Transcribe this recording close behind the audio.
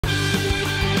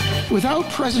Without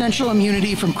presidential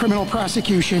immunity from criminal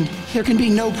prosecution, there can be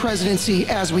no presidency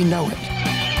as we know it.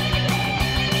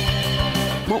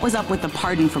 What was up with the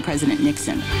pardon for President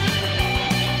Nixon?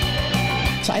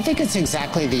 So I think it's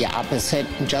exactly the opposite,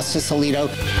 Justice Alito.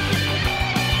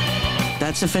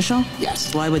 That's official?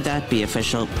 Yes. Why would that be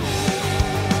official?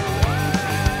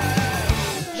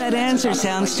 That answer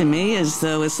sounds to me as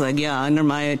though it's like, yeah, under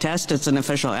my test, it's an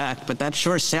official act, but that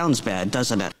sure sounds bad,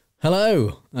 doesn't it?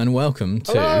 Hello, and welcome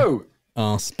to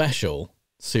our special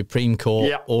Supreme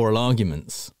Court oral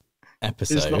arguments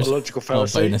episode. It's not a logical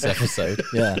fallacy. Or bonus episode,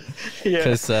 yeah.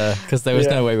 Because there was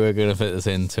no way we were going to fit this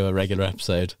into a regular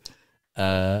episode.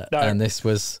 No. And this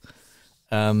was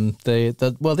this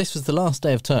was the last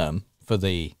day of term for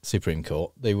the Supreme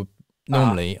Court. They were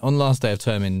normally on last day of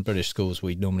term in British schools.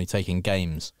 We'd normally take in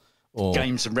games or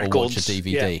games and records, or watch a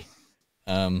DVD.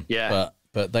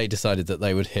 But they decided that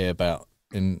they would hear about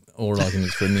in oral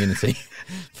arguments for immunity.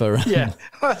 For I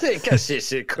guess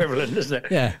it's equivalent, isn't it?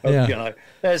 Yeah. You know,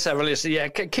 let's have a listen. Yeah,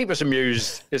 keep us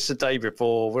amused. It's the day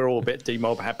before. We're all a bit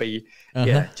demob happy.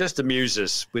 Yeah, just amuse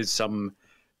us with some.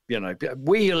 You know,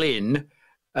 wheel in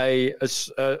a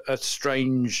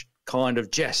strange kind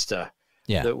of jester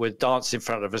that would dance in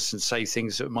front of us and say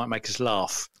things that might make us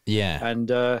laugh. Yeah,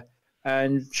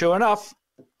 and sure enough,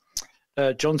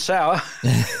 John Sauer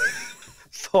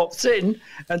popped in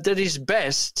and did his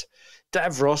best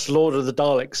Davros, Lord of the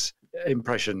Daleks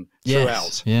impression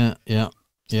throughout. Yeah.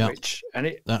 Which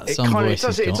it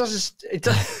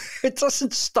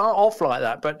doesn't start off like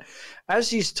that, but as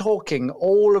he's talking,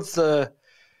 all of the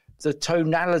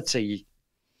tonality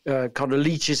kind of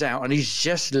leaches out, and he's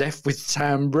just left with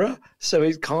timbre. So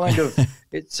it's kind of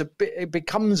it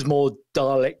becomes more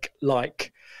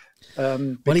Dalek-like.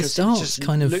 Well, he starts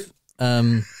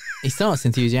he starts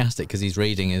enthusiastic because he's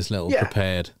reading his little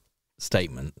prepared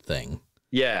statement thing.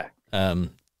 Yeah.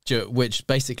 Which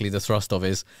basically the thrust of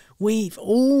is, we've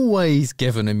always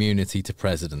given immunity to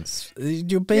presidents.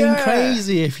 You're being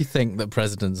crazy if you think that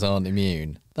presidents aren't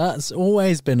immune. That's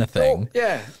always been a thing.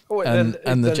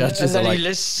 And the judges are like, he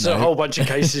lists a whole bunch of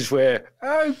cases where,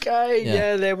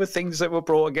 there were things that were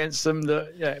brought against them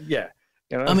that,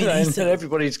 You know, I mean, and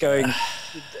everybody's going,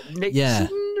 Nixon,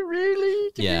 really?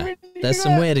 There's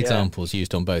some weird examples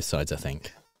used on both sides, I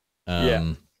think.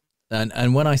 And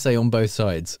when I say on both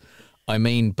sides, I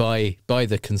mean by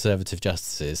the Conservative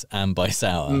justices and by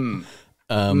Sauer,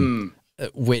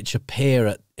 which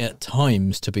appear at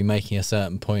times to be making a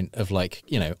certain point of, like,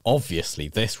 you know, obviously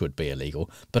this would be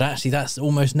illegal, but actually that's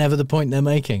almost never the point they're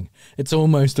making. It's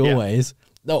almost always,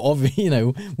 you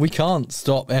know, we can't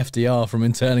stop FDR from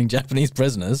interning Japanese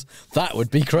prisoners. That would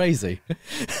be crazy.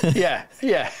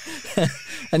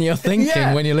 And you're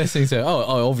thinking when you're listening to,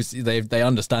 obviously they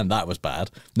understand that was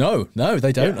bad. No,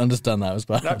 they don't understand that was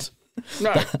bad.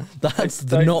 No, that's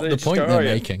not the point they're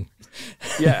making.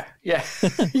 And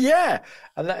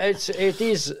it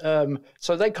is.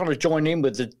 So they kind of join in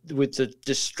with the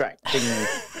distracting,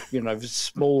 you know,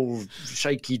 small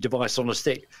shaky device on a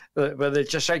stick, where they're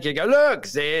just shaking and go, look,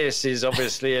 this is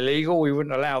obviously illegal. We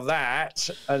wouldn't allow that.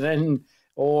 And then,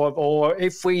 or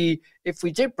if we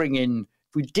didn't bring in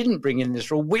this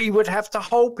rule, we would have to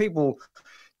hold people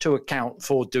to account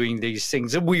for doing these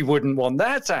things, and we wouldn't want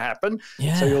that to happen.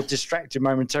 So you're distracted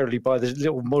momentarily by the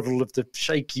little model of the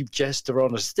shaky jester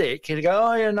on a stick, and you go,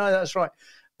 oh yeah, no, that's right.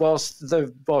 Whilst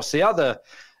the other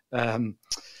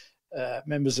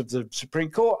members of the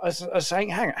Supreme Court are saying,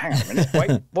 hang on a minute,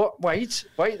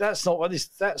 wait, that's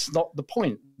not the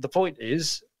point. The point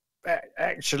is,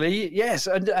 actually, yes,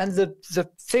 and the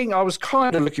thing I was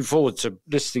kind of looking forward to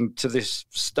listening to this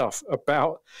stuff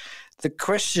about the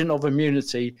question of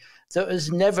immunity that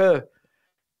has never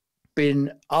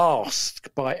been asked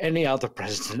by any other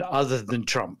president other than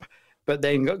Trump, but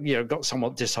then got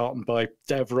somewhat disheartened by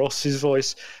Davros's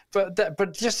voice.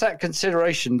 But just that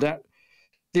consideration that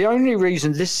the only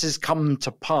reason this has come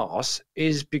to pass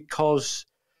is because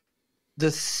the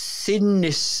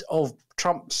thinness of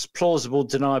Trump's plausible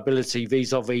deniability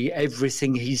vis-a-vis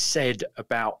everything he said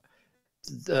about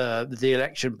the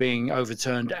election being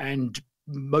overturned and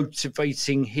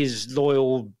motivating his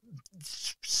loyal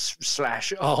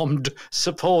 / armed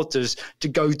supporters to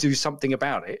go do something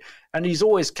about it. And he's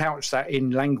always couched that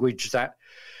in language that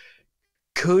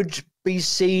could be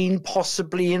seen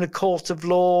possibly in a court of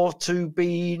law to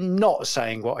be not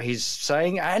saying what he's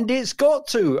saying, and it's got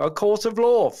to a court of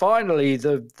law. Finally,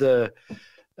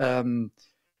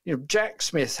 Jack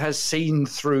Smith has seen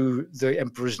through the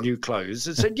Emperor's New Clothes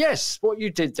and said, yes, what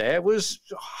you did there was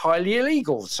highly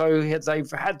illegal. So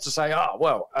they've had to say,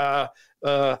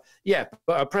 but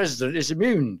a president is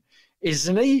immune,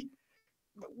 isn't he?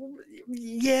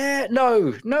 Yeah,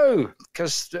 no,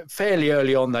 because fairly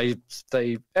early on,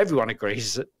 everyone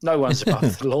agrees that no one's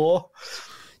above the law.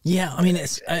 Yeah, I mean,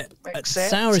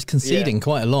 Sauer is conceding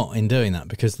quite a lot in doing that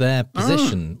because their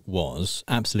position was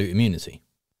absolute immunity.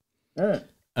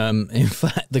 In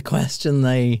fact, the question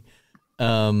they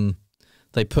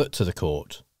put to the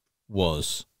court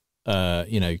was,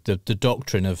 the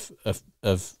doctrine of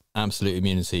absolute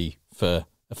immunity for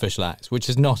official acts, which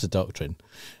is not a doctrine.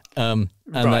 And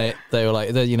they were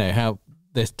like, how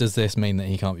does this mean that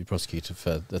he can't be prosecuted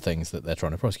for the things that they're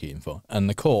trying to prosecute him for? And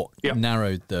the court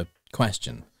narrowed the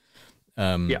question.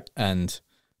 And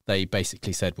they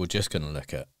basically said, we're just going to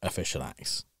look at official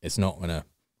acts.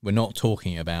 We're not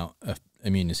talking about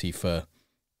immunity for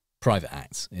private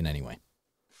acts in any way.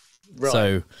 Right.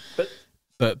 So,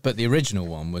 but the original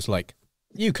one was like,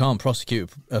 you can't prosecute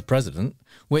a president,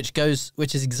 which is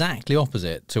exactly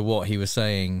opposite to what he was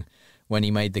saying when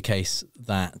he made the case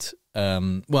that,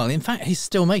 in fact, he's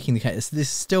still making the case. This is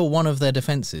still one of their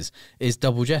defences is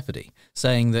double jeopardy,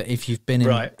 saying that if you've been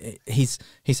in,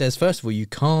 he says, first of all, you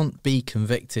can't be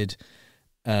convicted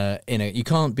you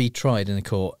can't be tried in a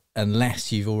court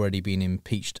unless you've already been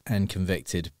impeached and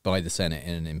convicted by the Senate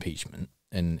in an impeachment,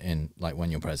 in like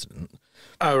when you're president.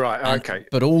 Oh, right, okay.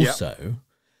 But also,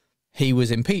 he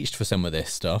was impeached for some of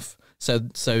this stuff.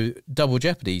 So double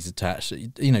jeopardy is attached.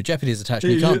 Jeopardy is attached.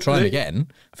 And you can't try him again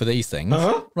for these things.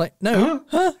 Right? No,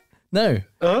 no.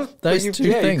 Those two things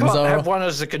you can't are have one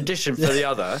as a condition for the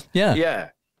other. Yeah.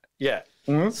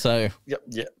 Mm-hmm. So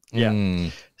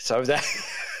So that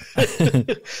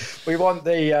we want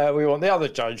the other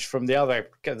judge from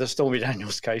the Stormy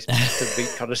Daniels case to be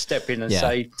kind of step in and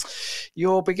say,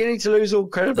 you're beginning to lose all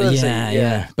credibility.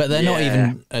 Yeah. But they're not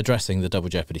even addressing the double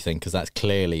jeopardy thing because that's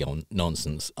clearly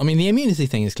nonsense. I mean, the immunity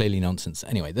thing is clearly nonsense.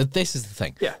 Anyway, this is the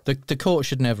thing. Yeah. The court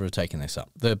should never have taken this up.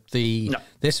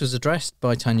 This was addressed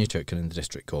by Tanya Chutkan in the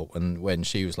district court, and when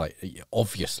she was like,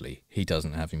 obviously he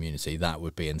doesn't have immunity, that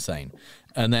would be insane.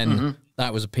 And then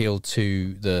that was appealed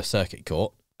to the circuit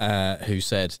court, who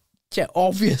said, yeah,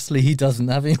 obviously he doesn't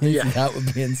have immunity. Yeah. That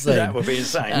would be insane. That would be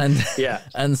insane.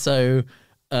 And so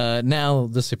now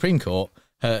the Supreme Court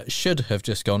should have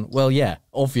just gone, well, yeah,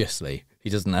 obviously he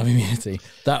doesn't have immunity.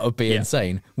 That would be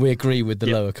insane. We agree with the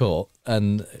lower court.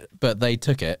 But they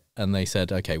took it and they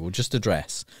said, okay, we'll just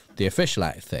address the official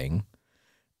act thing.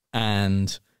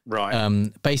 And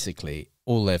basically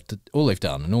all they've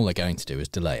done and all they're going to do is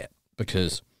delay it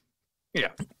because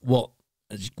what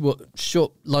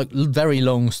short, like very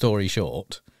long story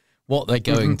short, what they're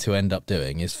going to end up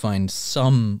doing is find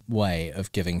some way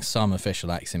of giving some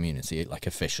official acts immunity, like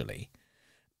officially,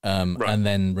 and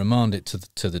then remand it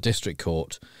to the district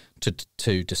court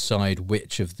to decide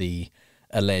which of the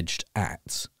alleged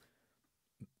acts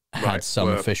had some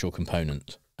official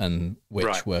component and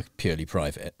which were purely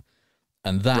private,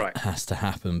 and that has to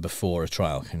happen before a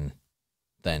trial can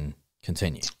then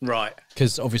continue. Right.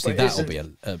 Because obviously that will be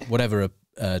whatever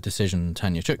decision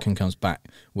Tanya Chutkan comes back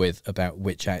with about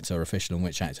which acts are official and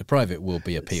which acts are private will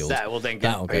be appealed. That will then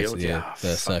get appealed. Go to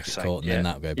the circuit court, and then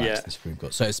that will go back to the Supreme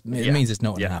Court. So it means it's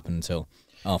not going to happen until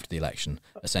after the election,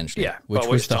 essentially, which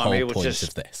was the whole point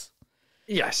of this.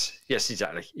 Yes,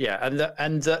 exactly. Yeah,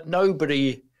 and that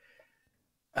nobody...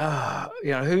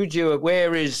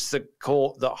 where is the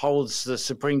court that holds the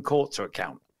Supreme Court to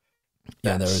account?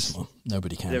 There isn't one.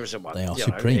 Nobody can. There isn't one. They are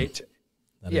supreme. It's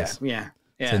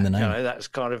in the name. That's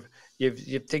kind of you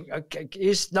think. Okay,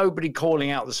 is nobody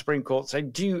calling out the Supreme Court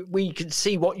saying, we can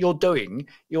see what you're doing.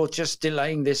 You're just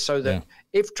delaying this so that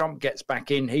if Trump gets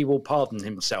back in, he will pardon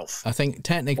himself. I think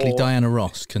technically Diana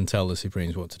Ross can tell the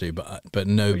Supremes what to do, but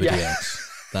nobody else.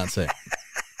 That's it.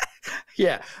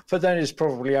 Yeah, but then it's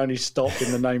probably only stop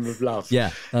in the name of love. Yeah,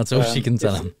 that's all she can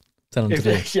tell him. Tell him to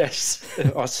do. Yes,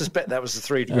 I suspect that was the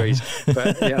 3 degrees,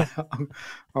 but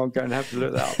I'm going to have to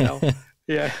look that up now.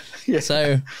 Yeah.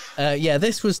 So,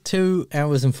 this was 2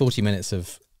 hours and 40 minutes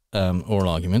of oral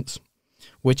arguments,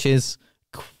 which is,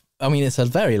 I mean, it's a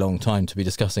very long time to be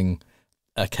discussing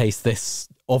a case this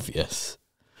obvious.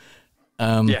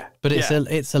 But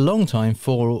it's a long time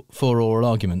for oral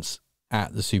arguments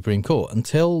at the Supreme Court.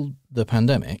 Until the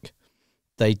pandemic,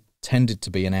 they tended to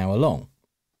be an hour long.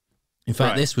 In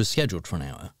fact, this was scheduled for an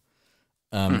hour,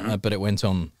 but it went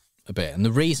on a bit. And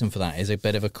the reason for that is a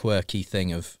bit of a quirky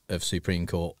thing of Supreme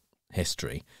Court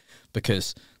history,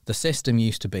 because the system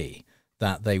used to be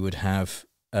that they would have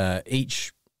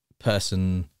each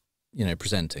person,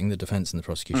 presenting, the defense and the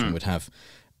prosecution would have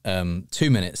 2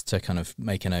 minutes to kind of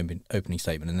make an opening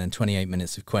statement and then 28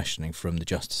 minutes of questioning from the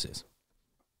justices.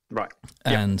 Right.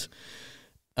 And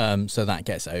so that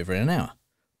gets over in an hour.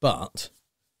 But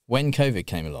when COVID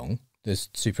came along, the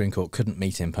Supreme Court couldn't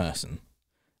meet in person,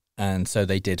 and so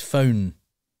they did phone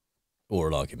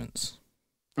oral arguments,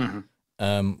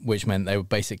 which meant they were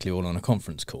basically all on a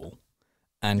conference call.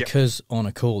 And because on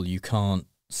a call you can't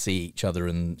see each other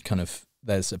and kind of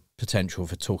there's a potential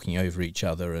for talking over each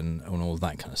other and all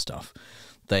that kind of stuff,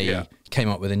 they came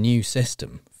up with a new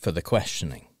system for the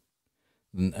questioning.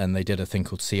 And they did a thing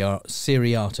called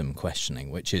seriatim questioning,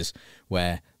 which is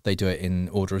where they do it in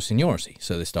order of seniority.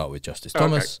 So they start with Justice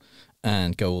Thomas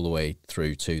and go all the way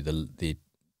through to the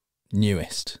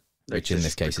newest, which in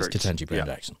this case is Ketanji Brown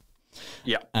Jackson.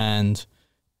 Yeah. And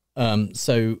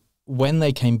so when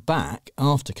they came back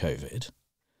after COVID,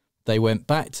 they went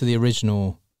back to the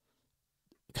original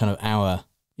kind of hour,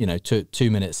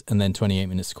 2 minutes and then 28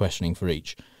 minutes of questioning for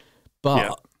each.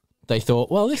 But they thought,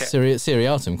 well, this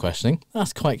seriatim questioning,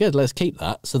 that's quite good. Let's keep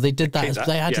that. So they did that.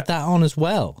 They added that on as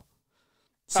well.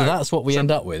 So that's what we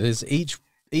end up with is each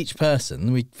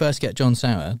person, we first get John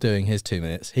Sauer doing his 2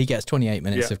 minutes. He gets 28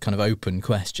 minutes of kind of open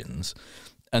questions.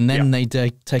 And then they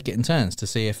take it in turns to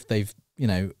see if they've,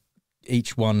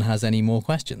 each one has any more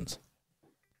questions.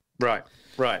 Right.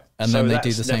 And so then they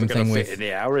do the same thing with in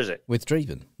the hour, is it? With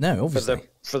Dreeben. No, obviously.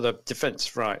 For the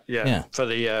defence, right. Yeah. For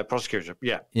the prosecutor.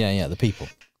 Yeah. Yeah, the people.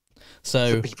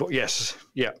 So the people, yes.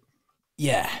 Yeah.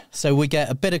 Yeah. So we get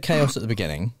a bit of chaos at the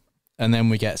beginning. And then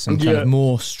we get some kind of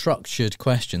more structured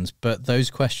questions, but those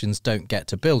questions don't get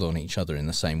to build on each other in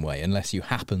the same way unless you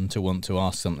happen to want to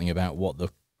ask something about what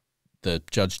the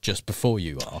judge just before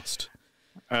you asked.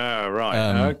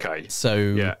 Right. Okay.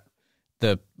 So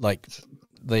the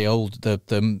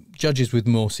judges with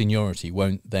more seniority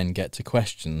won't then get to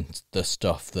question the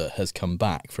stuff that has come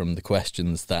back from the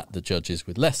questions that the judges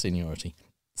with less seniority.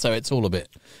 So it's all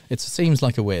it seems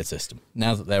like a weird system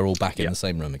now that they're all back in the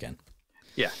same room again.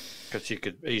 Yeah. Because you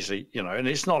could easily, and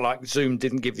it's not like Zoom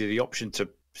didn't give you the option to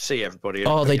see everybody.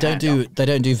 Oh, they don't do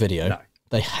video. No.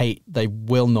 They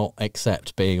will not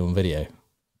accept being on video.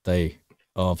 They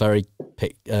are very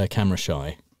camera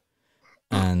shy,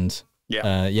 and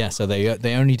so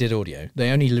they only did audio. They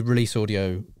only release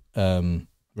audio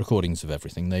recordings of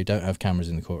everything. They don't have cameras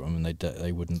in the courtroom, and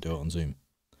they wouldn't do it on Zoom.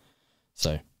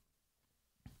 So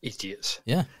idiots.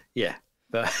 Yeah.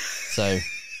 So.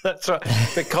 That's right,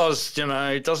 because,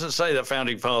 it doesn't say that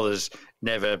Founding Fathers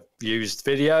never used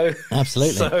video.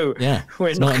 Absolutely. So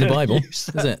it's not in the Bible, is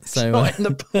it? So, it's not in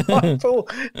the Bible,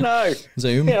 no.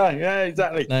 Zoom? Yeah,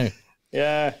 exactly. No.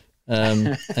 Yeah.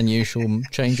 And you shall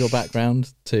change your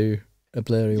background to a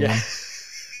blurry one.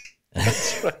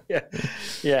 That's right,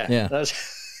 yeah.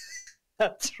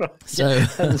 That's right. So,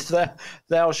 and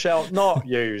thou shalt not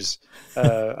use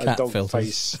a dog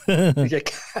filters. face.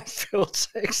 Cat filters,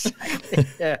 exactly.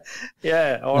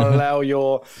 Yeah. Or allow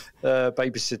your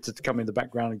babysitter to come in the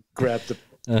background and grab the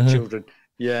children.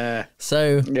 Yeah.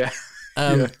 So,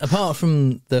 apart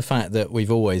from the fact that we've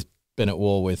always been at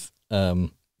war with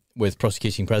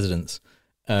prosecuting presidents,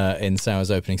 in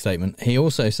Sauer's opening statement, he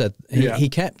also said he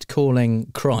kept calling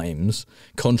crimes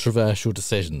controversial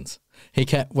decisions. He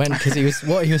kept what he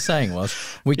was saying was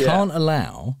we can't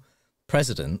allow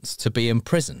presidents to be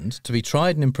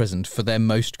tried and imprisoned for their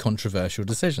most controversial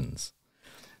decisions.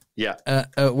 Yeah.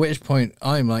 At which point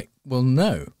I'm like, well,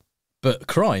 no, but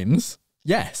crimes,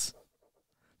 yes.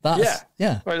 That's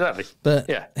well, exactly. But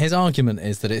his argument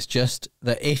is that it's just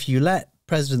that if you let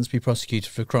presidents be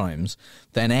prosecuted for crimes,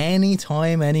 then any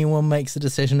time anyone makes a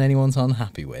decision anyone's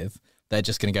unhappy with, they're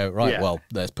just going to go, right, well,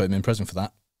 let's put him in prison for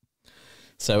that.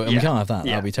 So we can't have that.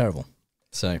 That'd be terrible.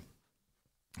 So,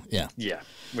 yeah.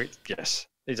 Yes,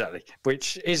 exactly.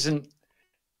 Which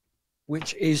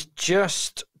is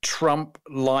just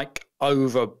Trump-like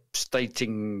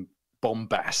overstating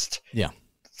bombast. Yeah.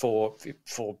 For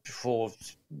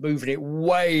moving it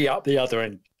way up the other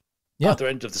end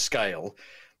of the scale,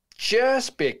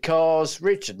 just because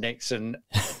Richard Nixon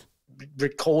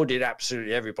recorded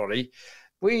absolutely everybody,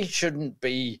 we shouldn't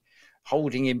be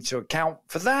holding him to account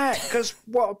for that, because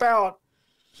what about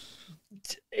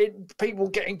people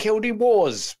getting killed in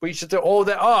wars? We should do all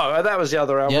that. That was the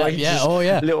other outrageous.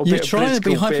 You're trying to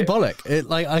be hyperbolic.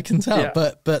 I can tell,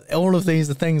 but all of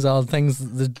these things are things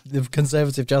that the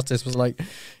conservative justice was like,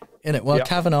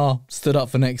 Kavanaugh stood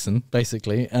up for Nixon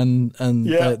basically, and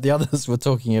the others were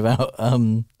talking about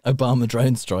Obama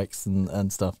drone strikes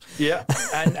and stuff. Yeah,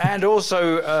 and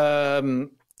also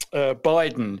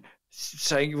Biden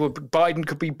saying Biden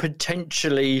could be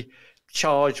potentially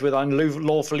charged with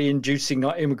unlawfully inducing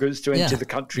immigrants to enter the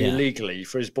country illegally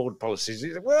for his border policies.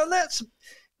 Well, that's a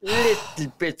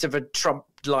little bit of a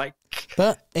Trump-like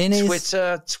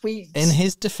Twitter tweet. In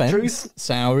his defense,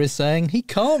 Sauer is saying he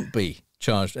can't be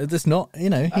charged. There's not, he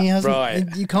hasn't. Right.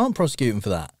 You can't prosecute him for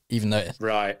that. even though it's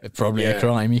right, probably a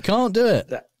crime. You can't do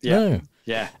it. No.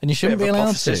 Yeah, and you shouldn't be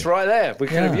allowed to. Right there, we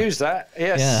could have used that.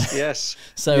 Yes, yes.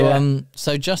 So,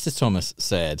 so Justice Thomas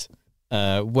said,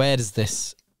 "Where does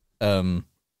this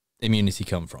immunity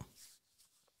come from?"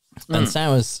 And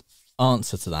Sauer's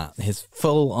answer to that, his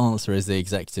full answer, is the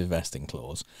executive vesting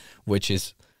clause, which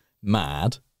is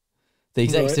mad. The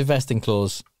executive vesting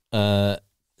clause it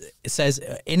says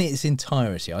in its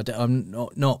entirety. I'm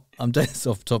doing this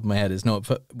off the top of my head. It's not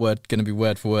going to be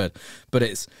word for word, but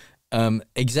it's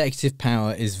executive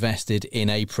power is vested in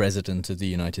a president of the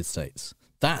United States.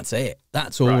 That's it.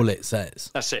 That's all it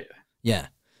says. That's it. Yeah.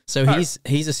 So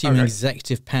he's assuming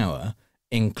executive power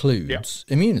includes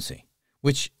immunity,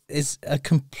 which is a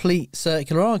complete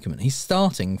circular argument. He's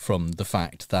starting from the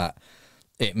fact that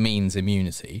it means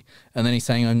immunity, and then he's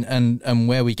saying, and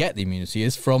where we get the immunity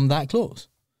is from that clause,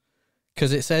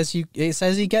 because it says he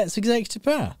gets executive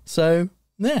power. So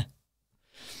yeah,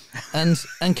 and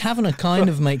Kavanagh kind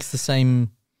of makes the same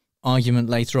argument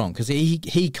later on, because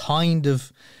he kind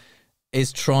of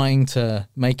is trying to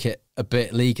make it a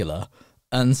bit legaler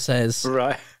and says,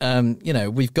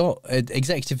 we've got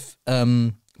executive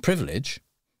privilege.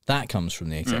 That comes from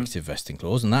the executive vesting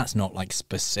clause, and that's not like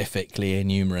specifically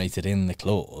enumerated in the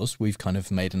clause. We've kind of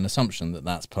made an assumption that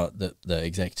that's part that the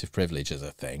executive privilege is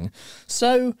a thing.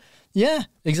 So, yeah,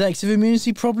 executive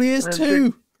immunity probably is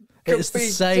too. It's the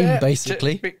same,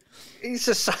 basically.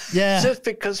 Just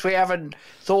because we haven't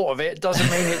thought of it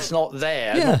doesn't mean it's not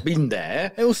there, not been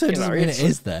there. It also doesn't mean it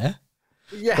is there.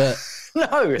 Yeah, but,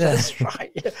 no, that's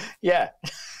right. Yeah.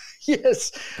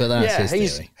 Yes, but that's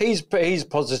his theory. He's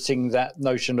positing that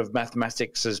notion of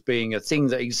mathematics as being a thing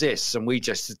that exists, and we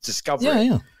just discover it.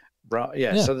 Yeah. Right.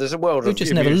 Yeah. So there's a world of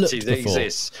just immunity that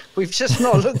exists. We've just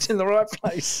not looked in the right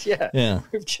place. Yeah.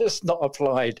 We've just not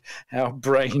applied our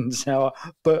brain in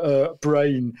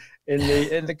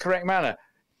the correct manner.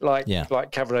 Like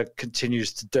Kavanagh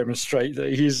continues to demonstrate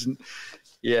that he isn't.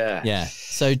 Yeah. Yeah.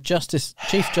 So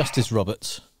Chief Justice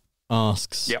Roberts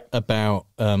asks about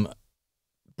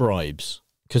bribes,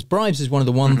 because bribes is one of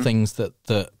the things that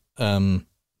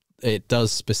it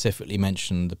does specifically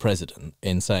mention the president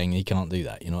in saying he can't do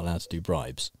that. You're not allowed to do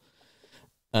bribes,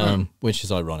 which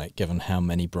is ironic given how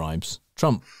many bribes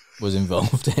Trump was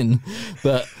involved in.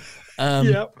 But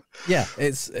that's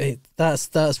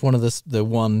one of the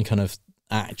one kind of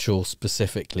actual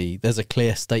specifically. There's a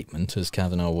clear statement, as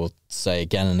Kavanaugh will say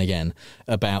again and again,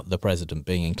 about the president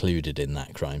being included in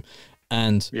that crime.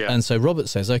 And so Robert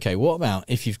says, okay, what about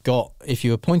if you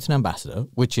appoint an ambassador,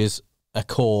 which is a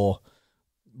core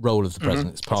role of the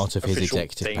president, it's part of his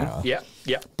executive power.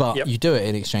 But you do it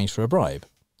in exchange for a bribe.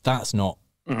 That's not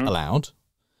allowed.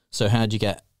 So how do you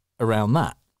get around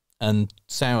that? And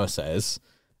Sauer says,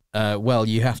 well,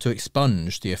 you have to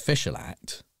expunge the official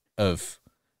act of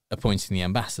appointing the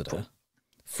ambassador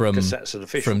from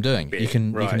doing it. You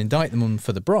can indict them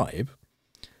for the bribe,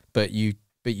 but you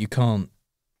can't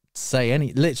say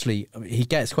any. Literally, he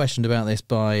gets questioned about this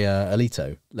by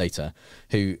Alito later,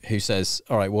 who says,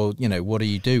 all right, well, what do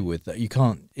you do with that? You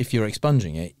can't, if you're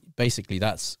expunging it, basically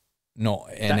that's not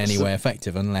in any way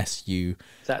effective unless you.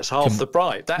 That's half the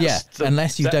bribe.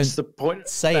 Unless you don't the point.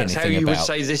 Say that's anything how you about, would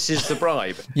say this is the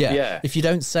bribe. If you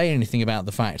don't say anything about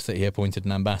the fact that he appointed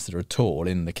an ambassador at all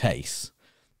in the case,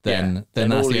 then that's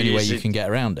the only way you can get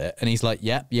around it. And he's like,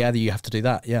 you have to do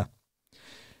that,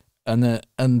 And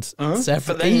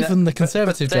even the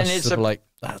conservative justices are like,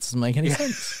 that doesn't make any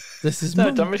sense. This is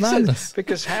madness.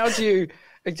 Because how do you?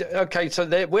 Okay, so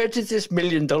where did this $1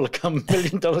 million come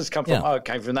from? Oh, it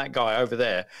came from that guy over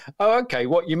there. Oh, okay.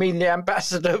 What you mean, the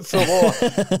ambassador for what?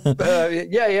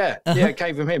 It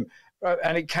came from him,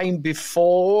 and it came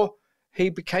before he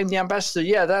became the ambassador.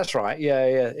 Yeah, that's right.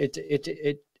 I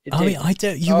mean, I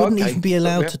don't. You wouldn't even be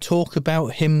allowed to talk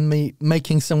about him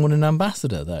making someone an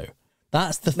ambassador, though.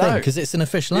 That's the thing, because it's an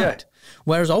official act.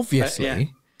 Whereas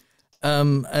obviously,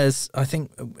 as I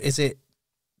think,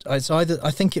 I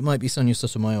think it might be Sonia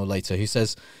Sotomayor later who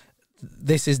says,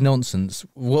 this is nonsense.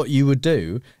 What you would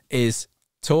do is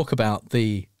talk about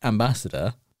the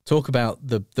ambassador, talk about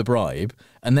the bribe,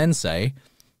 and then say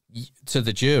to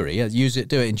the jury, do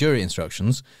it in jury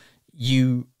instructions,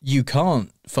 you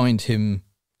can't find him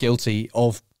guilty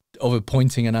of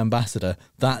appointing an ambassador.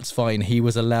 That's fine. He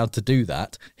was allowed to do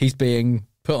that. He's being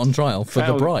put on trial for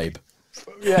the bribe.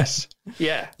 Yes.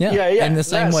 Yeah. In the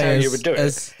same way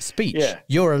as speech.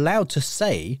 You're allowed to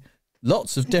say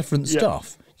lots of different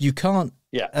stuff. You can't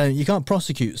You can't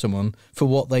prosecute someone for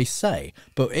what they say.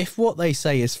 But if what they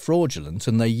say is fraudulent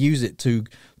and they use it to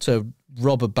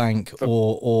rob a bank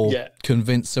or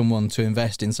convince someone to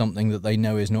invest in something that they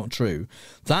know is not true,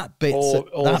 that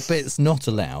bit's not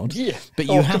allowed. Yeah. But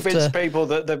you have to convince people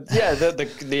that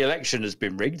the election has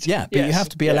been rigged. Yeah, but you have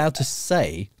to be allowed to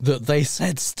say that they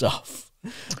said stuff.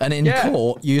 And in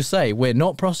court, you say, we're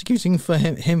not prosecuting for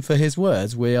him for his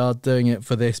words. We are doing it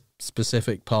for this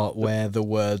specific part where the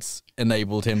words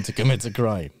enabled him to commit a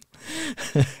crime.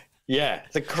 Yeah,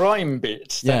 the crime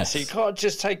bit. Yes. You can't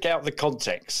just take out the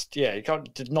context. Yeah, you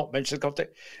can't not mention the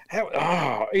context.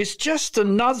 It's just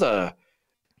another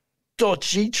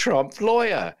dodgy Trump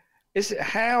lawyer. Is it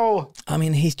how? I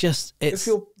mean, he's just... if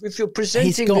you're presenting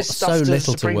he's got this stuff so to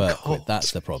little the Supreme to work Court, with.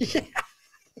 That's the problem. Yeah.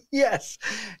 Yes.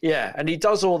 Yeah. And he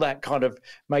does all that kind of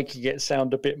making it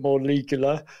sound a bit more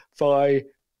legaler by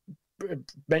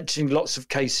mentioning lots of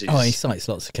cases. Oh, he cites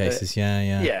lots of cases.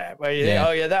 Yeah. Well,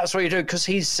 oh, yeah, that's what you do because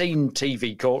he's seen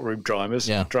TV courtroom dramas,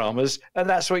 and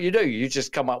that's what you do. You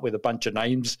just come up with a bunch of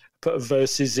names, put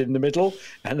verses in the middle,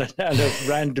 and a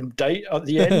random date at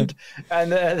the end,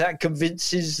 and that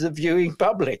convinces the viewing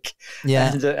public.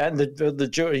 Yeah. And the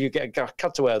jury, you get a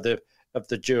cutaway of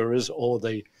the jurors or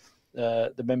the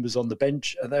members on the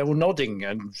bench, and they're all nodding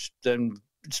and then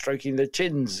stroking their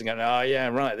chins and going, "Oh yeah,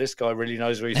 right, this guy really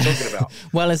knows what he's talking about."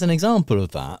 Well, as an example of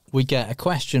that, we get a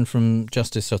question from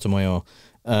Justice Sotomayor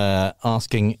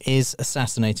asking, "Is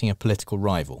assassinating a political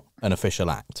rival an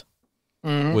official act?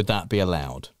 Mm-hmm. Would that be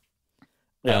allowed?"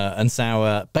 Yeah. And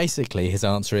Sauer, basically, his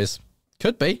answer is,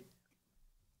 "Could be.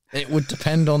 It would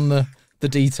depend on the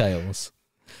details."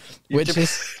 Which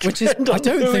is I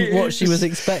don't think what she was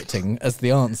expecting as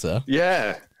the answer.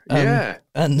 Yeah.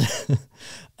 And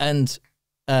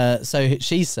so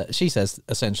she says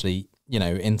essentially,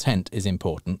 intent is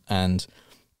important, and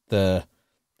the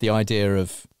idea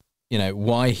of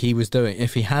why he was doing,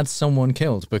 if he had someone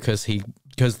killed because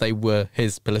they were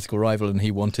his political rival and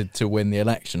he wanted to win the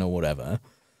election or whatever.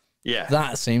 Yeah,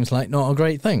 that seems like not a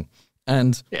great thing.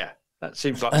 And that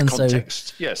seems like the context.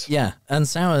 So, yes. Yeah. And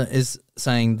Sauer is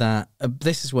saying that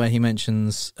this is where he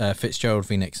mentions Fitzgerald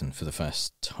v. Nixon for the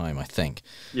first time, I think.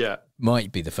 Yeah.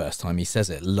 Might be the first time he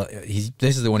says it.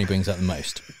 This is the one he brings up the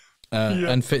most.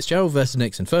 And Fitzgerald versus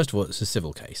Nixon, first of all, it's a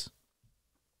civil case.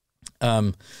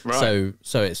 Right.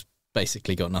 So it's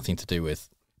basically got nothing to do with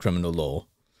criminal law.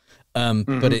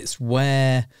 But it's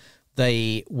where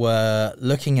they were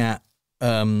looking at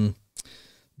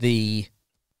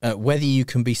whether you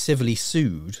can be civilly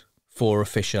sued for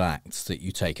official acts that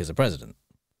you take as a president.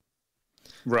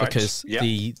 Right. Because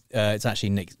it's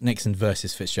actually Nixon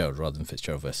versus Fitzgerald rather than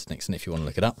Fitzgerald versus Nixon, if you want to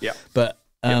look it up. Yeah. But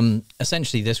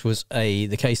essentially, this was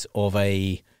the case of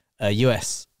a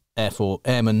U.S. Air Force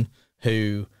airman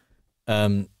who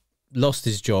lost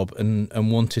his job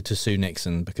and wanted to sue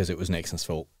Nixon because it was Nixon's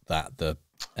fault that the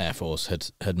Air Force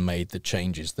had made the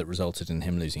changes that resulted in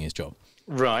him losing his job.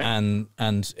 Right.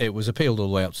 And it was appealed all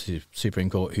the way up to the Supreme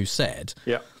Court, who said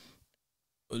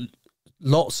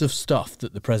lots of stuff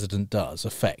that the president does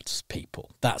affects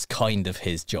people. That's kind of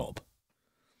his job.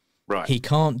 Right. He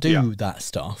can't do that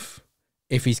stuff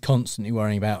if he's constantly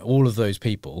worrying about all of those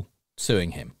people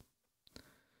suing him.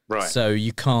 Right. So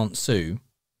you can't sue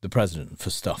the president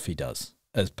for stuff he does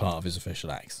as part of his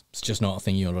official acts. It's just not a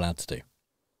thing you're allowed to do.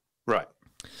 Right.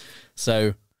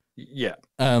 So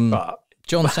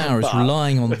John Sauer is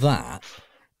relying on that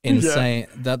in saying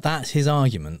that that's his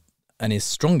argument, and his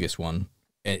strongest one.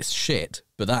 It's shit,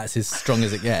 but that's as strong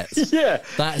as it gets.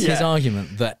 That's his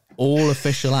argument that all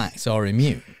official acts are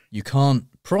immune. You can't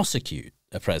prosecute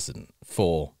a president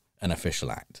for an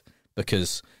official act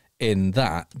because in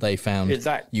that they found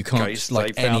you can't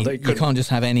you can't just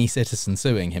have any citizen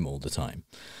suing him all the time.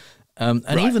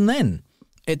 Even then,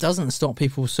 it doesn't stop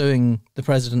people suing the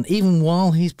president even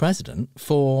while he's president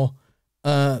for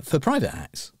private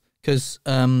acts. Because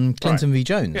Clinton v.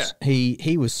 Jones,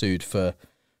 he was sued for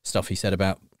stuff he said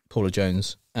about Paula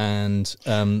Jones, and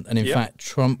in fact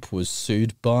Trump was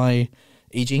sued by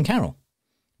E. Jean Carroll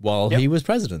while he was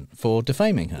president for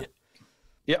defaming her.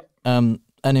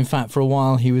 And in fact, for a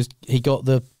while he got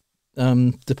the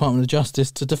Department of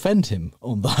Justice to defend him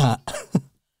on that.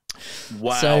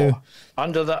 Wow! So,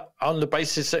 on the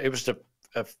basis that it was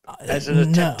as an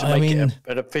attempt to make it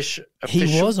an official.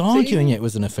 He was arguing it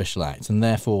was an official act, and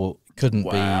therefore couldn't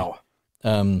be.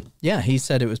 He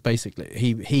said it was basically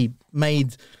he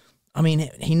made. I mean,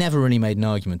 he never really made an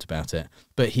argument about it,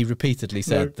 but he repeatedly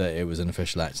said that it was an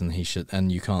official act,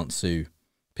 and you can't sue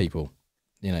people,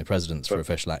 presidents for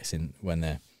official acts when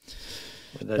they're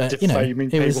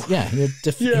defaming people.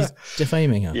 He's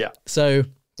defaming her. Yeah. So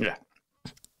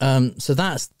So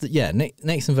that's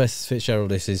Nixon versus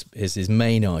Fitzgerald is his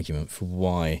main argument for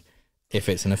why, if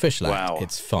it's an official act,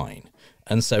 it's fine.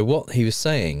 And so what he was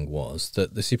saying was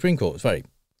that the Supreme Court was very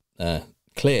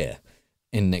clear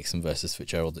in Nixon versus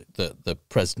Fitzgerald that the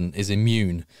president is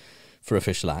immune for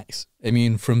official acts,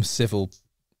 immune from civil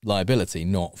liability,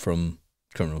 not from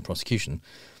criminal prosecution.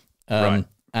 And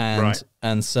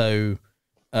so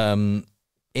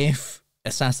if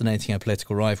assassinating a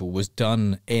political rival was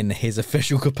done in his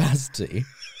official capacity,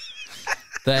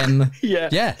 then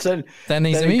then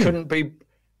he's immune. He couldn't be.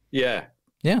 Yeah.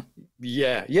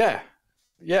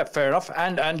 Fair enough.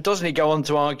 And doesn't he go on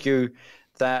to argue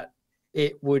that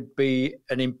it would be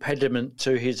an impediment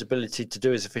to his ability to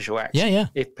do his official acts?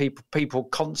 If people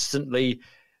constantly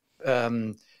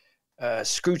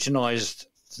scrutinized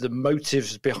the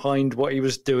motives behind what he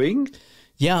was doing.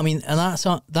 Yeah, I mean, and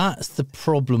that's the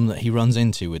problem that he runs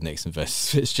into with Nixon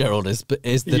versus Fitzgerald is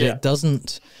that it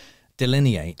doesn't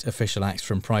delineate official acts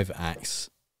from private acts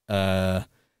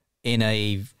in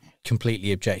a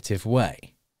completely objective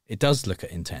way. It does look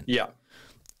at intent.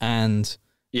 And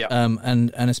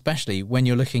especially when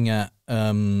you're looking at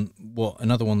what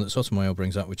another one that Sotomayor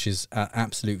brings up, which is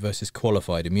absolute versus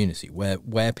qualified immunity,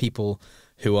 where people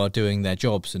who are doing their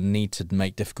jobs and need to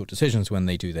make difficult decisions when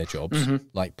they do their jobs,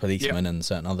 like policemen and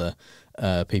certain other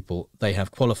people, they have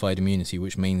qualified immunity,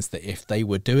 which means that if they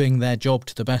were doing their job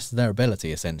to the best of their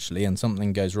ability, essentially, and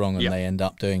something goes wrong and they end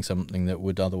up doing something that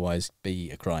would otherwise be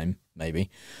a crime,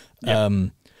 maybe,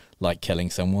 like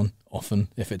killing someone, often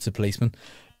if it's a policeman,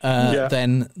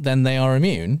 then they are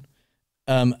immune,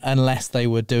 unless they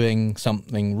were doing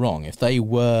something wrong. If they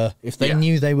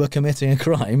knew they were committing a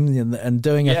crime and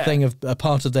doing a thing of a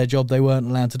part of their job they weren't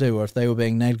allowed to do, or if they were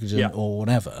being negligent or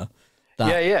whatever. So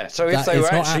if they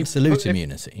were not actually absolute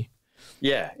immunity.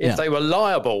 If they were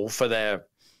liable for their,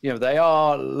 they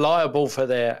are liable for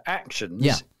their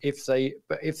actions. If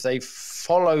they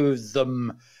follow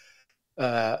them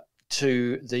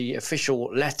to the official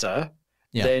letter,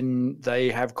 then they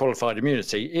have qualified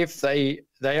immunity. If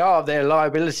their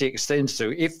liability extends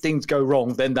to, if things go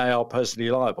wrong, then they are personally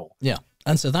liable. Yeah,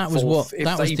 and so that was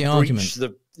the argument.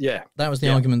 That was the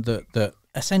argument that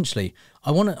essentially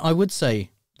I would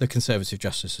say the conservative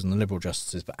justices and the liberal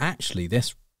justices, but actually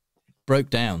this broke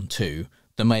down to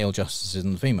the male justices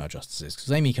and the female justices,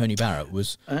 because Amy Coney Barrett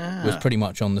was pretty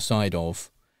much on the side of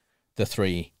the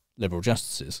three liberal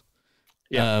justices.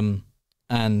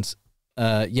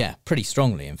 Pretty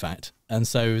strongly, in fact. And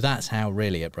so that's how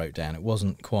really it broke down. It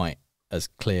wasn't quite as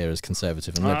clear as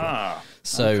conservative and liberal.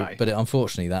 But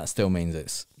unfortunately, that still means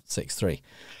it's 6-3.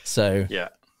 So,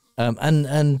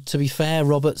 and to be fair,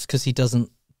 Roberts, because he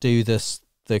doesn't do the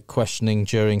questioning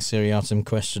during seriatim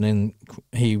questioning,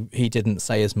 he didn't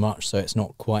say as much, so it's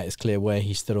not quite as clear where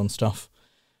he stood on stuff.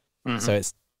 So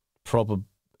it's probably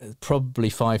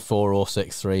 5-4 or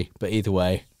 6-3, but either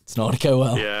way, it's not going to go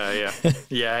well.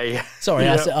 Sorry,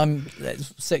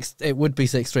 it would be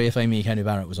 6-3 if Amy Coney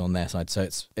Barrett was on their side. So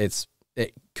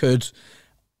it could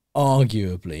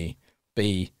arguably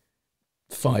be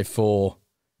 5-4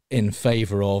 in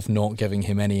favour of not giving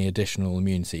him any additional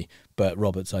immunity. But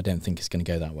Roberts, I don't think is going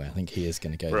to go that way. I think he is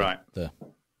going to go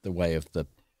the way of the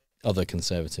other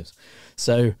conservatives.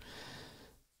 So,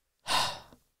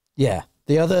 the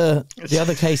other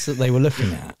case that they were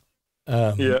looking at.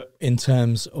 In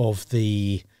terms of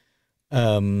the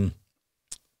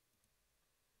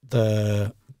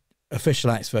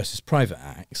official acts versus private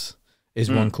acts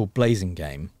is one called Blazing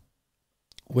Game,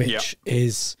 which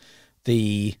is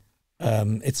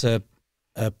it's a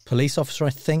police officer, I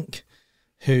think,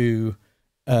 who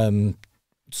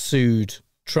sued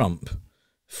Trump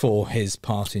for his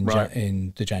part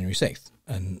in the January 6th,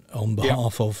 and on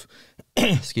behalf of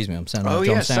excuse me, I'm sounding like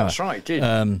John Sauer. That's right, dude.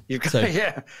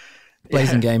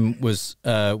 Blazing Game was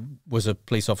a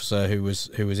police officer who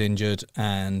was injured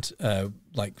and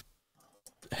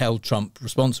held Trump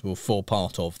responsible for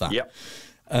part of that.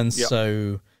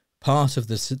 So part of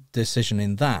the decision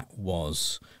in that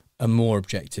was a more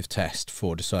objective test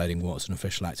for deciding what's an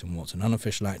official act and what's an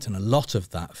unofficial act, and a lot of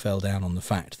that fell down on the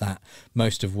fact that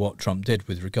most of what Trump did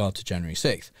with regard to January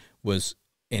 6th was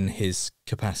in his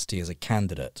capacity as a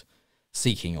candidate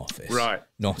seeking office,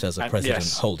 not as a president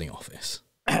holding office.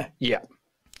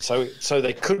 So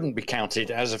they couldn't be counted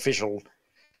as official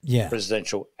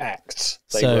presidential acts.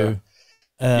 So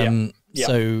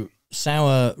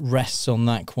Sauer rests on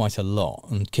that quite a lot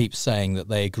and keeps saying that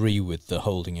they agree with the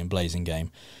holding in Blazing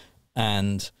Game.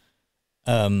 And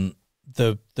the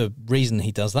reason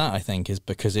he does that, I think, is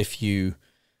because if you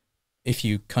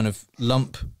kind of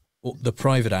lump the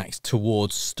private acts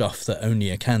towards stuff that only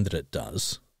a candidate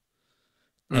does,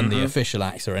 and the official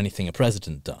acts are anything a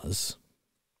president does,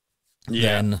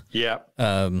 then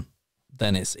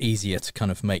it's easier to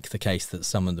kind of make the case that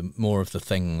some of the more of the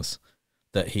things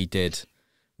that he did,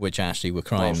 which actually were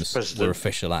crimes, were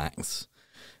official acts.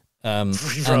 And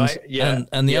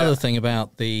the other thing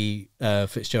about the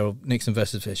Nixon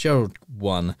versus Fitzgerald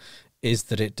one is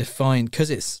that it defined, because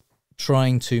it's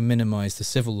trying to minimise the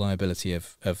civil liability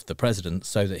of the president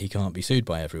so that he can't be sued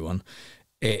by everyone,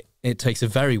 it takes a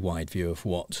very wide view of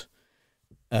what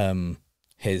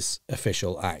his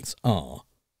official acts are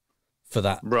for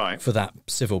that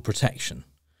civil protection.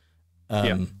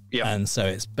 And so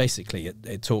it's basically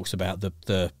it talks about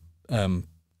the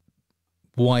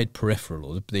wide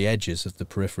peripheral, or the edges of the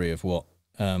periphery of what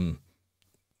a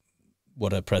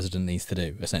president needs to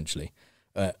do, essentially.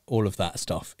 All of that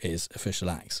stuff is official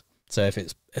acts. So if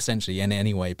it's essentially in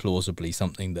any way plausibly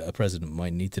something that a president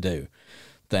might need to do,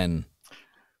 then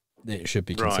it should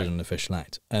be considered an official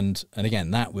act. And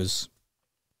again, that was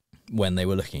when they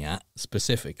were looking at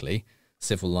specifically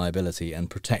civil liability and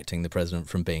protecting the president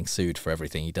from being sued for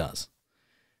everything he does.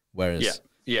 Whereas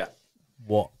don't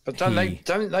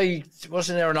they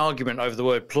wasn't there an argument over the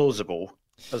word plausible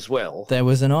as well? There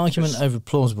was an argument over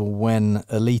plausible when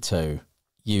Alito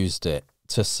used it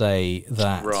to say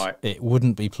that it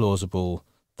wouldn't be plausible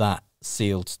that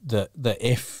that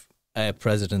if a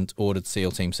president ordered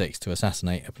SEAL Team 6 to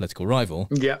assassinate a political rival,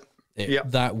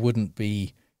 that wouldn't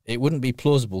be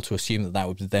plausible to assume that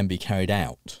would then be carried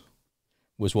out,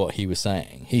 was what he was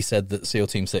saying. He said that SEAL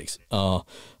Team 6 are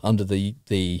under the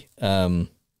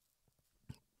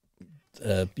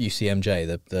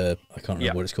UCMJ, the I can't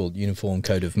remember what it's called, Uniform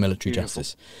Code of Military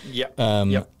Justice.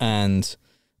 And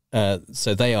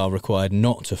so they are required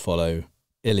not to follow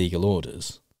illegal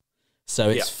orders. So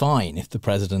it's fine if the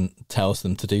president tells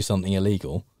them to do something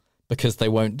illegal, because they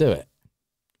won't do it.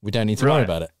 We don't need to worry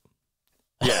about it.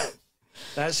 Yeah,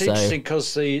 that's interesting,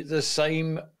 because the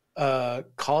same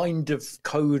kind of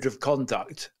code of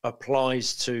conduct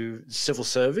applies to civil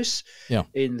service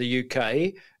in the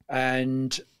UK,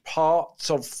 and parts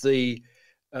of the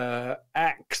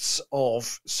acts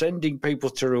of sending people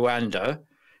to Rwanda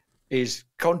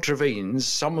contravenes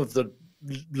some of the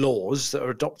laws that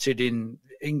are adopted in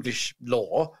English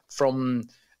law from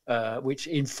which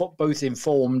both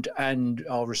informed and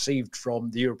are received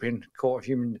from the European Court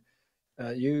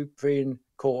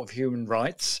of Human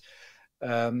Rights.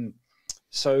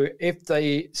 So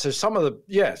the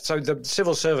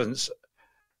civil servants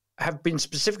have been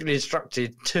specifically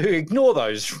instructed to ignore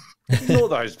those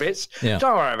bits. Don't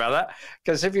worry about that,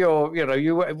 because if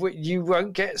you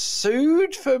won't get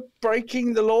sued for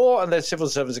breaking the law. And the civil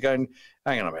servants are going,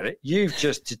 hang on a minute, you've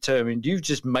just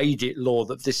made it law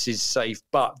that this is safe,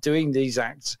 but doing these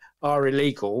acts are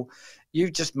illegal.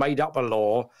 You've just made up a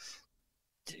law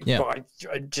by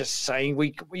just saying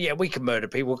we can murder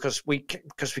people because we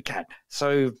can.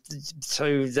 So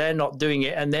they're not doing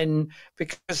it, and then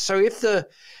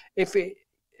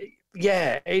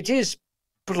it is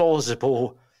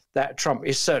plausible that Trump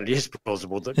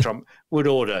Trump would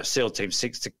order SEAL Team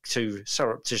 6 to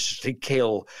surreptitiously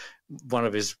kill one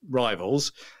of his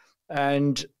rivals,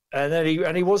 and then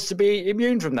he wants to be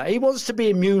immune from that. He wants to be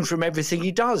immune from everything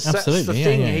he does. Absolutely. That's the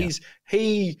thing.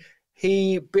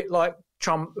 He a bit like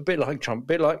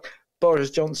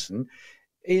Boris Johnson,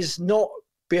 is not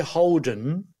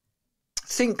beholden.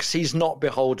 Thinks he's not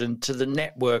beholden to the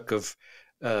network of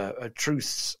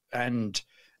truths and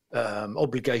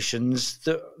obligations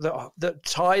that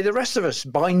tie the rest of us,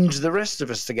 bind the rest of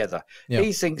us together.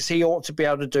 He thinks he ought to be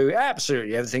able to do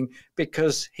absolutely everything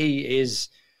because he is,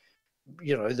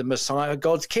 the Messiah,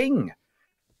 God's King.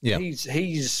 He's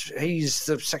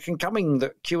the second coming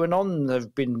that QAnon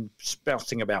have been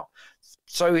spouting about.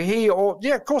 So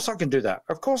of course I can do that.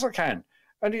 Of course I can.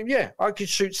 And I could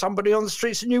shoot somebody on the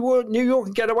streets of New York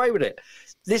and get away with it.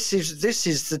 This is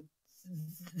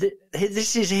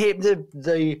him,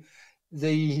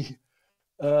 the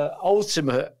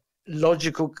ultimate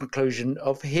logical conclusion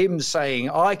of him saying,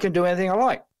 I can do anything I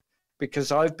like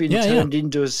because I've been turned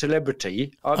into a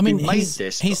celebrity. I've been made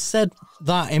this. He's said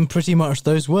that in pretty much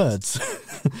those words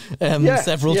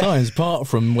several times. Apart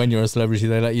from when you're a celebrity,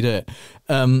 they let you do it.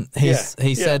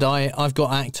 He said, I've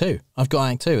got Act 2. I've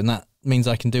got Act 2, and that means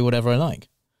I can do whatever I like.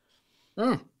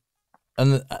 And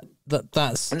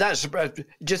that's. Do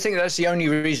you think that's the only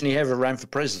reason he ever ran for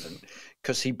president?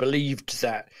 Because he believed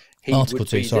that he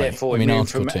would be therefore immune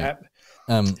from.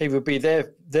 He would be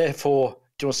there. Therefore,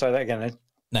 do you want to say that again? Then?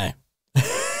 No.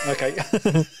 Okay.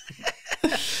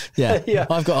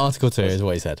 I've got Article 2, is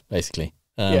what he said, basically.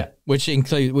 Which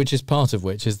is part of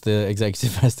which is the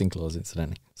executive vesting clause,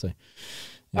 incidentally. So,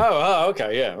 Oh,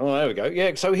 okay, yeah. Well, there we go.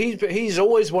 Yeah, so he's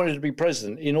always wanted to be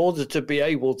president in order to be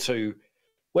able to.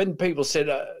 When people said,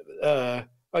 "Oh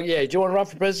yeah, do you want to run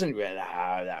for president?" Well,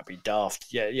 no, that'd be daft.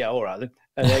 Yeah, all right then.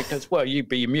 And because you'd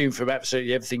be immune from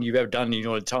absolutely everything you've ever done in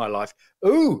your entire life.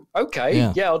 Ooh,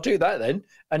 okay, yeah, I'll do that then.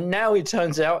 And now it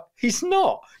turns out he's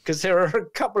not, because there are a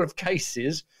couple of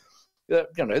cases that,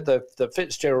 you know, the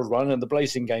Fitzgerald one and the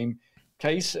Blasingame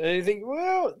case. And you think,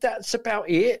 well, that's about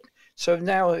it. So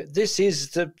now this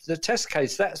is the test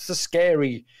case. That's the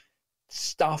scary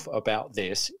stuff about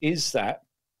this, is that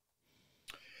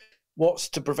what's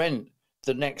to prevent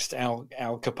the next Al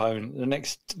Capone, the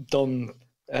next Don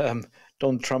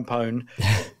Trumpone?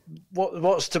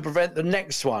 What's to prevent the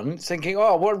next one thinking,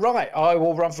 oh, well, right, I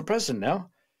will run for president now?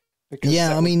 Because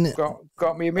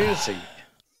got me immunity.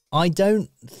 I don't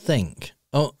think.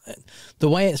 Oh, the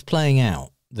way it's playing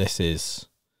out, this is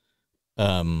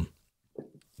a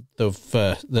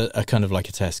kind of like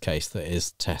a test case that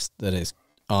is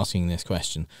asking this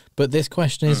question. But this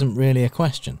question isn't really a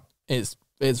question. It's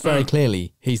very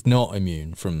clearly he's not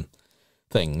immune from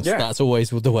things. Yeah. That's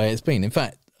always the way it's been. In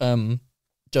fact,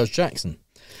 Judge Jackson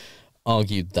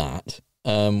argued that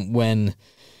when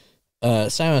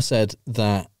Sauer said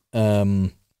that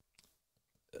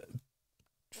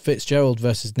Fitzgerald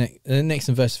versus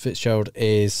Nixon versus Fitzgerald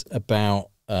is about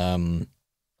the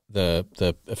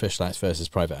official acts versus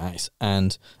private acts,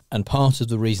 and part of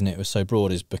the reason it was so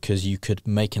broad is because you could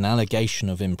make an allegation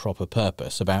of improper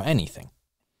purpose about anything,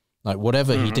 like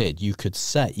whatever he did. You could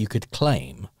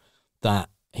claim that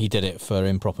he did it for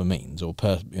improper means or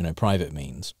private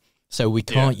means. So we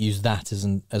can't use that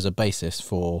as a basis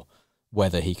for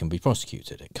whether he can be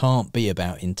prosecuted. It can't be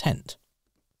about intent.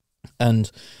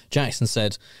 And Jackson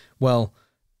said, well,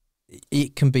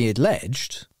 it can be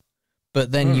alleged,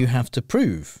 but then you have to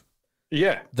prove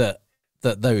that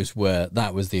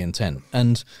that was the intent.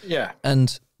 And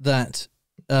that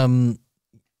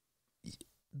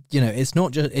it's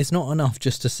not enough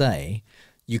just to say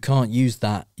you can't use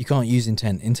that, you can't use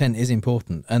intent. Intent is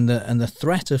important, and the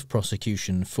threat of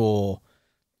prosecution for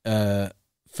all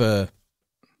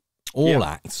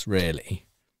acts, really.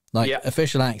 Like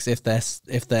official acts, if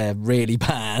they're really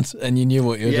bad and you knew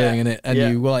what you were doing in it, and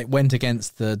you went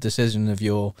against the decision of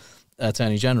your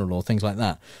attorney general or things like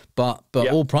that. But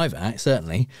all private acts,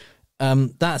 certainly,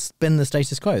 that's been the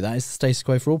status quo. That is the status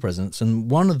quo for all presidents. And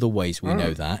one of the ways we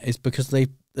know that is because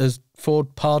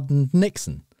Ford pardoned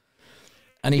Nixon,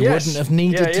 and he wouldn't have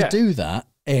needed to do that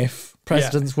if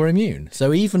presidents were immune.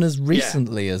 So even as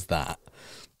recently as that,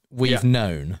 we've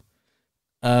known.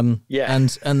 And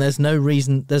there's no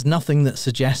reason, there's nothing that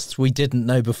suggests we didn't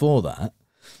know before that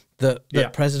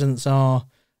presidents are,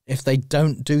 if they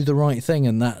don't do the right thing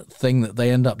and that thing that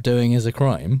they end up doing is a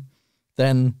crime,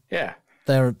 then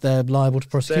they're liable to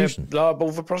prosecution. They're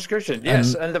liable for prosecution,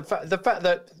 yes. And the fact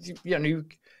that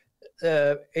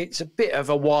it's a bit of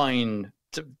a whine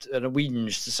and a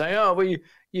whinge to say, oh, well,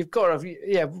 you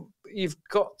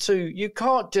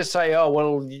can't just say, oh,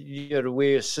 well,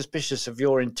 we're suspicious of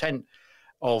your intent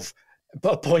of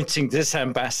appointing this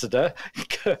ambassador,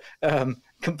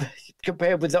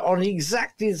 compared with on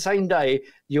exactly the same day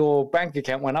your bank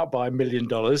account went up by $1 million.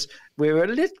 We were a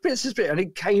little bit suspicious, and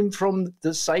it came from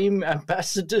the same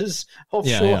ambassador's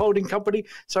offshore holding company.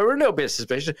 So we're a little bit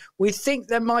suspicious. We think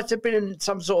there might have been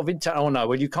some sort of intent. Oh no,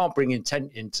 well, you can't bring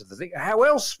intent into the thing. How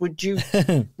else would you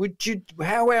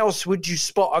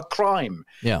spot a crime?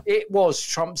 Yeah, it was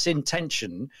Trump's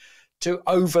intention to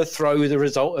overthrow the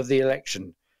result of the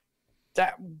election.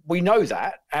 That we know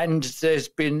that, and there's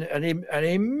been an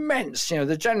immense,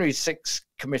 the January 6th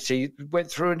committee went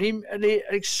through an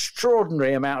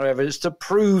extraordinary amount of evidence to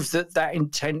prove that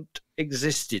intent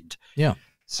existed. Yeah.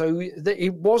 So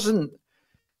it wasn't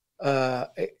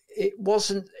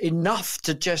enough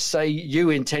to just say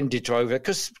you intended to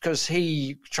because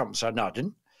Trump said no, I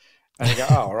didn't. And they go,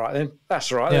 oh, all right then,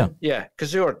 that's all right then. Yeah,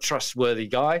 because you're a trustworthy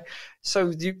guy.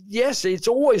 So, yes, it's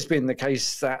always been the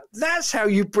case that's how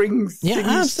you bring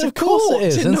things to of course court. It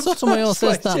is. And Sotomayor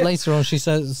says that later on. She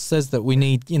says that we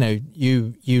need,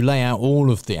 you lay out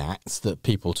all of the acts that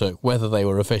people took, whether they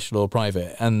were official or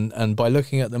private, and by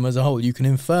looking at them as a whole, you can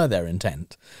infer their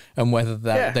intent and whether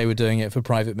they were doing it for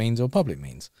private means or public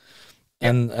means.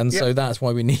 And so that's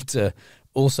why we need to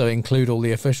also include all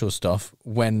the official stuff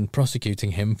when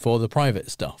prosecuting him for the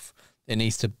private stuff. It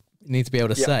needs to be able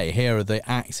to say, here are the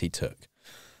acts he took.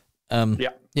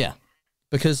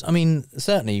 Because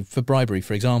certainly for bribery,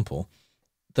 for example,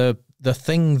 the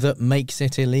thing that makes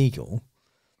it illegal,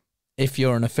 if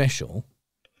you're an official,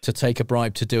 to take a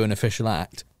bribe to do an official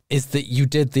act, is that you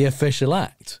did the official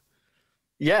act.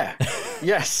 Yeah.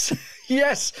 Yes.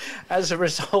 Yes, as a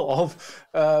result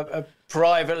of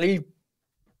privately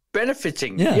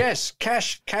benefiting. Yeah. Yes,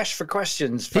 cash for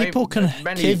questions. People can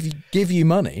give you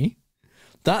money.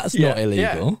 That's not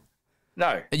illegal.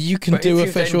 No, you can do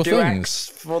official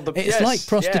things. It's like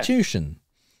prostitution.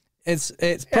 Yeah.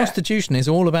 It's prostitution is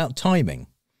all about timing.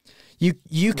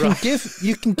 You can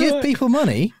give people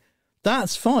money.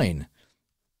 That's fine.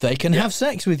 They can have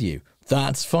sex with you.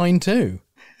 That's fine too.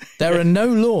 There are no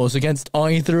laws against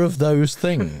either of those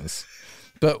things.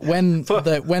 But when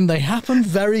they happen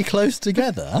very close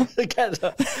together,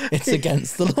 it's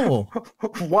against the law.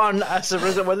 One, as a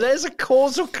result, when there's a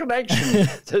causal connection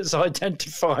that's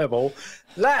identifiable,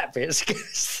 that bit's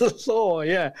against the law.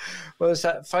 Yeah. Well, there's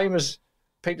that famous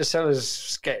Peter Sellers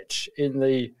sketch in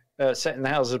the set in the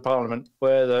Houses of Parliament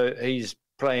where he's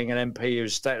playing an MP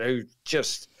who's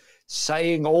just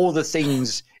saying all the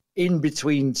things in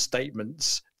between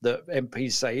statements that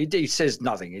MPs say. He says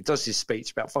nothing. He does his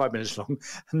speech about 5 minutes long,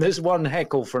 and there's one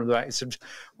heckle from the back. He says,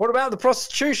 "What about the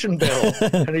prostitution bill?"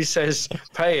 And he says,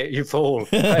 "Pay it, you fool.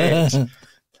 Pay it."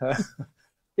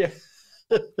 Yeah.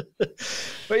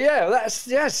 But yeah, that's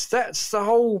the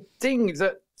whole thing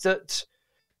that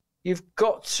you've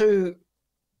got to.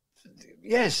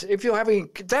 Yes, if you're having,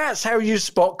 that's how you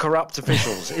spot corrupt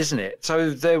officials, isn't it?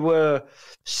 So there were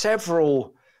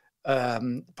several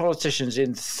politicians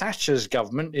in Thatcher's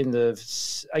government in the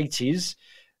 80s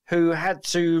who had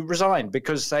to resign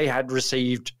because they had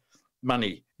received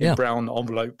money in brown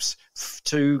envelopes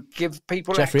to give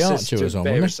people Jeffrey access Archer to was on,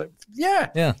 various. wasn't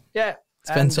Yeah.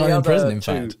 Spent time in prison, in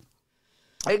fact.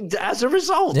 As a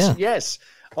result, yes,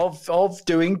 of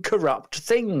doing corrupt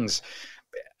things.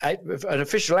 An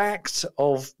official act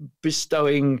of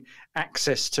bestowing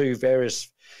access to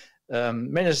various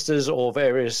ministers or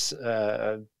various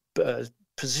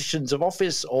positions of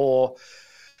office, or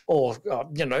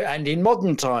and in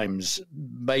modern times,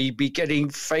 maybe getting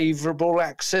favourable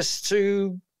access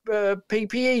to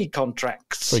PPE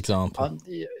contracts,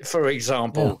 for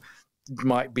example,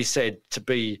 might be said to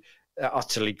be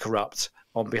utterly corrupt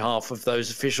on behalf of those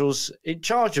officials in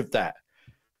charge of that.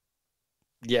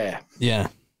 Yeah.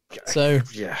 So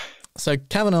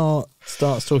Kavanaugh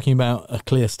starts talking about a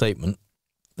clear statement.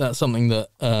 That's something that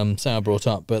Sarah brought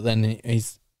up, but then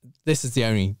this is the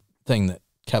only thing that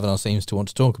Kavanaugh seems to want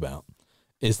to talk about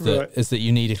is that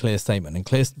you need a clear statement, and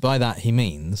clear by that he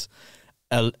means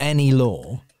any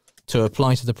law to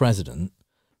apply to the president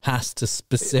has to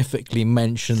specifically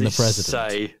mention the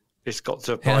president. Say it's got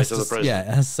to apply to the president. Yeah,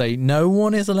 it has to say no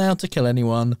one is allowed to kill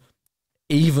anyone,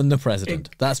 even the president.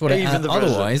 That's what it.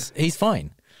 Otherwise, he's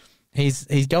fine.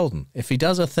 He's golden. If he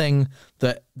does a thing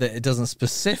that it doesn't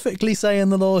specifically say in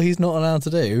the law he's not allowed to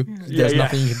do, there's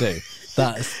nothing you can do.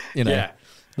 That's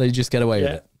they just get away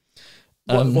with it.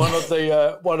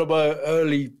 One of my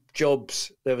early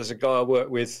jobs, there was a guy I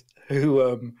worked with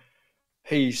who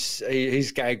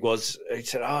his gag was, he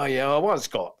said, "Oh yeah, I once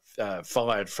got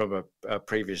fired from a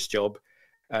previous job,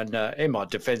 and in my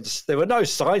defence, there were no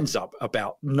signs up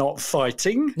about not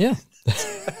fighting." Yeah.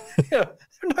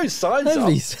 No signs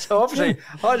up. So obviously,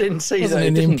 I didn't see that.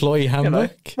 In the employee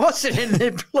handbook. What's it in the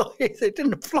employee? It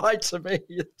didn't apply to me.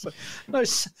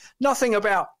 Nothing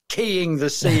about keying the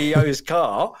CEO's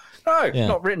car. No,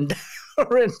 not written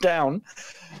down.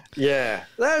 Yeah,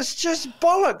 that's just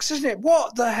bollocks, isn't it?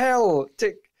 What the hell?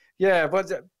 Yeah,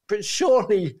 but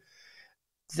surely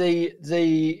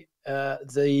the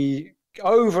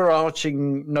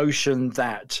overarching notion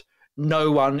that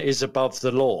no one is above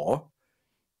the law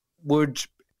would,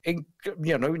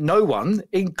 no one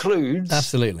includes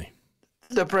absolutely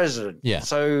the president. Yeah.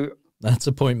 So that's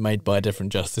a point made by a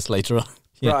different justice later on.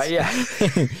 Yes.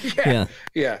 Right.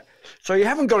 Yeah. So you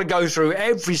haven't got to go through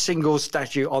every single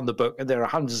statute on the book, and there are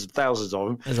hundreds of thousands of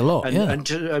them. There's a lot.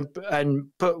 And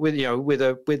put with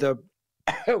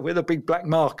a big black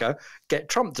marker, get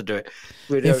Trump to do it.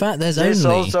 In fact, this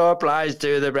also applies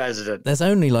to the president. There's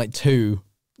only like 2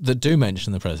 that do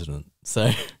mention the president.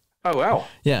 So. Oh, wow.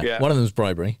 Yeah, one of them is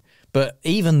bribery. But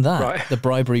even that, the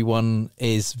bribery one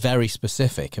is very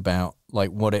specific about like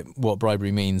what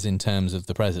bribery means in terms of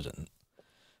the president.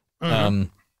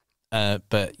 Mm-hmm.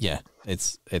 But yeah,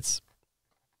 it's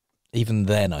even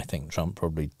then I think Trump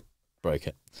probably broke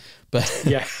it. But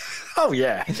yeah. Oh,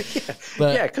 yeah.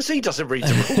 Because he doesn't read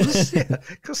the rules.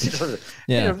 Because he doesn't.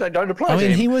 Yeah. They don't apply to him. I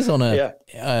mean, he was on a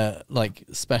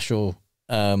special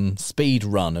speed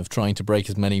run of trying to break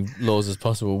as many laws as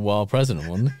possible while president,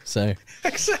 wasn't he? So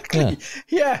exactly.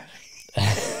 Yeah.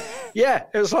 Yeah,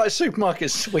 it was like supermarket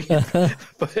sweep,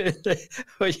 but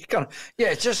you kind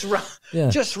of just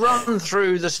run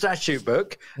through the statute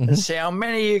book and see how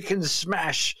many you can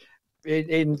smash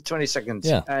in 20 seconds.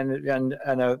 Yeah. And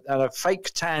a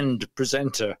fake tanned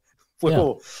presenter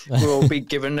will be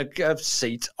given a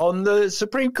seat on the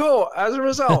Supreme Court as a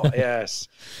result. Yes.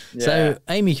 Yeah. So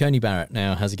Amy Coney Barrett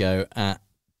now has a go at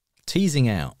teasing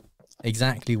out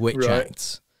exactly which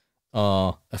acts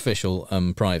are official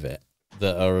and private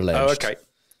that are alleged. Oh, okay.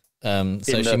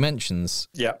 So she mentions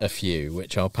a few,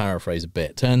 which I'll paraphrase a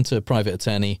bit. Turn to private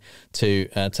attorney to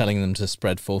telling them to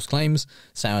spread false claims.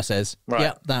 Sauer says,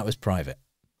 yeah, that was private.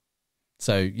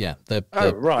 So the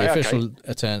official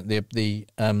attorney, the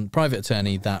private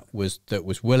attorney that was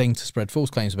willing to spread false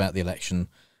claims about the election,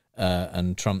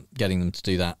 and Trump getting them to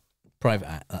do that, private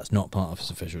act. That's not part of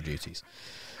his official duties.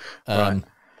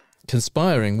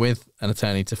 Conspiring with an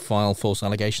attorney to file false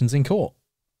allegations in court.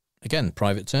 Again,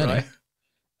 private attorney. Right.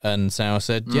 And Sauer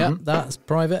said, yeah, that's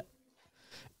private.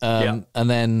 And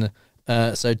then,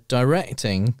 so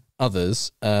directing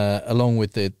others, along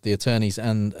with the attorneys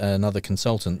and another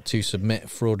consultant, to submit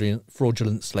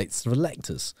fraudulent slates of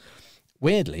electors.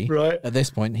 Weirdly, at this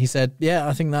point, he said, yeah,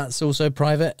 I think that's also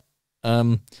private,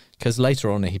 because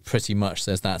later on he pretty much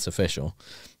says that's official.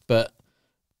 But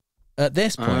at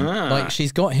this point, like,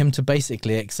 she's got him to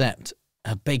basically accept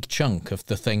a big chunk of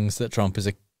the things that Trump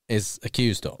is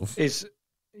accused of.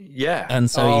 And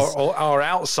so are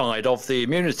outside of the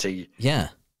immunity. Yeah.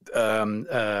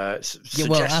 Absolutely.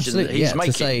 He's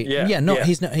making.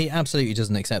 He absolutely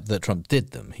doesn't accept that Trump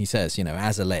did them. He says,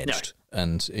 as alleged,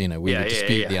 and we would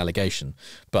dispute the allegation.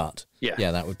 But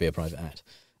that would be a private act.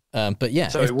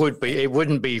 So it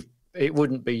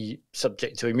wouldn't be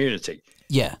subject to immunity.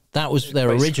 Yeah, that was their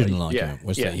original argument,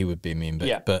 was that he would be immune.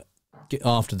 But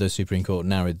after the Supreme Court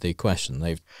narrowed the question,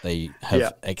 they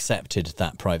have accepted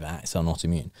that private acts are not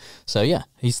immune. So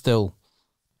he's still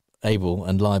able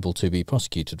and liable to be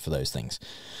prosecuted for those things.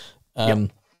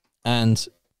 But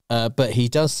he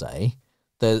does say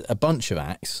that a bunch of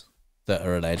acts that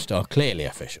are alleged are clearly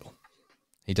official.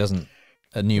 He doesn't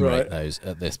enumerate those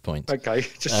at this point. Okay,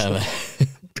 just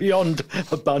beyond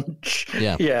a bunch.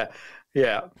 Yeah.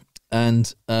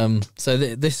 And so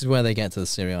this is where they get to the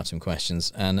seriatim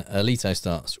questions, and Alito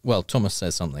starts. Well, Thomas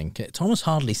says something. Thomas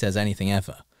hardly says anything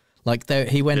ever. Like,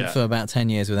 he went for about 10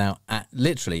 years without,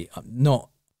 literally, not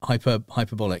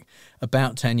hyperbolic,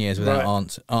 about 10 years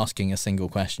without asking a single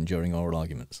question during oral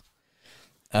arguments.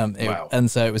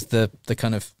 And so it was the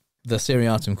kind of the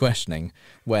seriatim questioning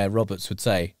where Roberts would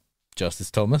say, Justice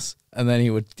Thomas, and then he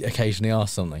would occasionally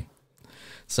ask something.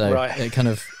 So it kind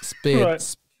of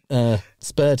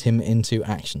spurred him into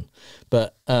action.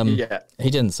 But he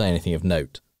didn't say anything of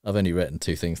note. I've only written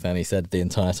two things down he said the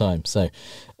entire time. So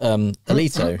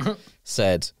Alito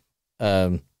said,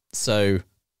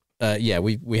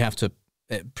 we have to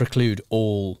preclude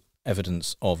all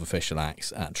evidence of official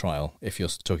acts at trial if you're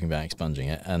talking about expunging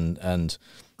it. And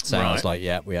sounds like,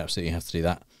 we absolutely have to do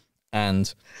that.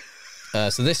 And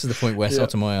so this is the point where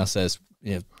Sotomayor says,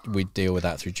 we deal with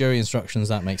that through jury instructions.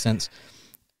 That makes sense.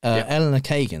 Eleanor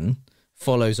Kagan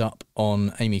follows up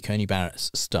on Amy Coney Barrett's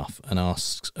stuff and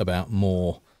asks about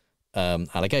more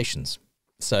allegations.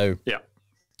 So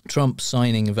Trump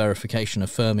signing a verification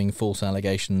affirming false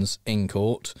allegations in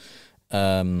court,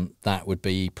 that would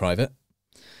be private.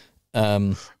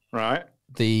 The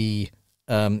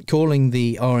calling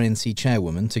the RNC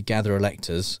chairwoman to gather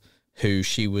electors who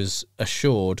she was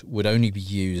assured would only be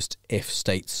used if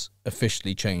states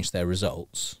officially changed their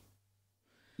results.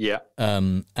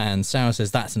 And Sauer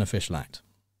says that's an official act.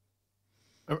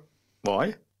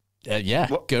 Why?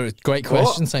 Great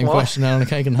question. Same question Eleanor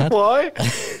Kagan had. Why?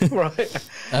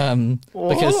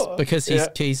 Because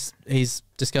he's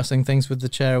discussing things with the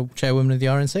chairwoman of the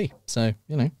RNC. So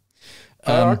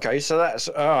okay, so that's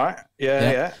all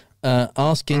right.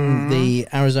 Asking the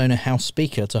Arizona House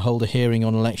Speaker to hold a hearing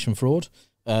on election fraud.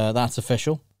 That's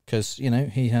official because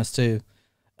he has to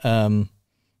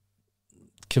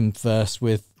converse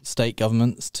with state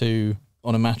governments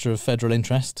on a matter of federal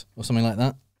interest or something like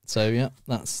that. So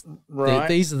that's right.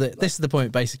 This is the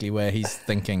point basically where he's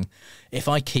thinking, if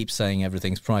I keep saying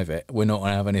everything's private, we're not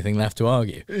going to have anything left to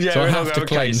argue. So I have to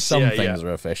claim some things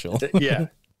are official.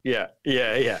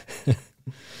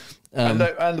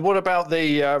 And what about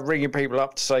the ringing people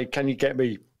up to say, can you get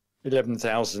me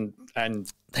 11,000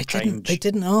 and they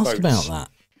didn't ask votes about that.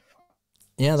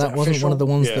 Yeah, that wasn't official? One of the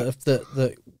ones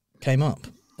that came up.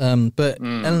 But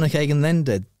Eleanor Kagan then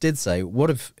did say,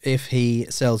 what if he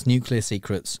sells nuclear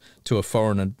secrets to a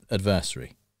foreign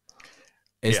adversary?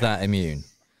 Is that immune?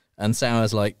 And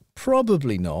Sauer's like,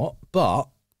 probably not, but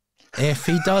if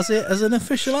he does it as an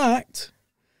official act,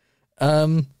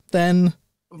 then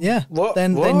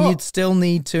you'd still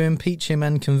need to impeach him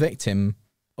and convict him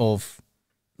of,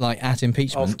 at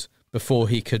impeachment, before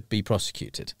he could be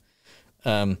prosecuted.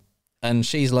 And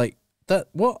she's like, "That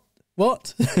what?"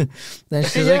 Then she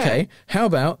says, "Okay, how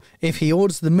about if he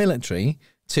orders the military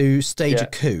to stage a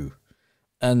coup?"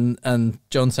 And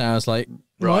John Sauer's like,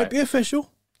 "Might be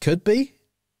official, could be,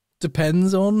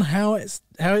 depends on how it's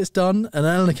done." And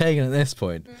Eleanor Kagan at this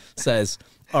point says,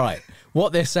 "All right,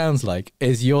 what this sounds like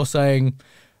is you're saying,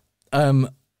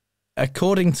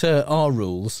 according to our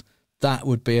rules, that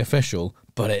would be official,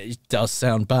 but it does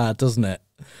sound bad, doesn't it?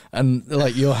 And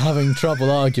like you're having trouble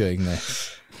arguing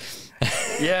this."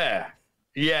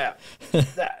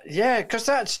 Because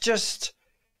that's just,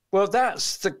 well,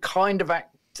 that's the kind of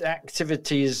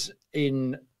activities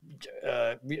in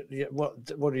what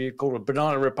do you call it,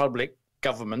 banana republic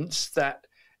governments that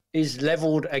is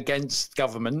leveled against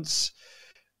governments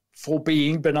for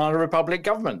being banana republic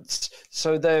governments.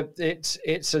 So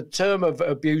it's a term of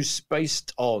abuse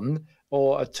based on,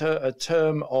 or a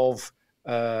term of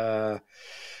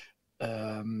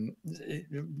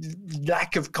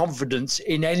lack of confidence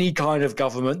in any kind of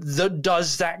government that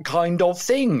does that kind of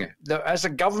thing. That as a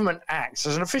government acts,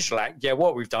 as an official act,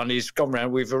 what we've done is gone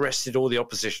around, we've arrested all the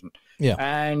opposition. Yeah.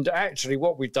 And actually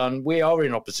what we've done, we are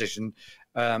in opposition.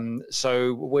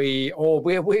 So we're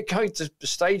going to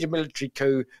stage a military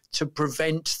coup to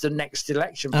prevent the next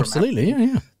election from Absolutely, happening.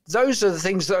 Yeah. Those are the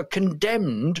things that are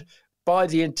condemned by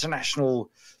the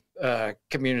international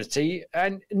community,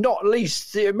 and not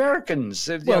least the Americans.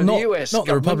 The US, not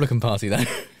the Republican Party, though.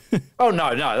 Oh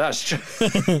no, that's true.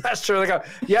 That's true. They go,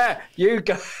 you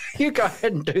go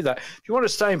ahead and do that. If you want to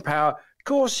stay in power, of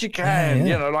course you can.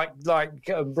 You know, like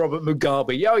Robert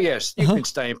Mugabe. Oh yes, you can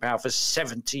stay in power for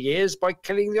 70 years by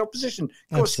killing the opposition.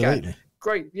 Of course you can.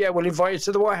 Great. Yeah, we'll invite you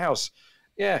to the White House.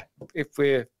 Yeah, if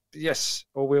we're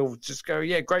or we'll just go.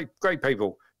 Yeah, great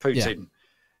people. Putin. Yeah.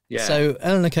 Yeah. So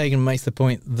Eleanor Kagan makes the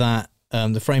point that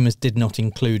the framers did not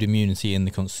include immunity in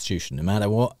the Constitution. No matter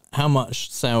how much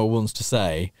Sauer wants to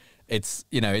say, it's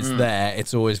there.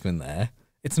 It's always been there.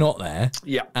 It's not there.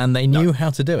 Yeah. And they knew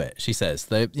how to do it. She says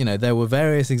there were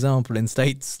various examples in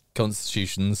states'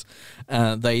 constitutions.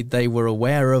 They were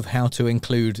aware of how to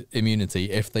include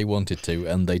immunity if they wanted to,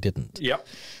 and they didn't. Yep.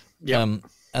 Yeah.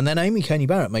 And then Amy Coney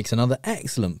Barrett makes another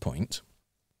excellent point,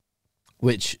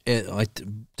 which I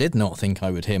did not think I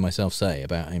would hear myself say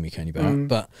about Amy Coney Barrett,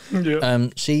 but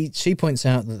she points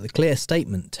out that the clear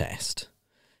statement test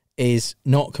is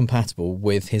not compatible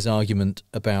with his argument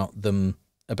about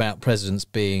presidents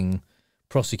being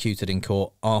prosecuted in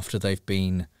court after they've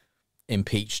been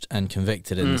impeached and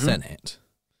convicted in the Senate.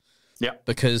 Yeah,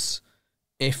 because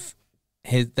if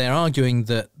they're arguing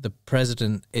that the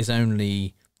president is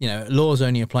only, laws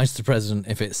only applies to the president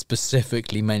if it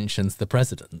specifically mentions the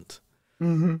president.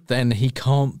 Then he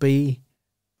can't be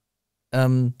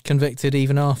convicted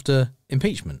even after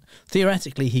impeachment.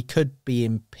 Theoretically, he could be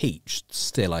impeached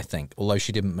still, I think, although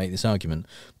she didn't make this argument.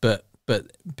 But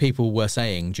people were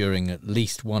saying during at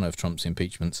least one of Trump's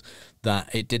impeachments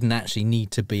that it didn't actually need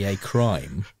to be a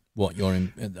crime. What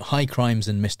high crimes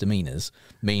and misdemeanors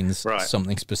means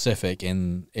something specific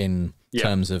in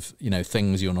terms of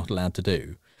things you're not allowed to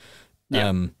do.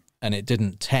 Yeah. And it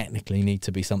didn't technically need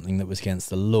to be something that was against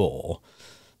the law.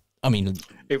 I mean,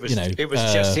 it was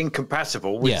just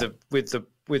incompatible with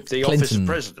the office of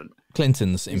president.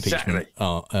 Clinton's impeachment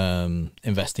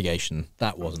investigation,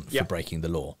 that wasn't for breaking the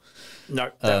law. No,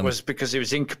 that was because it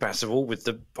was incompatible with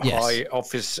the high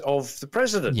office of the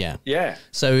president. Yeah.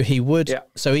 So he would. Yeah.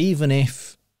 So even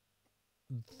if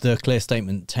the clear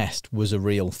statement test was a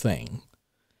real thing,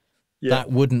 that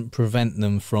wouldn't prevent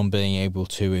them from being able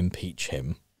to impeach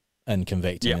him and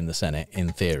convict him in the Senate, in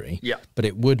theory. Yeah. But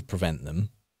it would prevent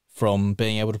them from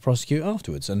being able to prosecute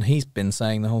afterwards. And he's been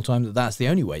saying the whole time that that's the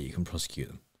only way you can prosecute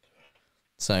them.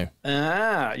 So.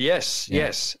 Yes.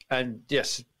 And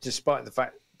yes, despite the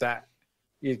fact that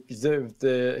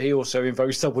he also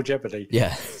invokes double jeopardy.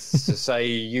 Yeah. To say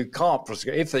you can't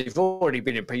prosecute. If they've already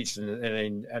been impeached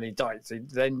and indicted,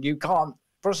 then you can't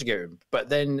prosecute him. But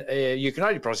then you can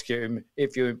only prosecute him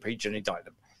if you impeach and indict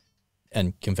them.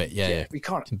 And convict, we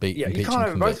can't. You can't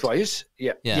have it both ways.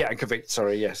 And convict.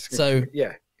 Sorry, yes. So,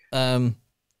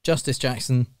 Justice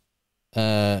Jackson,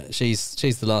 she's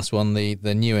the last one,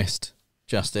 the newest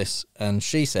justice, and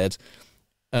she said,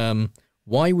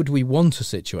 "Why would we want a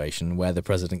situation where the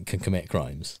president can commit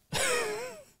crimes?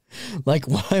 Like,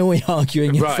 why are we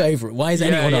arguing in favour? Why is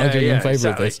anyone arguing in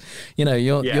favour of this?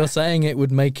 You're saying it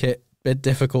would make it bit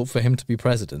difficult for him to be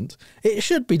president. It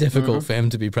should be difficult for him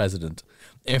to be president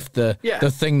if the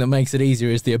thing that makes it easier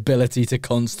is the ability to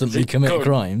constantly commit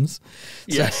crimes.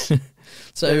 Yes.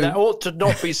 So that ought to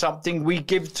not be something we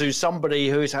give to somebody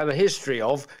who's had a history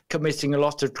of committing a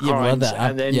lot of crimes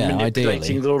and then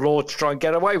manipulating the law to try and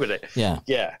get away with it.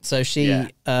 Yeah. So she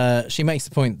makes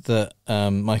the point that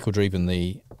Michael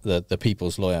Dreeben, the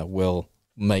people's lawyer, will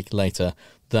make later,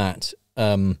 that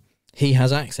he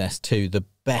has access to the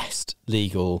best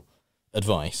legal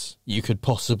advice you could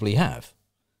possibly have.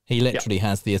 He literally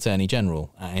has the Attorney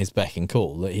General at his beck and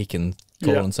call, that he can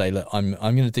call and say, look, I'm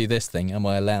going to do this thing. Am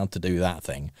I allowed to do that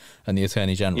thing? And the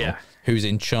Attorney General, who's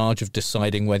in charge of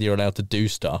deciding whether you're allowed to do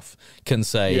stuff, can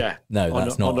say, no,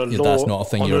 that's not a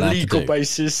thing you're allowed to do. On a legal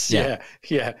basis,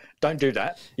 don't do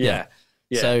that.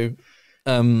 So,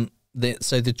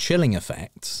 the chilling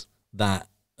effects that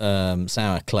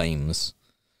Sauer claims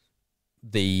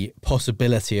the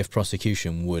possibility of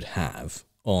prosecution would have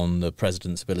on the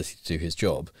president's ability to do his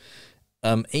job,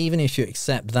 even if you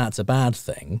accept that's a bad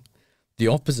thing, the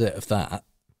opposite of that,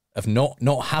 of not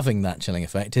having that chilling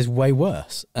effect, is way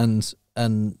worse. And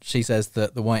she says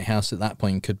that the White House at that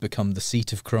point could become the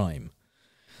seat of crime.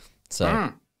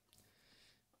 So,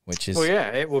 which is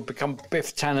it would become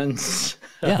Biff Tannen's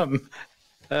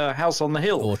house on the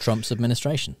hill, or Trump's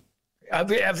administration.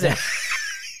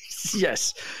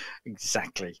 Yes,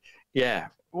 exactly. Yeah.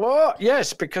 Well,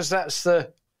 yes, because that's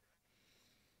the.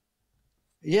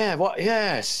 Yeah. What?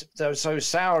 Yes. So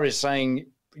Sauer is saying,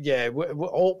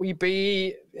 ought we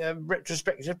be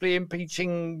retrospectively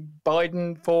impeaching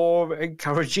Biden for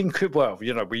encouraging? Well,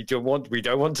 we don't want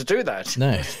to do that.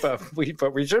 No, but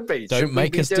we should be. Don't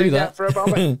make us do that for a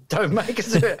moment. Don't make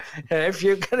us do it. If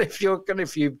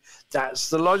you, that's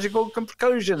the logical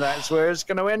conclusion. That's where it's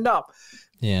going to end up.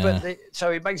 Yeah. But so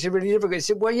it makes it really difficult. He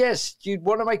said, well, yes, you'd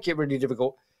want to make it really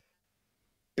difficult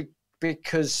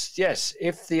because, yes,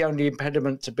 if the only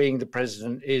impediment to being the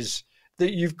president is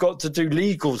that you've got to do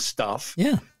legal stuff,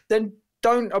 then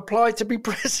don't apply to be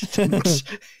president.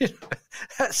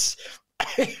 That's,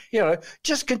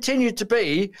 just continue to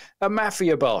be a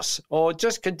mafia boss or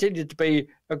just continue to be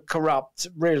a corrupt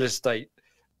real estate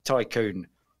tycoon.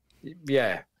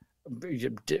 Yeah.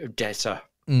 Debtor.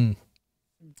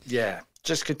 Yeah.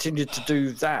 Just continue to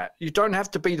do that. You don't have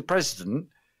to be the president.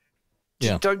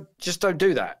 Just don't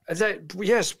do that.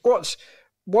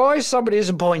 Why somebody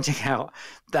isn't pointing out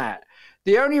that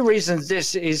the only reason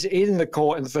this is in the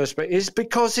court in the first place is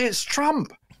because it's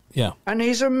Trump. Yeah. And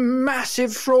he's a massive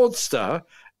fraudster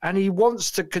and he wants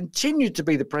to continue to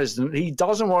be the president. He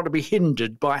doesn't want to be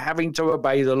hindered by having to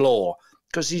obey the law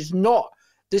because he's not.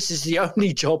 This is the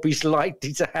only job he's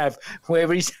likely to have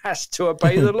where he has to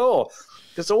obey the law.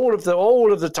 Because all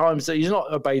of the times that he's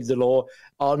not obeyed the law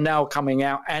are now coming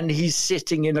out, and he's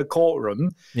sitting in a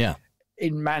courtroom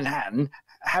in Manhattan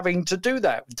having to do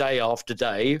that day after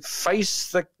day,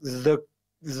 face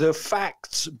the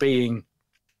facts being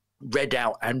read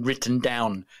out and written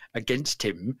down against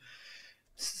him.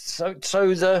 So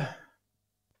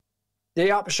the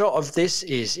upshot of this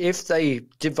is if they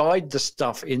divide the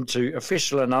stuff into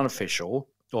official and unofficial,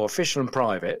 or official and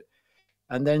private,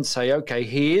 and then say, okay,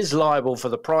 he is liable for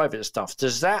the private stuff.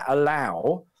 Does that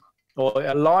allow, or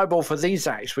liable for these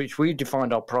acts, which we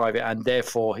defined are private, and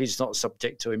therefore he's not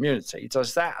subject to immunity?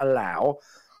 Does that allow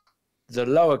the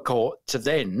lower court to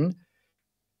then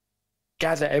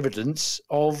gather evidence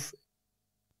of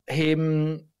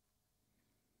him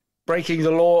breaking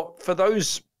the law for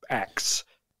those acts?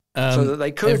 So that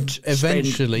they could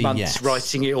eventually spend months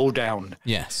writing it all down.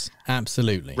 Yes,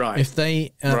 absolutely. Right. If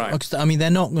they, I mean, they're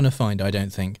not going to find, I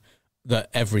don't think, that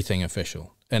everything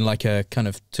official and like a kind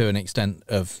of to an extent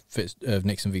of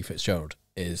Nixon v. Fitzgerald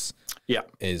is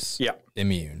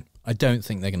immune. I don't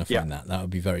think they're going to find that. That would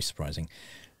be very surprising.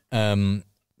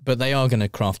 But they are going to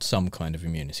craft some kind of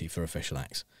immunity for official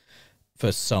acts.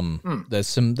 For some, there's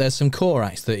some core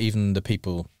acts that even the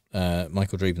people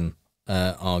Michael Dreeben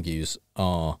argues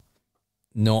are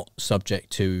not subject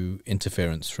to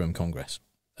interference from Congress.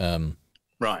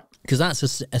 Right. Because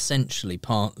that's essentially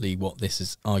partly what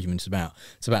this argument is about.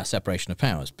 It's about separation of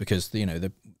powers because,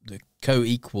 the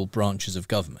co-equal branches of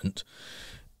government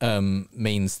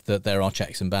means that there are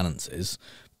checks and balances.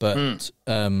 But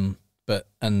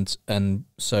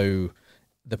so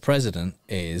the president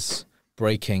is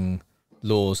breaking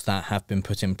laws that have been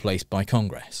put in place by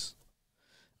Congress.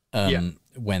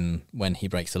 When he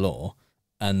breaks the law,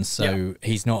 and so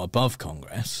he's not above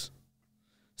Congress.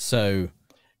 So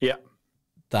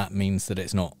that means that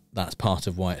it's not. That's part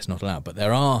of why it's not allowed. But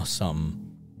there are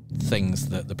some things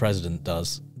that the president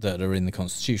does that are in the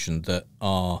Constitution that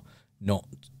are not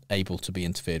able to be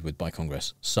interfered with by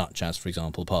Congress, such as, for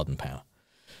example, pardon power.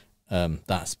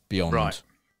 That's beyond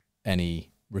any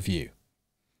review.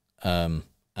 And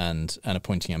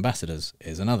appointing ambassadors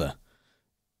is another.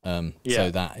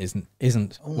 So that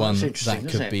isn't one that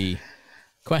could be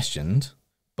questioned,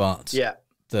 but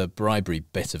the bribery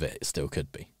bit of it still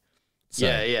could be. So,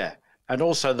 and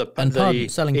also the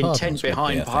intent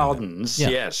behind pardons.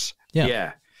 Yes.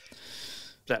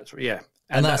 That's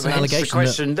and that's an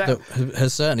allegation that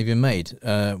has certainly been made,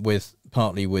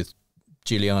 partly with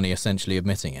Giuliani essentially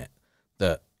admitting it,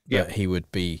 that he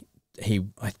would be.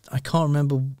 I can't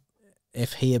remember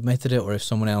if he admitted it or if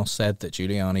someone else said that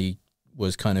Giuliani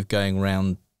was kind of going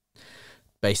around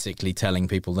basically telling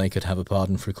people they could have a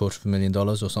pardon for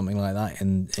 $250,000 or something like that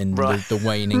in the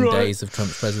waning days of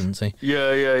Trump's presidency.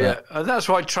 And that's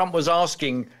why Trump was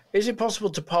asking, is it possible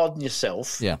to pardon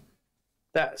yourself? Yeah.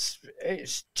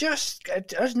 It's just,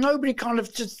 nobody kind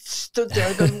of just stood there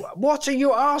and go, what are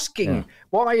you asking? Yeah.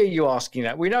 Why are you asking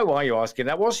that? We know why you're asking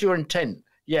that. What's your intent?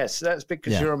 Yes, that's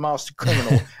because you're a master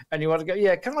criminal and you want to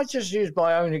go, can I just use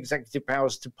my own executive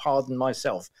powers to pardon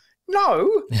myself?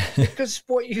 No, because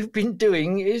what you've been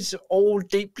doing is all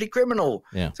deeply criminal.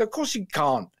 Yeah. So, of course, you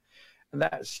can't. And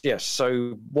that's,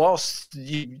 so whilst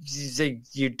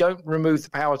you don't remove the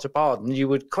power to pardon, you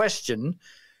would question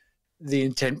the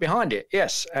intent behind it.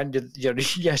 Yes. And,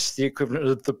 the equivalent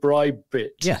of the bribe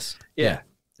bit. Yes. Yeah.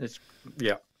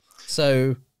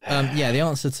 So, the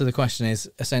answer to the question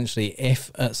is essentially if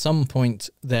at some point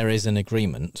there is an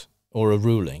agreement or a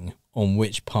ruling on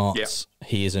which parts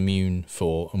he is immune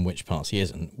for and which parts he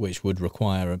isn't, which would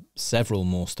require several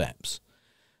more steps,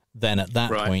 then at that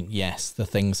point, yes, the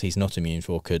things he's not immune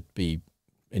for could be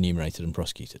enumerated and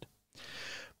prosecuted.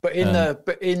 But in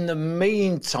the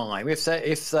meantime, if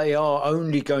they are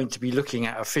only going to be looking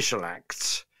at official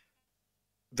acts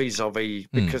vis-a-vis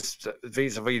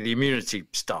the immunity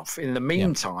stuff, in the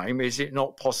meantime, is it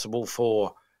not possible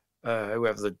for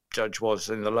whoever the judge was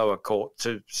in the lower court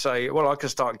to say, well, I can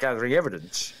start gathering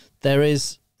evidence? There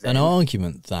is an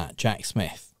argument that Jack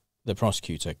Smith, the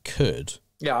prosecutor, could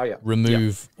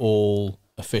remove all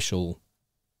official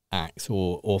acts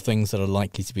or things that are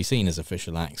likely to be seen as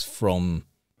official acts from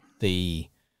the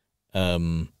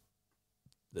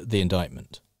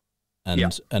indictment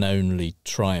and only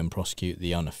try and prosecute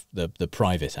the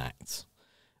private acts.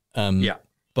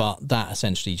 But that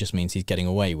essentially just means he's getting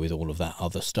away with all of that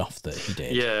other stuff that he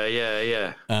did.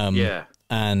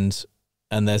 And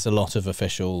there's a lot of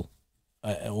official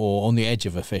or on the edge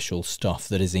of official stuff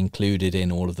that is included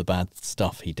in all of the bad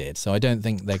stuff he did. So I don't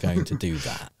think they're going to do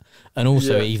that. And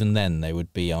also, even then, there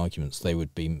would be arguments. They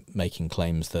would be making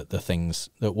claims that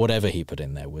that whatever he put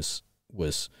in there was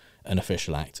an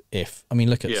official act.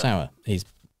 Look at Sauer.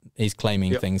 He's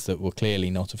claiming things that were clearly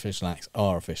not official acts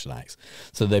are official acts.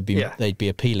 So they'd be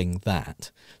appealing that.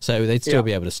 So they'd still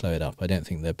be able to slow it up. I don't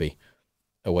think there'd be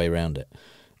a way around it.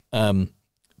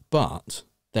 But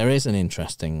there is an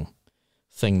interesting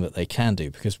thing that they can do,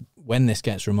 because when this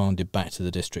gets remanded back to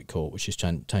the district court, which is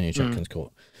Tanya Chutkan's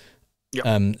court,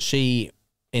 she,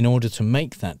 in order to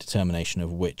make that determination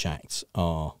of which acts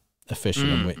are official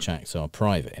and which acts are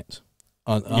private,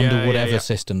 under whatever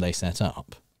system they set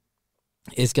up,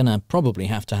 is going to probably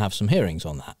have to have some hearings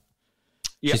on that.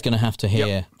 She's going to have to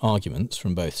hear arguments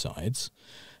from both sides.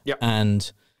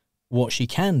 And what she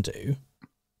can do,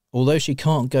 although she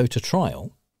can't go to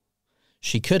trial,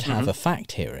 she could have a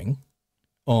fact hearing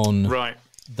on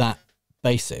that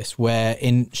basis where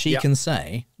she can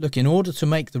say, look, in order to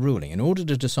make the ruling, in order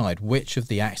to decide which of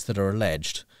the acts that are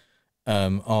alleged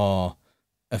are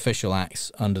official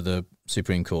acts under the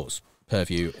Supreme Court's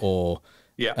purview or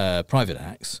private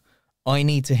acts, I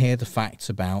need to hear the facts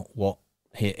about what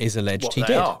is alleged he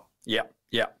did.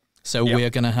 So we're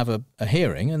going to have a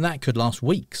hearing, and that could last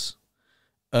weeks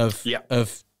of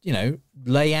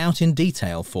lay out in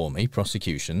detail for me,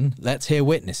 prosecution. Let's hear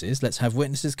witnesses. Let's have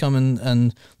witnesses come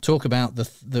and talk about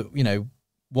the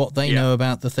what they know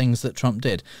about the things that Trump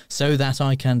did, so that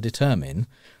I can determine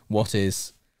what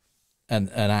is an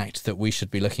act that we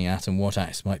should be looking at and what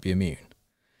acts might be immune.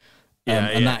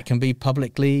 And that can be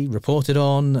publicly reported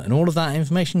on, and all of that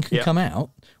information can come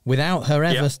out without her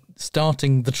ever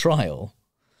starting the trial.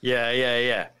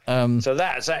 So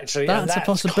that's actually that's a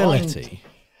possibility.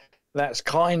 That's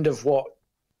kind of what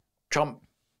Trump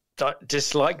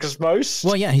dislikes most.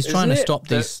 Well, he's trying to stop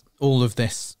all of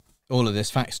this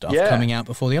fact stuff coming out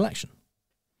before the election.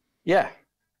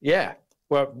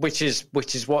 Well, which is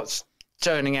what's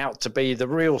turning out to be the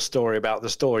real story about the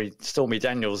Stormy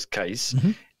Daniels case,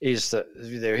 is that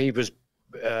he was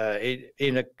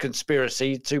in a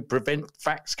conspiracy to prevent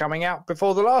facts coming out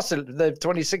before the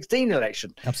 2016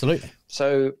 election. Absolutely.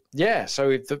 So if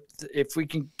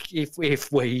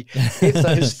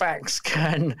those facts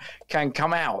can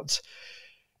come out,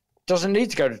 doesn't need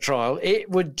to go to trial. It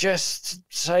would just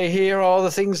say, here are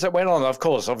the things that went on. Of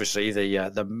course, obviously,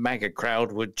 the MAGA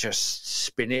crowd would just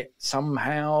spin it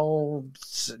somehow,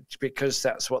 because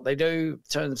that's what they do,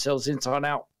 turn themselves inside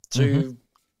out to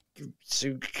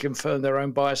confirm their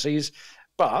own biases.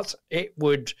 But it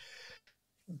would,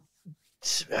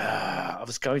 I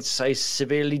was going to say,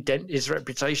 severely dent his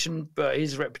reputation, but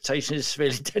his reputation is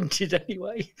severely dented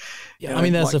anyway. Yeah, I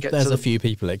mean, there's a few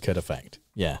people it could affect.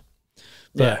 Yeah.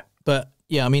 But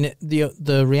yeah, I mean,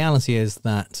 the reality is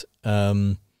that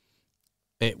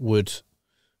it would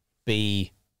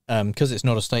be, because it's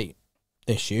not a state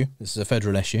issue, this is a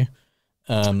federal issue.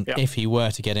 If he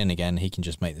were to get in again, he can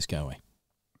just make this go away.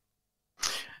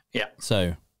 Yeah.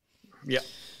 So. Yeah.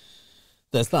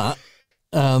 There's that.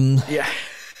 Yeah.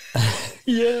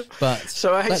 Yeah. But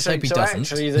so actually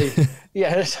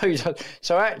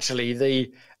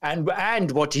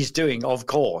and what he's doing, of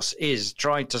course, is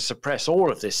trying to suppress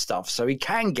all of this stuff so he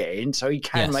can get in, so he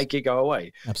can make it go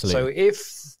away. Absolutely.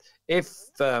 So if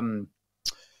the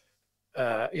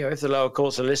lower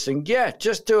courts are listening,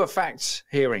 just do a facts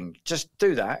hearing. Just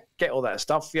do that. Get all that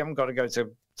stuff. You haven't got to go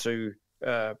to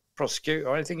prosecute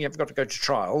or anything. You haven't got to go to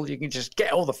trial. You can just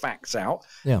get all the facts out,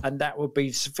 and that would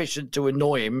be sufficient to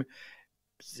annoy him.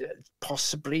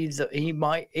 Possibly that he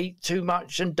might eat too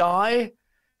much and die.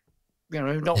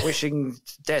 Not wishing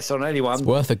death on anyone. It's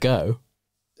worth a go.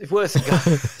 It's worth a go.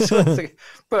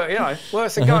 But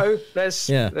worth a go. Let's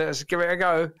give it a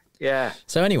go. Yeah.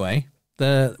 So anyway,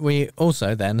 we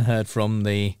also then heard from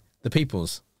the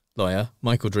People's lawyer,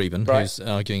 Michael Dreeben, who's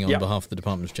arguing on behalf of the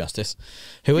Department of Justice,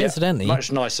 who incidentally,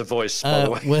 much nicer voice, by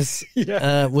the way,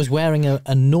 was wearing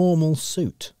a normal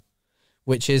suit,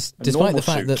 which is, despite the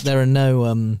fact that there are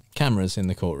no cameras in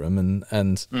the courtroom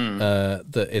and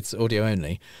that it's audio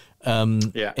only.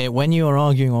 When you are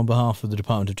arguing on behalf of the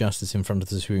Department of Justice in front of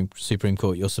the Supreme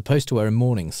Court, you're supposed to wear a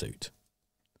morning suit.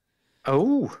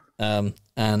 Oh.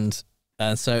 And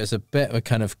so it's a bit of a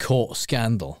kind of court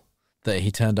scandal that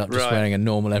he turned up just wearing a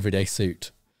normal everyday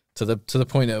suit, to the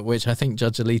point at which I think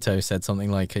Judge Alito said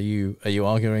something like, "Are you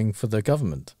arguing for the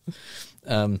government?"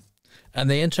 And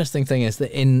the interesting thing is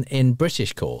that in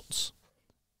British courts,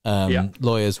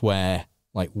 lawyers wear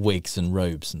like wigs and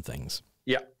robes and things.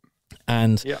 Yeah.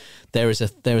 And there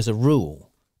is a rule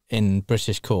in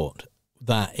British court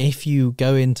that if you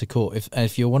go into court,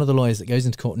 if you're one of the lawyers that goes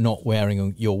into court not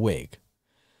wearing your wig,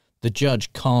 the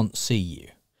judge can't see you.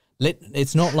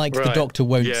 It's not like the doctor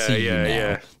won't see you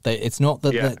now. It's not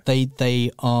that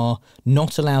they are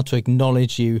not allowed to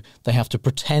acknowledge you. They have to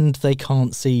pretend they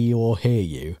can't see you or hear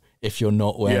you if you're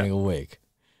not wearing a wig,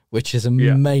 which is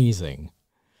amazing.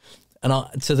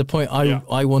 And to the point,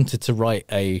 I wanted to write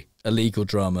a legal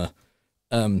drama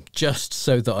just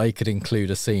so that I could include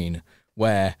a scene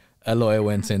where a lawyer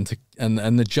went into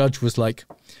and the judge was like,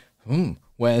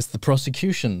 where's the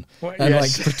prosecution? And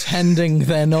like pretending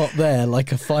they're not there,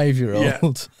 like a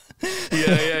 5-year-old.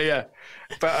 Yeah.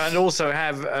 But and also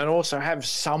have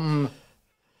some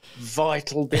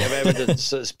vital bit of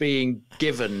evidence that's being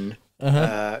given,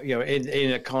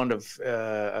 in a kind of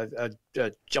a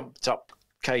jumped up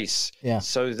case,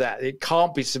 so that it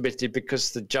can't be submitted because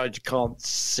the judge can't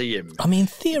see him. I mean,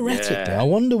 theoretically, I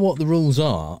wonder what the rules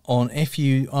are on if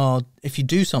you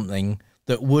do something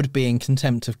that would be in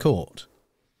contempt of court.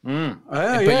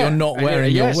 But you're not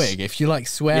wearing your wig. If you like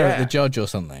swear at the judge or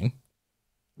something,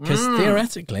 because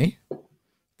theoretically,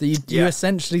 you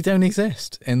essentially don't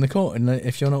exist in the court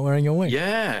if you're not wearing your wig.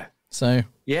 Yeah. So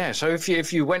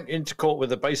if you went into court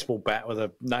with a baseball bat with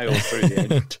a nail through the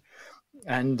end,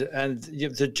 and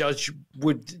the judge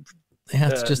would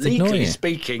have to just ignore you.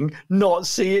 Speaking, not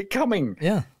see it coming.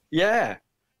 Yeah. Yeah.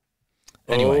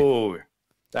 Anyway.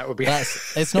 That would be.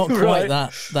 It's not quite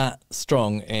that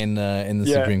strong in the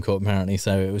Supreme Court apparently.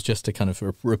 So it was just a kind of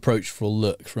reproachful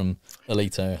look from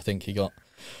Alito. I think he got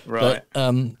right.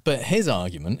 But his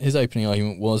opening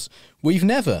argument was, we've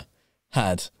never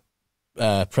had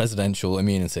presidential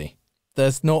immunity.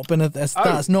 There's not been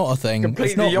that's not a thing.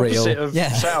 Completely it's not the opposite real. Of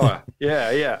sour.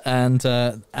 Yeah. And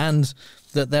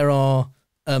that there are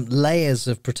layers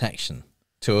of protection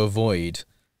to avoid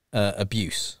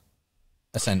abuse.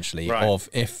 Essentially, of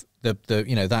if the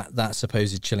that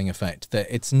supposed chilling effect, that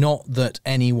it's not that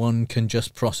anyone can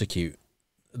just prosecute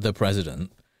the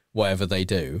president, whatever they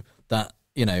do, that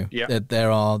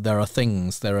there are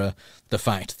things. There are the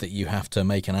fact that you have to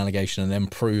make an allegation and then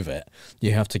prove it.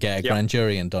 You have to get a grand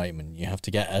jury indictment. You have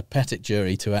to get a petit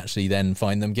jury to actually then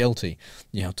find them guilty.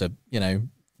 You have to,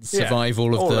 survive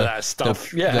all of that stuff.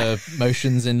 The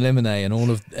motions in limine, and all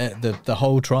of the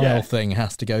whole trial thing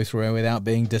has to go through without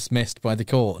being dismissed by the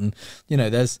court. And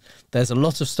there's a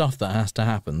lot of stuff that has to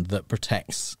happen that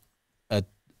protects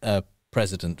a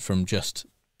president from just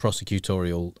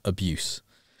prosecutorial abuse.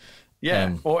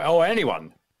 Yeah, or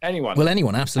anyone. Well,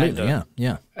 anyone, absolutely,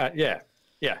 yeah.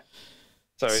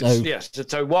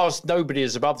 So whilst nobody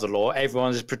is above the law,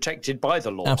 everyone is protected by the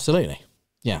law. Absolutely,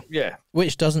 yeah.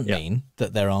 Which doesn't mean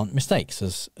that there aren't mistakes,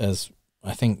 as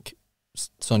I think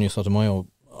Sonia Sotomayor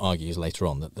argues later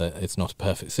on, that it's not a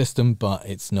perfect system, but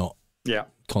it's not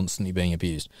constantly being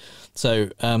abused. So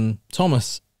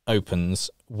Thomas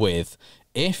opens with,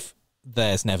 if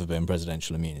there's never been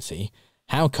presidential immunity,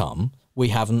 how come we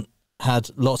haven't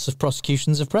had lots of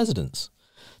prosecutions of presidents?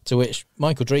 To which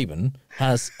Michael Dreeben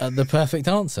has the perfect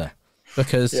answer,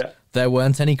 because there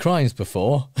weren't any crimes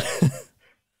before.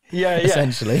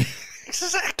 Essentially.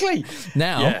 Exactly.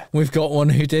 Now we've got one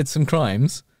who did some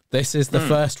crimes. This is the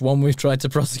first one we've tried to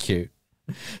prosecute.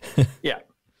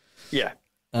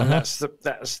 And that's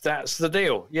the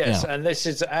deal. Yes, and this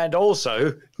is, and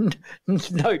also,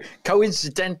 no,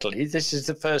 coincidentally, this is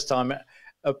the first time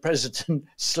a president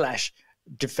 /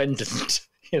 defendant,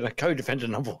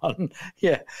 co-defendant number one,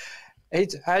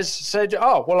 it has said,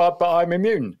 but I'm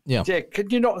immune. Yeah. Can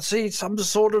you not see some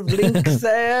sort of link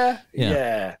there?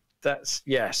 That's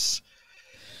yes.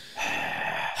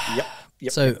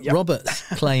 So Roberts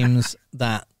claims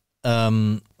that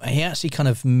he actually kind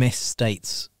of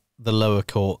misstates the lower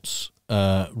court's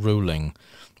ruling,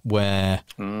 where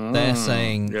they're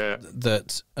saying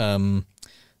that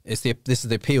this is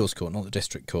the appeals court, not the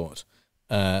district court.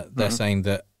 They're saying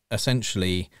that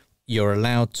essentially you're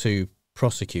allowed to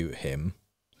prosecute him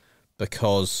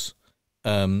because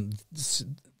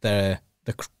the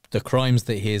crimes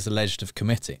that he is alleged of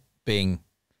committing,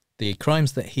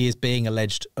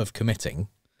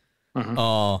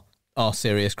 are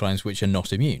serious crimes which are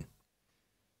not immune.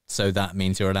 So that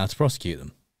means you're allowed to prosecute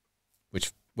them,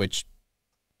 which that's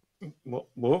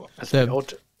a bit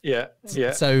odd.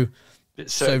 So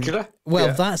it's circular.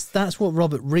 That's what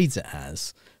Robert reads it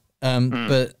as.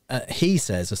 But he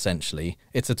says essentially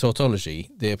it's a tautology.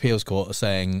 The appeals court are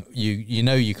saying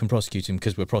you can prosecute him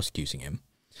because we're prosecuting him.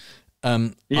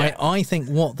 I think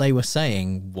what they were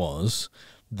saying was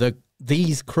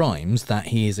these crimes that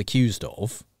he is accused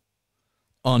of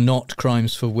are not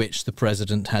crimes for which the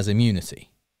president has immunity.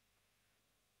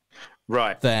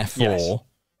 Right. Therefore,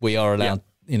 we are allowed.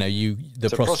 The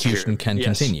prosecution can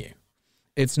continue.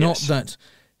 It's not that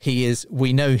he is.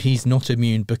 We know he's not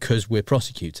immune because we're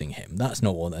prosecuting him. That's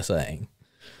not what they're saying.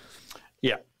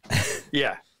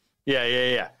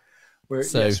 We're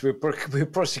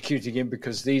prosecuting him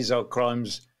because these are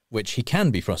crimes which he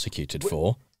can be prosecuted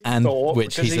for, and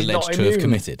which he's alleged to have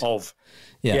committed. So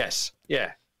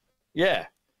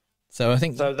I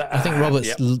think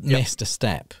Roberts missed a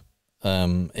step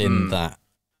in that,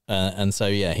 and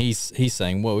so he's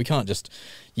saying, well, we can't just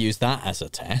use that as a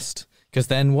test, because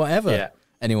then whatever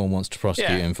anyone wants to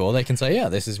prosecute him for, they can say,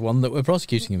 this is one that we're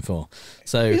prosecuting him for.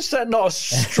 So is that not a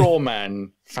straw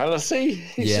man fallacy?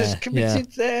 He's just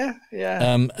committed there.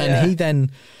 And he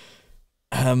then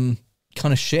kind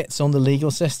of shits on the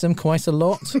legal system quite a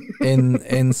lot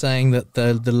in saying that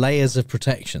the layers of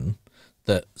protection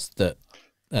that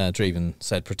Dreeben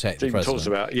said protect the president. Talks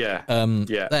about,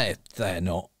 they're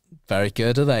not very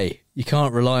good, are they? You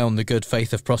can't rely on the good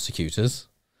faith of prosecutors,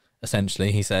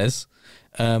 essentially, he says.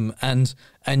 And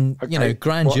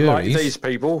grand juries, like these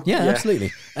people,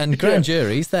 absolutely. And grand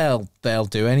juries, they'll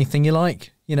do anything you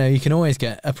like. You can always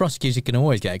get a prosecutor can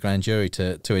always get a grand jury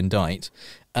to indict,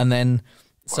 and then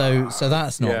so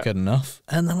that's not good enough.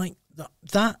 And they're like,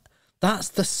 that's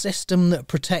the system that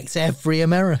protects every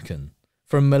American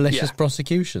from malicious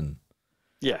prosecution.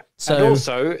 Yeah. So, and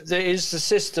also there is the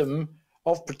system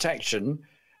of protection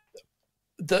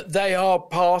that they are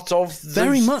part of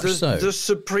the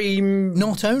supreme,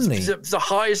 not only the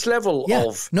highest level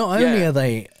of. Not only are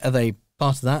they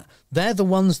part of that, they're the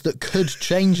ones that could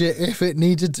change it if it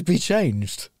needed to be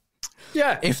changed.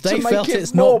 Yeah. If they felt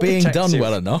it's not being done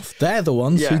well enough, they're the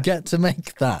ones who get to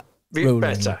make that ruling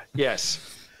better. Yes.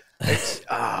 It's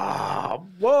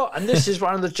and this is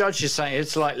one of the judges saying,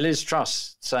 it's like Liz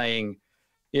Truss saying,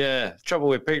 trouble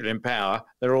with people in power,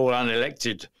 they're all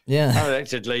unelected.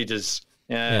 Unelected leaders.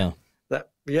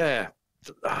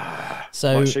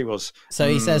 like she was. So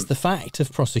he says the fact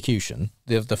of prosecution,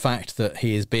 the fact that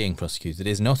he is being prosecuted,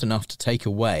 is not enough to take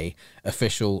away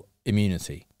official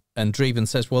immunity. And Dreeben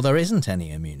says, well, there isn't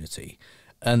any immunity.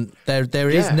 And there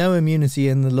is no immunity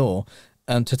in the law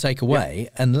to take away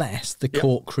unless the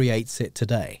court creates it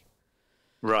today.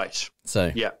 Right.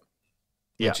 So,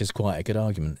 which is quite a good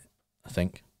argument, I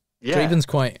think. Yeah. Dreeben's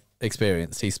quite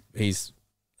experienced. He's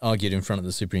argued in front of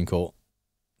the Supreme Court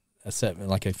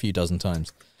like a few dozen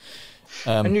times.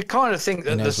 And you kind of think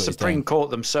that the Supreme Court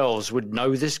themselves would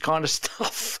know this kind of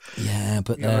stuff. Yeah,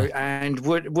 but and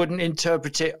wouldn't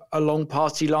interpret it along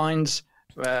party lines.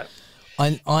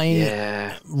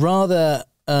 I rather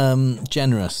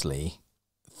generously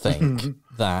think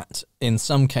that in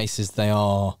some cases they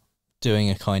are doing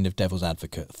a kind of devil's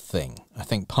advocate thing. I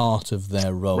think part of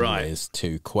their role is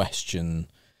to question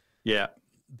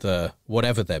the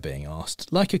whatever they're being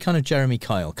asked, like a kind of Jeremy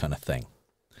Kyle kind of thing.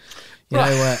 You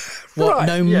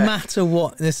know, matter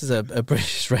what, this is a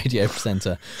British radio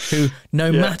presenter who,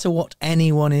 no matter what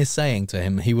anyone is saying to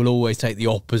him, he will always take the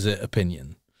opposite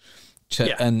opinion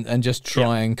and just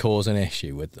try and cause an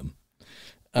issue with them.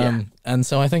 And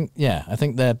so I think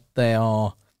their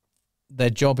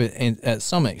job at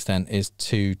some extent is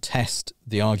to test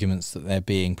the arguments that they're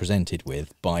being presented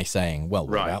with by saying, well,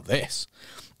 what about this?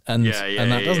 And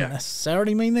that doesn't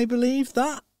necessarily mean they believe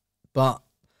that, but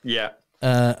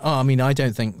I mean, I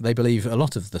don't think they believe a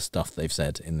lot of the stuff they've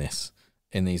said in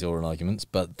these oral arguments,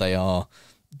 but they are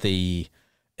the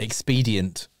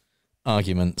expedient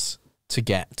arguments to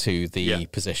get to the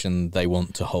position they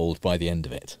want to hold by the end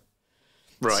of it.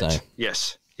 Right. So,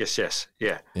 Yes.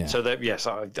 Yeah. So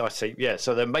I see. Yeah.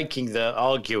 So they're making the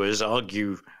arguers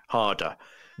argue harder.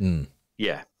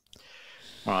 Yeah.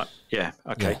 All right. Yeah.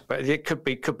 Okay. But it could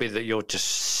be that you're just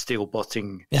still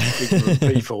botting ignorant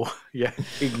people.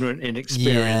 Ignorant,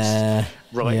 inexperienced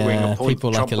right-wing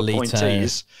people like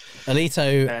Alito.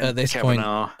 Alito at this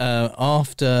Kavanaugh. Point,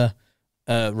 after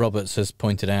Roberts has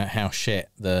pointed out how shit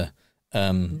the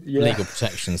legal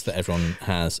protections that everyone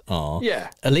has are.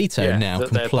 Alito now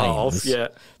complains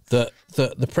that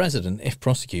the president, if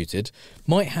prosecuted,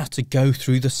 might have to go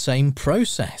through the same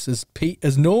process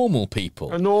as normal people.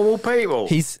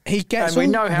 He gets all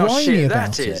whiny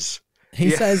about it. He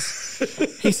says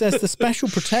the special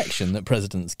protection that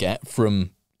presidents get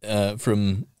from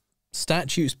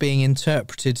statutes being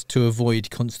interpreted to avoid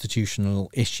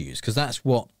constitutional issues, because that's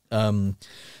what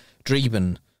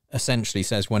Dreeben essentially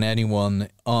says when anyone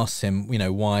asks him,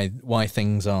 why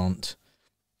things aren't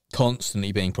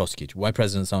constantly being prosecuted, why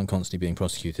presidents aren't constantly being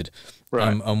prosecuted,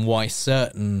 and why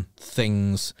certain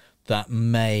things that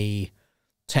may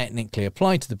technically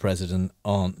apply to the president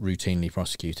aren't routinely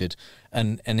prosecuted.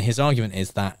 And his argument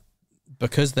is that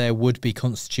because there would be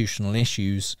constitutional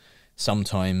issues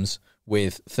sometimes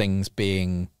with things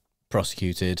being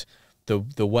prosecuted,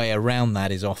 the way around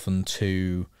that is often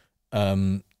to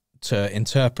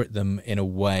interpret them in a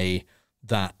way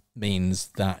that means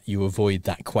that you avoid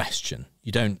that question.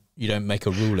 You don't make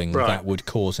a ruling that would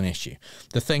cause an issue.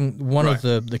 One of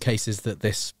the cases that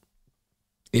this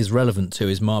is relevant to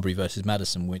is Marbury versus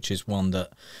Madison, which is one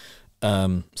that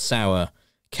Sauer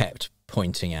kept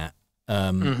pointing at.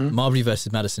 Marbury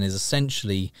versus Madison is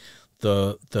essentially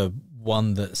the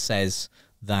one that says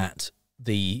that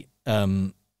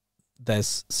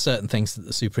there's certain things that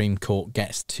the Supreme Court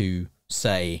gets to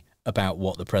say about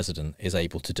what the president is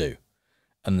able to do,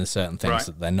 and there's certain things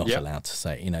that they're not allowed to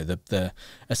say.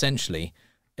 Essentially,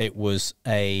 it was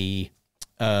who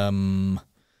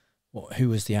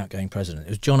was the outgoing president? It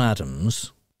was John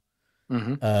Adams,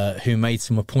 who made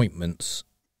some appointments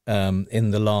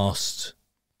in the last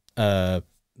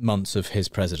months of his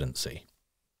presidency.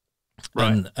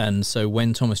 And so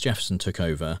when Thomas Jefferson took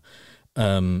over,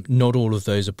 not all of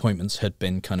those appointments had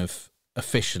been kind of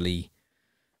officially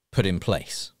put in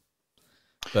place.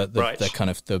 But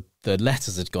the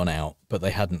letters had gone out, but they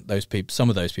hadn't. Some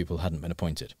of those people hadn't been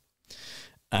appointed,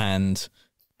 and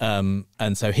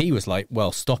so he was like,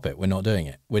 "Well, stop it. We're not doing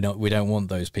it. We don't want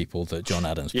those people that John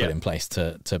Adams put in place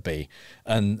to be."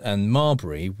 And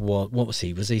Marbury, what was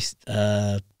he? Was he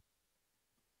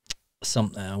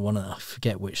something? I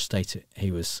forget which state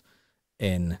he was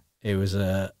in. It was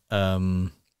a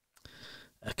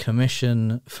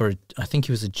commission for. I think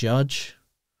he was a judge.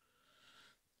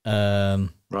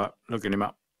 Looking him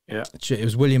up. Yeah, it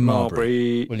was William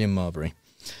Marbury. William Marbury.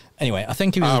 Anyway, I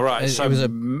think he was. So it was a.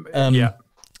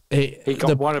 He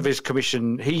got one of his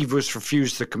commission. He was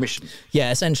refused the commission. Yeah,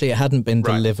 essentially, it hadn't been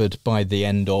delivered by the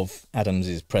end of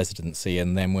Adams's presidency,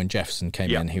 and then when Jefferson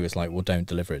came in, he was like, "Well, don't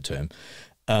deliver it to him."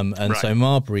 So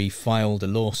Marbury filed a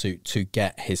lawsuit to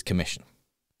get his commission.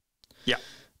 Yeah.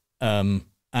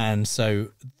 And so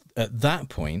at that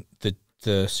point,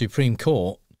 the Supreme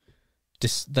Court,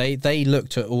 they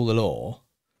looked at all the law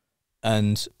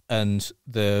and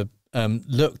the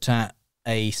looked at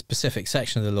a specific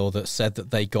section of the law that said that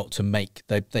they got to make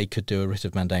they could do a writ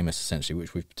of mandamus, essentially,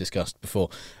 which we've discussed before,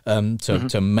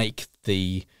 to make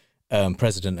the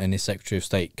president and his Secretary of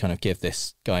State kind of give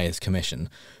this guy his commission.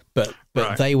 But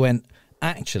Right. they went,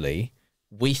 actually,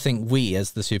 we think we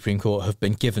as the Supreme Court have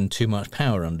been given too much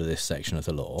power under this section of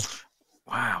the law.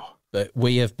 Wow. But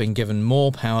we have been given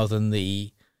more power than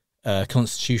the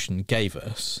Constitution gave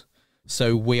us,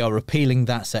 so we are repealing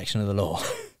that section of the law.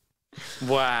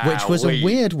 Wow. Which was a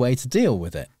weird way to deal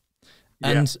with it.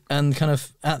 And kind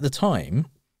of at the time,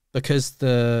 because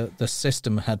the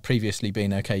system had previously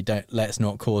been, okay, let's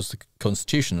not cause the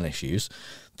constitutional issues,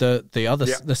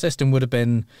 the system would have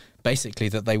been basically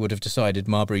that they would have decided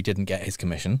Marbury didn't get his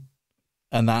commission,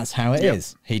 and that's how it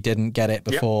is. He didn't get it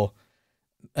before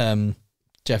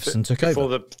Jefferson took over. Before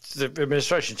the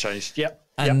administration changed. Yep.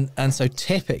 And so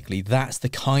typically that's the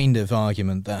kind of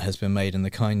argument that has been made and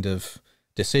the kind of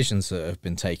decisions that have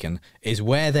been taken is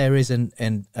where there is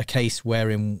a case where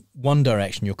in one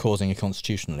direction you're causing a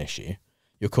constitutional issue,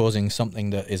 you're causing something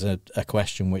that is a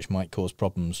question which might cause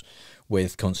problems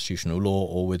with constitutional law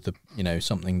or with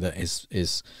something that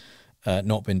is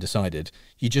not been decided.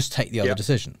 You just take the other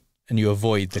decision and you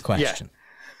avoid the question.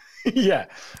 Yeah.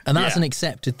 And that's an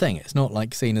accepted thing. It's not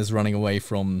like seen as running away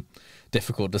from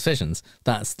difficult decisions.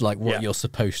 That's like what you're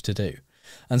supposed to do.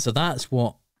 And so that's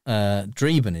what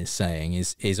Dreeben is saying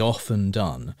is often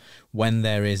done when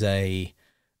there is a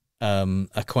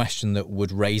question that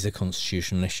would raise a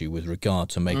constitutional issue with regard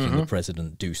to making the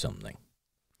president do something.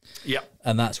 Yeah.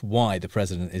 And that's why the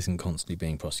president isn't constantly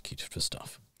being prosecuted for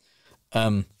stuff.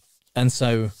 And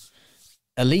so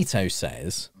Alito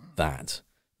says that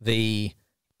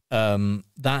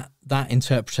that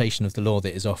interpretation of the law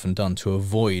that is often done to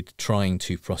avoid trying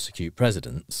to prosecute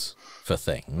presidents for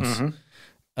things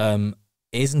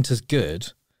isn't as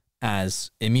good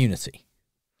as immunity,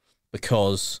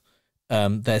 because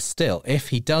there's still,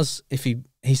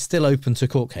 he's still open to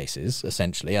court cases,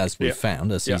 essentially, as we've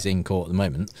found, as he's in court at the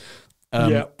moment.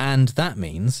 And that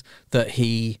means that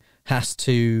he has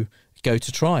to go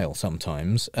to trial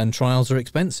sometimes, and trials are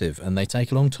expensive and they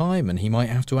take a long time, and he might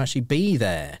have to actually be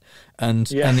there, and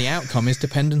the outcome is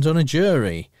dependent on a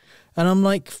jury. And I'm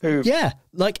like,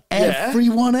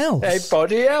 everyone else.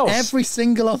 Everybody else. Every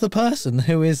single other person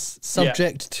who is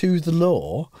subject to the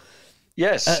law,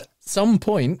 at some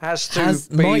point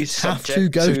might have to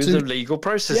go to the legal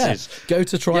processes. Go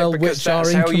to trial, which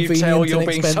are inconvenient and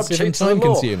expensive and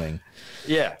time-consuming.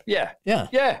 Yeah.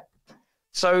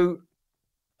 So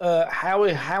how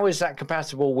is that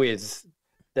compatible with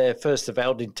their first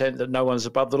avowed intent that no one's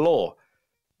above the law?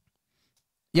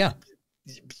 Yeah.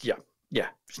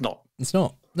 It's not. It's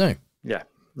not. No. Yeah.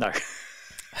 No.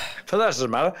 But that doesn't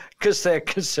matter because they're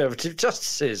conservative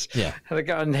justices. Yeah.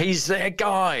 And he's their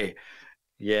guy.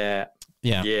 Yeah.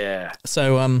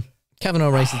 So Kavanaugh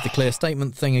raises the clear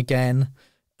statement thing again.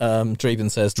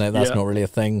 Dreeben says, no, that's not really a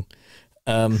thing.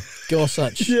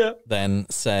 Gorsuch then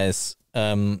says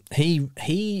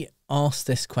he asked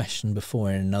this question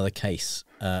before in another case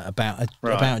about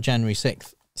January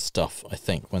 6th stuff, I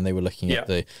think, when they were looking at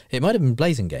it might have been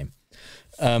Blazingame.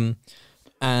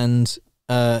 And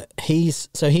he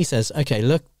says, okay,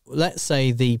 look, let's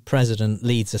say the president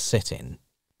leads a sit-in,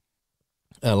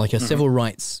 like a civil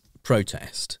rights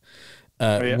protest,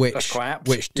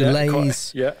 which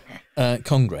delays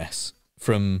Congress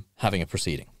from having a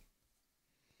proceeding.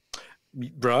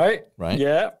 Right.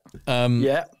 Yeah.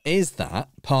 Is that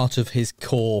part of his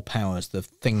core powers, the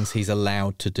things he's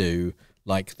allowed to do,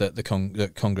 like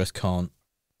that Congress can't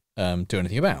do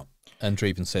anything about? And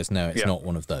Dreeben says, no, it's not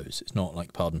one of those. It's not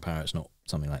like pardon power. It's not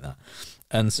something like that.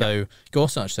 And so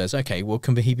Gorsuch says, okay, well,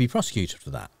 can he be prosecuted for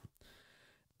that?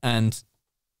 And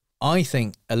I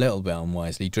think a little bit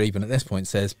unwisely, Dreeben at this point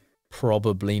says,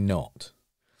 probably not.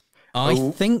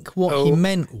 I think what he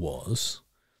meant was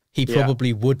he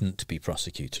probably wouldn't be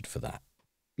prosecuted for that.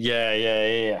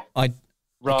 Yeah.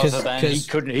 Rather than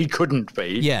he couldn't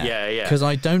be. Yeah. Because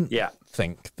I don't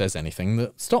think there's anything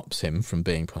that stops him from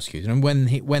being prosecuted. And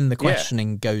when the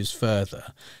questioning goes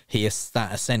further, that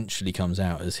essentially comes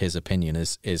out as his opinion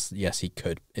is yes, he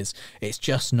could. It's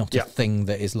just not a thing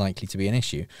that is likely to be an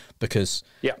issue, because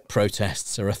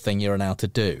protests are a thing you're allowed to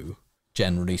do,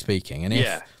 generally speaking. And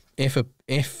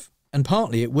if and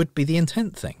partly it would be the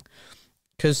intent thing.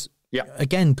 Because,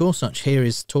 again, Gorsuch here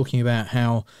is talking about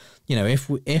how,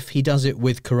 if he does it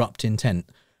with corrupt intent,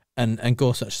 and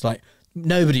Gorsuch's like,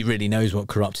 nobody really knows what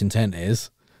corrupt intent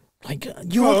is. Like,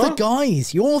 you're the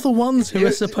guys. You're the ones who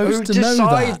are supposed to know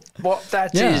that. What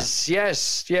that is.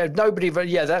 Yes. Yeah. Nobody.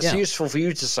 Yeah. That's useful for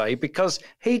you to say, because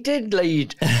he did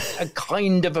lead a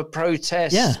kind of a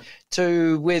protest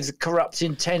with corrupt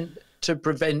intent to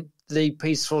prevent the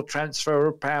peaceful transfer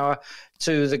of power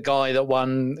to the guy that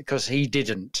won, because he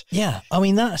didn't. Yeah. I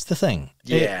mean, that's the thing.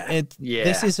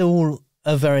 This is all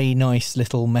a very nice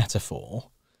little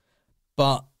metaphor,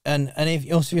 but. And if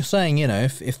you're saying, you know,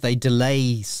 if they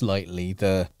delay slightly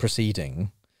the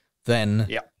proceeding, then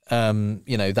you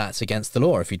know, that's against the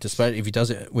law. If he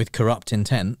does it with corrupt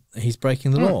intent, he's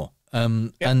breaking the law.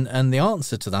 And the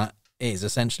answer to that is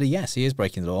essentially yes, he is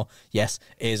breaking the law. Yes,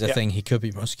 it is a thing he could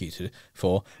be prosecuted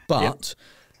for. But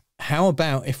how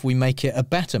about if we make it a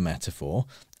better metaphor?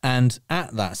 And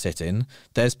at that sit-in,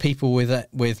 there's people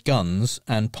with guns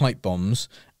and pipe bombs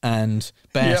and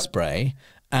bear spray.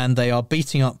 And they are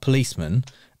beating up policemen,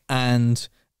 and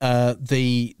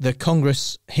the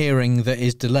Congress hearing that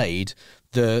is delayed,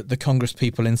 the Congress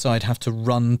people inside have to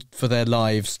run for their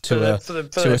lives to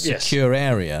a secure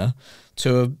area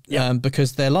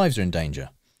because their lives are in danger.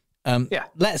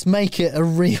 Let's make it a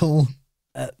real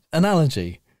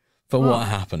analogy for what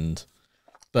happened,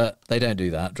 but they don't do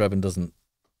that. Drebin doesn't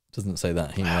say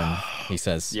that. He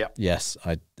says yes.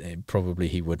 Probably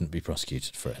he wouldn't be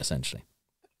prosecuted for it. Essentially.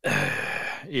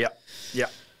 Yeah.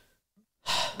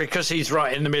 Because he's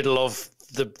right in the middle of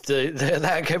there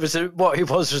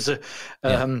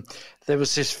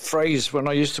was this phrase when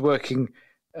I used to work in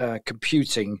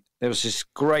computing. There was this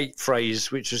great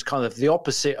phrase which was kind of the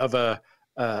opposite of a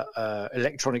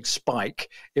electronic spike.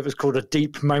 It was called a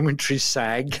deep momentary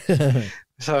sag.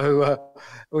 So,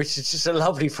 which is just a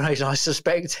lovely phrase. I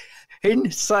suspect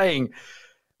in saying.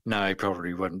 No, he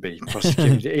probably wouldn't be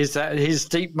prosecuted. Is that his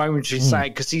deep momentary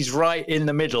sag, because he's right in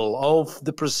the middle of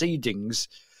the proceedings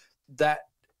that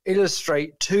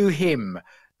illustrate to him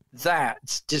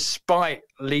that despite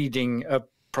leading a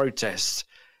protest,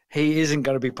 he isn't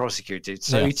going to be prosecuted.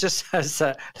 So he just has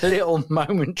that little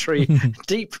momentary,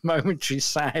 deep momentary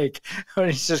sag,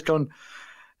 and he's just gone,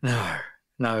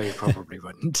 no, he probably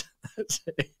wouldn't. That's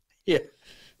it.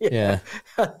 Yeah.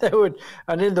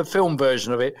 And in the film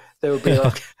version of it, there would be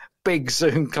like big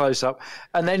zoom close up,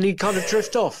 and then he'd kind of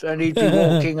drift off, and he'd be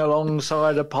walking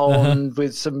alongside a pond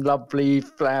with some lovely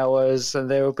flowers, and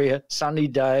there would be a sunny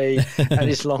day, and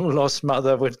his long lost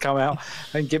mother would come out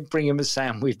and bring him a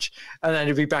sandwich, and then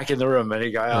he'd be back in the room, and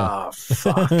he'd go, "Oh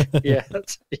fuck, yeah."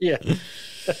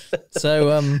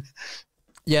 So,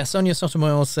 Sonia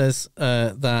Sotomayor says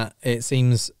that it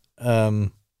seems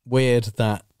weird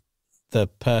that the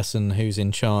person who's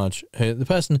in charge, the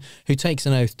person who takes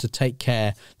an oath to take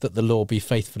care that the law be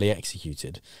faithfully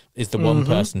executed, is the one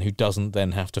person who doesn't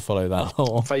then have to follow that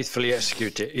law. Faithfully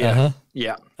execute it,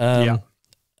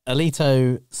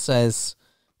 Alito says,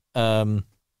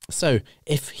 so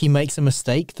if he makes a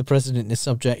mistake, the president is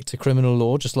subject to criminal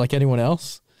law just like anyone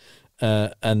else.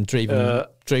 And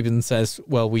Drebin says,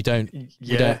 well, we don't,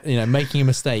 making a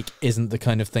mistake isn't the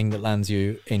kind of thing that lands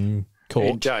you in court.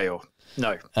 In jail.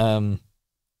 No.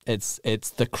 It's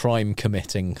the crime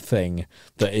committing thing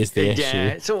that is the issue.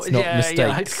 It's not mistakes.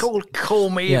 Yeah. It's call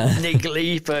me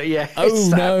niggly, but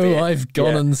I've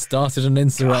gone and started an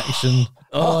insurrection.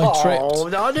 I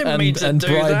tripped. I didn't mean to do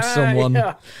bribed that. someone.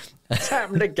 Yeah. It's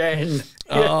happened again.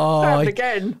 Happened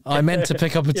again. I meant to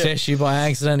pick up a tissue, but I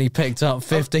accidentally picked up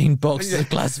 15 boxes of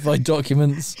classified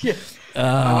documents. Yeah.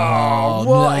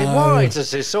 Why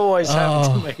does this always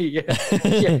happen to me?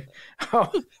 Yeah.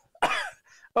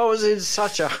 I was in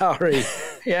such a hurry.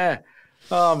 Yeah.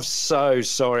 Oh, I'm so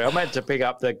sorry. I meant to pick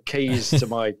up the keys to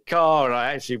my car, and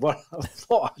I actually what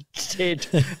I did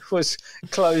was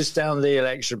close down the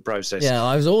election process. Yeah,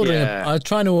 I was ordering. I was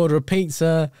trying to order a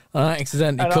pizza, and I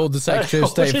accidentally called the Secretary of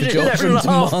State for Georgia and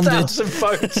demanded 11,500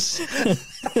 votes.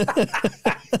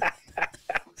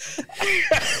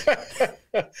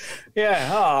 Yeah.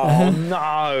 Oh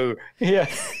no. Yeah.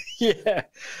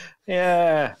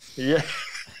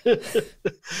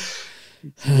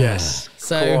 Yes.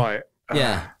 So quite.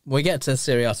 We get to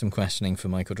seriatim questioning for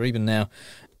Michael Drebin now,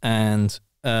 and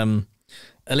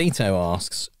Alito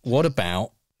asks, "What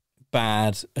about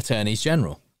bad attorneys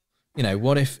general? You know,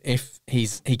 what if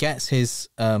he gets his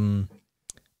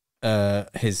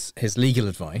legal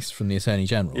advice from the attorney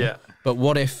general? Yeah. But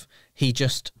what if he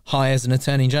just hires an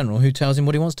attorney general who tells him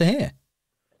what he wants to hear?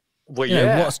 Well, you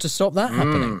know, what's to stop that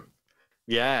happening?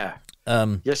 Yeah.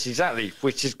 Yes, exactly.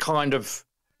 Which is kind of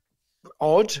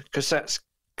odd, because that's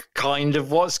kind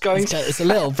of what's going to It's a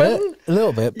little bit,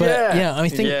 but I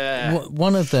think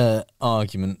one of the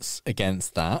arguments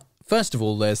against that first of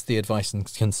all, there's the advice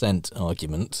and consent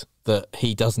argument that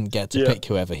he doesn't get to pick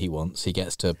whoever he wants. He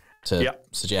gets to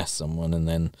suggest someone, and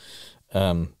then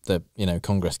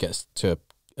Congress gets to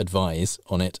advise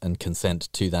on it and consent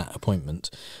to that appointment.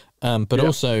 But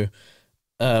also,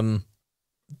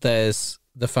 there's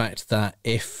the fact that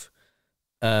if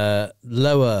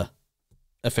lower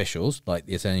officials, like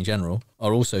the Attorney General,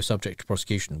 are also subject to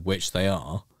prosecution, which they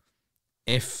are,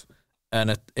 if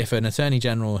an Attorney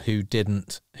General who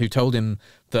told him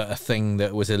that a thing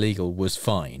that was illegal was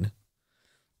fine,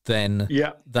 then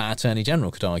that Attorney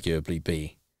General could arguably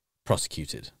be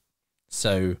prosecuted.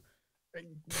 So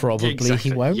probably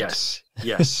he won't. Yes.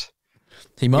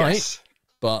 He might,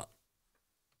 but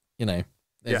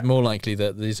it's more likely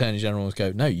that the Attorney General will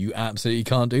go, no, you absolutely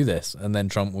can't do this. And then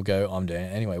Trump will go, I'm doing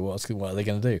it anyway. What are they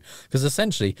going to do? Because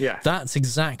essentially, that's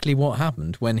exactly what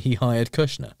happened when he hired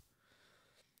Kushner.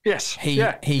 Yes.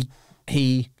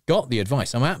 He got the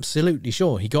advice. I'm absolutely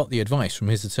sure he got the advice from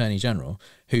his Attorney General,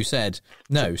 who said,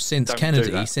 no, since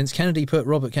Kennedy put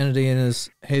Robert Kennedy in as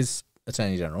his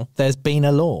Attorney General, there's been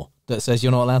a law that says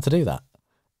you're not allowed to do that.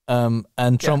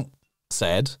 And Trump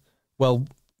said, well,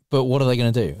 but what are they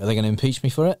going to do? Are they going to impeach me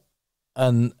for it?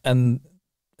 And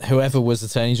whoever was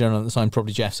Attorney General at the time,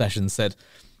 probably Jeff Sessions, said,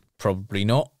 probably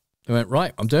not. He went,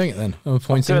 right, I'm doing it then. I'm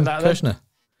appointing Kushner.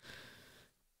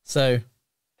 So,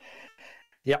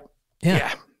 yeah.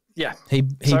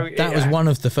 That was one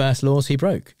of the first laws he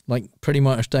broke, like pretty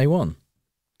much day one.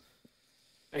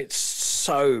 It's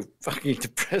so fucking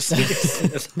depressing,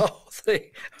 isn't it? The whole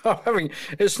thing.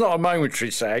 It's not a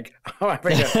momentary sag. I'm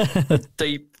having a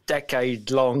deep,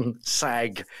 decade-long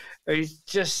sag. I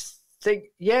just think,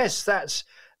 yes, that's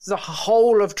the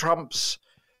whole of Trump's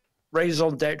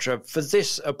raison d'etre for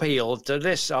this appeal to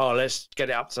this, let's get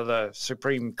it up to the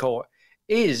Supreme Court,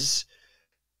 is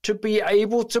to be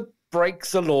able to break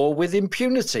the law with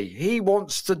impunity. He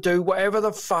wants to do whatever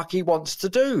the fuck he wants to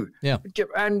do. Yeah.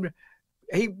 And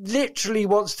he literally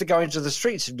wants to go into the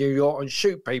streets of New York and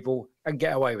shoot people and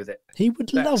get away with it. He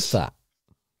would love that.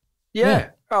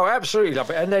 Yeah. Oh, absolutely love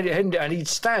it. And then he'd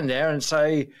stand there and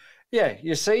say, yeah,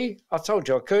 you see, I told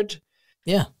you I could.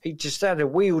 Yeah. He'd just stand there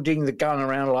wielding the gun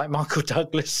around like Michael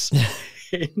Douglas.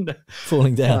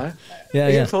 Falling down.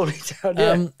 Falling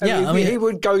down. I mean, he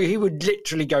would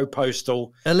literally go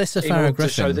postal. Alyssa Farah Griffin, to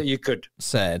show that you could,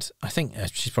 said, I think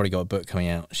she's probably got a book coming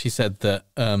out. She said that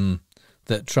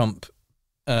that Trump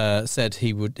said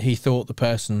he thought the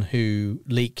person who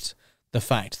leaked the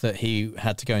fact that he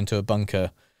had to go into a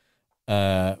bunker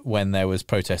when there was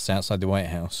protests outside the White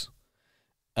House,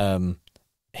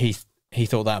 he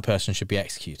thought that person should be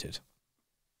executed.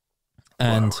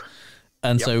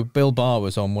 And so Bill Barr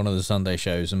was on one of the Sunday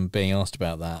shows and being asked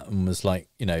about that and was like,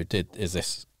 do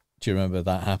you remember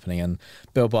that happening? And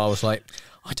Bill Barr was like,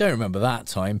 I don't remember that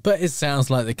time, but it sounds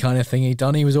like the kind of thing he'd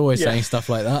done. He was always saying stuff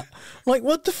like that. I'm like,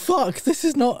 what the fuck?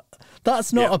 That's not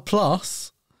a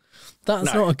plus.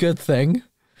 That's not a good thing.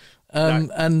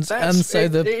 And so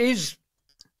it is.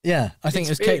 Yeah, I think it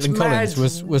was Caitlin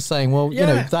Collins was saying, well,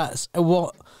 that's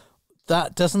what,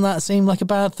 doesn't that seem like a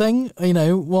bad thing?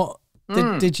 What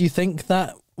did you think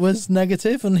that was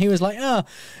negative? And he was like,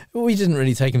 we didn't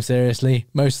really take him seriously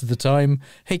most of the time.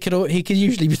 He could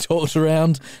usually be talked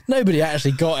around. Nobody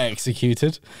actually got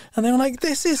executed. And they were like,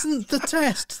 this isn't the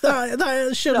test.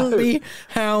 That shouldn't be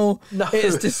how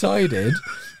it's decided.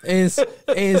 Is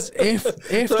if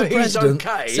the president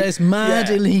says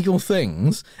illegal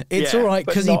things, it's all right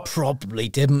because he probably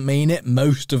didn't mean it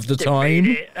most of the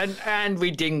time. And we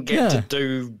didn't get to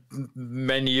do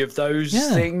many of those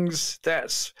things.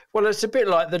 It's a bit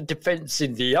like the defence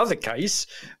in the other case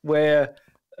where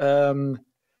the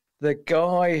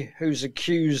guy who's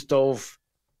accused of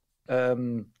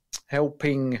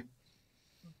helping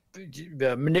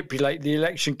manipulate the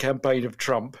election campaign of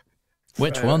Trump.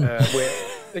 Which one?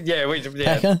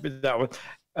 That one.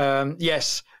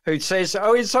 Yes, who says,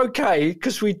 it's okay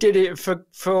because we did it for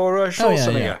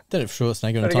Schwarzenegger. Did it for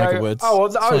Schwarzenegger and Tiger Woods.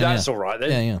 That's all right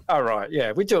then. Yeah. All right,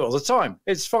 we do it all the time.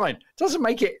 It's fine. Doesn't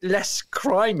make it less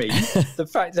crimey. the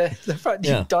fact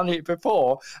you've done it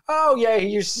before. Oh yeah, he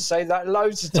used to say that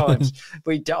loads of times.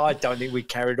 I don't think we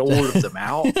carried all of them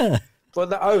out. But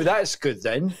that's good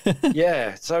then.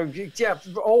 Yeah. So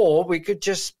or we could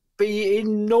just be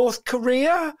in North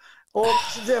Korea. Or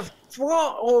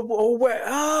what? Or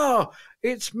where?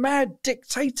 It's mad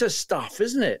dictator stuff,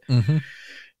 isn't it? Mm-hmm.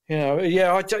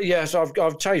 So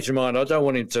I've changed my mind. I don't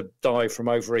want him to die from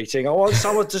overeating. I want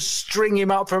someone to string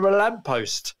him up from a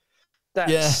lamppost.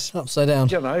 That's upside down.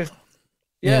 Upside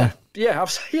down.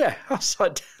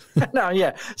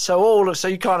 No, so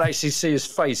you can't actually see his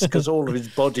face because all of his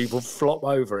body will flop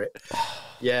over it.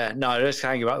 Yeah, no, let's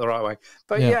hang about the right way.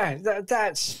 But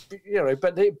that's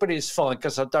but it's fine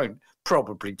because I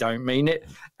probably don't mean it,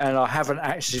 and I haven't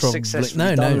actually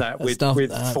successfully done that with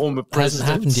former presidents. Hasn't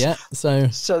happened yet,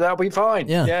 so that'll be fine.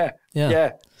 Yeah.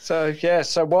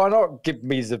 So why not give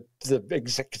me the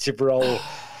executive role?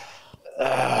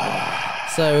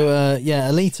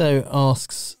 Alito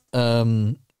asks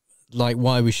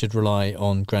why we should rely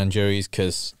on grand juries,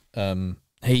 because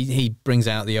he brings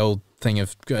out the old thing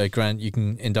of you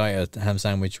can indict a ham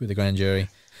sandwich with a grand jury.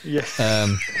 Yeah.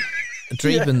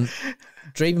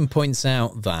 Dreeben points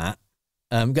out that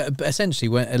essentially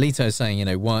when Alito is saying,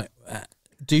 why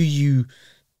do you,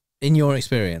 in your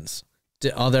experience,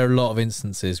 are there a lot of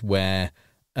instances where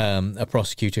a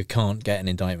prosecutor can't get an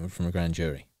indictment from a grand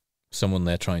jury, someone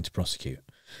they're trying to prosecute?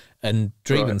 And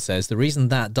Dreeben says the reason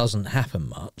that doesn't happen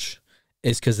much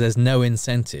is because there's no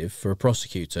incentive for a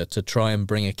prosecutor to try and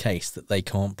bring a case that they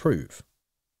can't prove.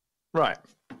 Right.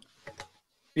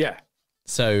 Yeah.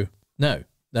 So, no,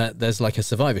 there's like a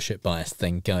survivorship bias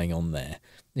thing going on there.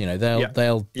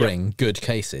 They'll bring good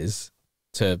cases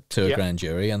to a grand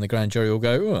jury, and the grand jury will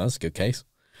go, oh, that's a good case.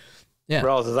 Yeah.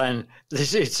 Rather than,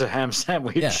 it's a ham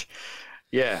sandwich.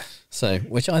 Yeah. So,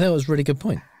 which I thought was a really good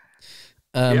point.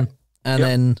 And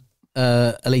then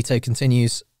Alito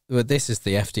continues, well, this is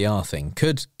the FDR thing.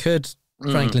 Could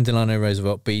Franklin Delano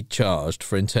Roosevelt be charged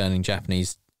for interning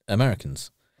Japanese Americans?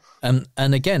 And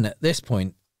again, at this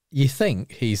point, you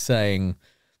think he's saying,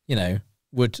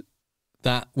 would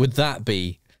that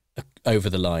be over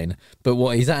the line? But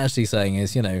what he's actually saying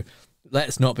is,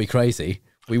 let's not be crazy.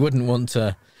 We wouldn't want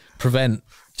to prevent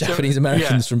Japanese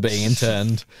Americans from being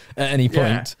interned at any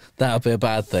point. That would be a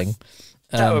bad thing.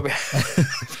 That would be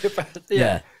bad.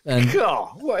 Yeah. And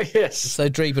yes. So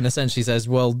Dreeben essentially says,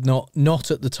 well,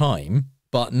 not at the time,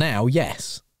 but now,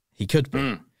 yes, he could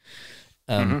be.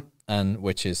 And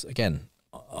which is, again,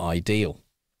 ideal.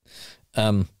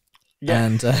 So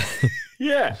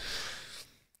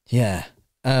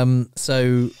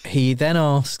he then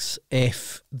asks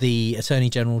if the Attorney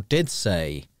General did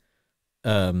say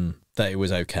that it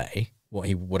was okay,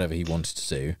 whatever he wanted to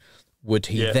do, would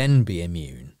he then be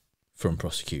immune from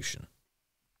prosecution?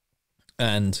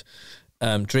 And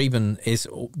Dreeben is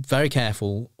very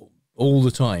careful all the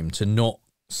time to not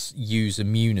use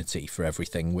immunity for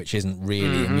everything, which isn't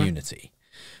really immunity.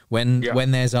 When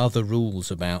there's other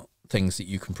rules about things that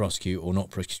you can prosecute or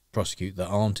not prosecute that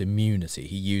aren't immunity,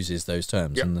 he uses those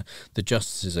terms, and the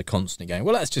justices are constantly going,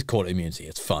 well, let's just call it immunity,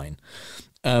 it's fine.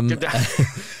 No. And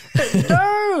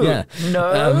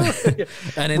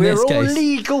in we're this all case,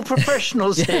 legal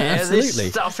professionals here. Absolutely. This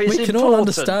stuff is we can important. all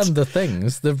understand the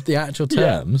things, the actual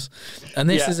terms. And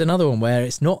this is another one where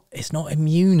it's not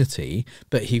immunity,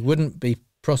 but he wouldn't be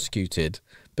prosecuted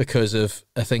because of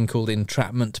a thing called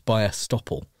entrapment by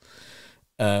estoppel,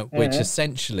 which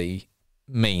essentially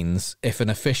means if an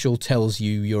official tells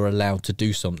you you're allowed to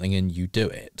do something and you do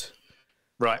it,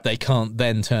 right, they can't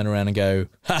then turn around and go,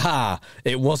 ha,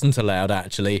 it wasn't allowed,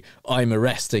 actually, I'm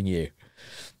arresting you.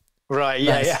 Right,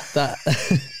 That.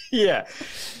 Yeah.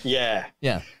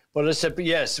 Well, I said, but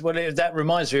yes, that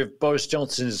reminds me of Boris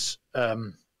Johnson's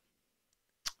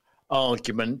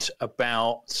argument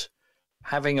about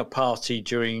having a party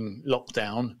during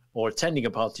lockdown or attending a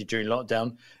party during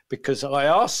lockdown, because I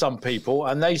asked some people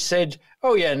and they said,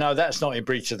 oh, yeah, no, that's not in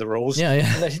breach of the rules. Yeah.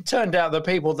 And it turned out the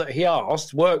people that he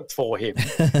asked worked for him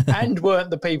and weren't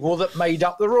the people that made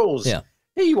up the rules. Yeah.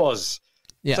 He was.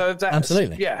 Yeah, so that's,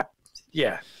 absolutely.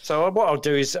 Yeah. So what I'll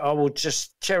do is I will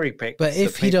just cherry pick. But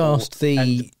if he'd asked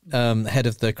the head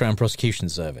of the Crown Prosecution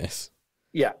Service,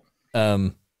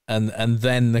 and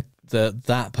then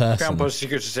that person, Crown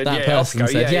Prosecutor said, that person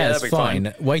said, it's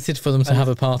fine. Waited for them to have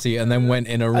a party and then went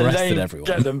in and arrested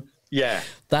everyone.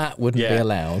 That wouldn't be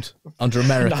allowed under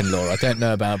American law. I don't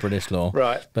know about British law,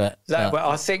 right? But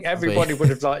I think everybody would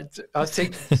have liked. I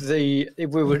think if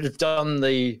we would have done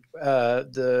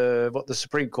what the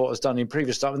Supreme Court has done in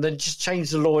previous time, and then just change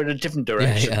the law in a different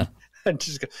direction. And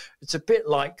just go, it's a bit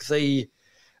like the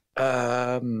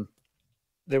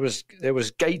there was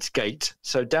Gategate,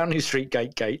 so Downing Street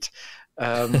Gate,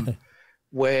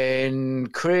 when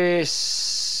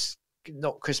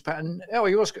not Chris Patton. Oh,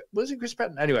 he was it Chris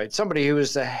Patton? Anyway, somebody who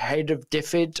was the head of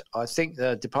DFID, I think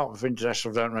the Department for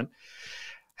International Development,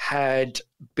 had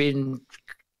been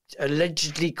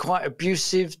allegedly quite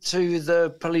abusive to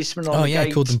the policemen on the gate. Oh,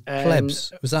 yeah, called them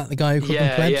plebs. Was that the guy who called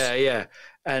them plebs? Yeah.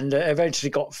 And eventually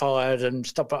got fired and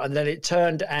stuff. And then it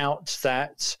turned out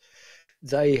that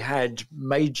they had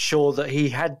made sure that he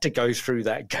had to go through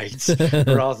that gate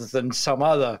rather than some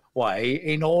other way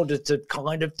in order to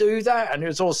kind of do that. And it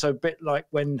was also a bit like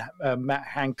when Matt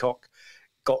Hancock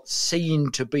got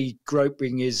seen to be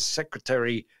groping his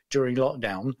secretary during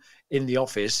lockdown in the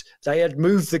office, they had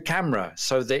moved the camera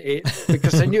so that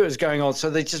because they knew it was going on, so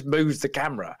they just moved the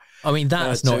camera. I mean,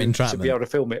 that's not entrapment. To be able to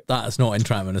film it. That's not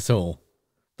entrapment at all.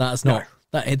 That's not.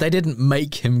 They didn't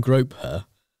make him grope her.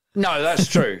 No, that's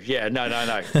true. Yeah, no.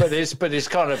 But it's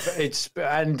kind of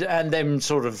and them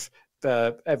sort of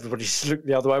everybody looked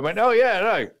the other way and went, oh yeah,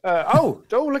 no, oh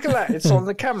look at that, it's on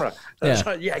the camera.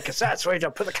 Yeah, because that's where you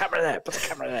put the camera there. Put the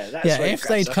camera there. That's if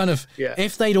they'd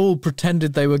if they'd all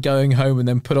pretended they were going home and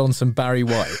then put on some Barry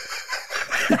White.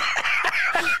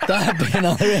 That'd be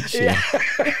another issue. Yeah.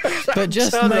 But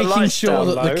just making sure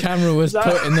that the camera was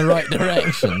put in the right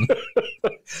direction.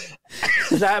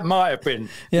 That might have been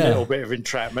a little bit of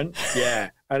entrapment. Yeah.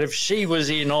 And if she was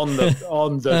in on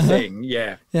the thing,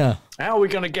 yeah. How are we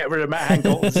going to get rid of Matt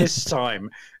Hancock this time?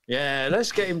 Yeah,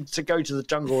 let's get him to go to the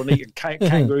jungle and eat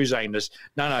kangaroo's anus.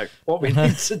 No. What we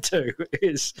need to do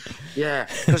is,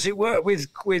 because it worked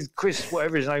with Chris,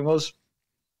 whatever his name was,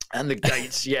 and the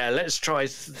Gates. Yeah, let's try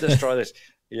this.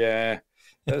 Yeah.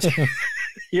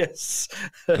 Yes.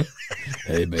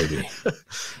 Hey, baby.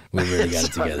 We really got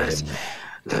it together, didn't we?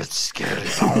 Let's get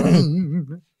it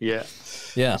on. Yeah.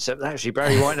 Except actually,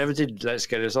 Barry White never did Let's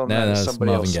Get It On. No, that was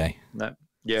somebody Marvin else. Gaye. No.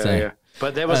 Yeah.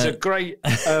 But there was a great,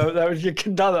 there's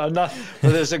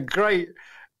a great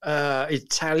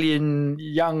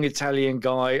young Italian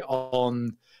guy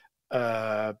on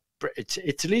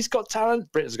Italy's Got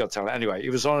Talent, Britain's Got Talent. Anyway, he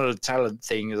was on a talent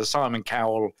thing, the Simon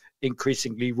Cowell,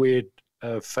 increasingly weird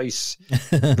face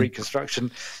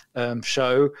reconstruction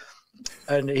show.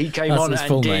 And he came on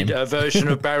and did a version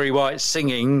of Barry White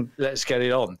singing Let's Get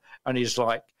It On. And he's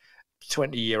like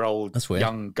 20-year-old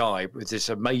young guy with this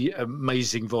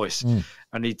amazing voice.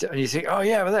 And you think, oh,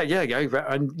 yeah, well, there you go.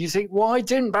 And you think, why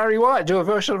didn't Barry White do a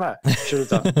version of that?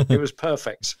 Should have done. It was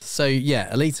perfect. So,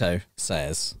 Alito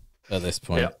says at this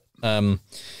point,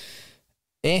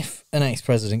 if an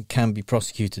ex-president can be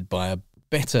prosecuted by a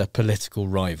bitter political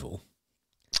rival...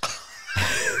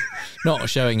 Not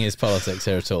showing his politics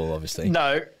here at all, obviously.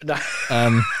 No.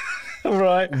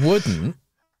 Right. Wouldn't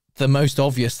the most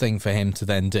obvious thing for him to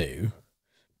then do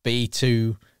be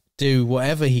to do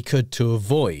whatever he could to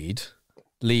avoid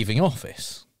leaving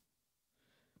office?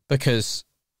 Because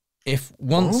if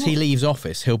once he leaves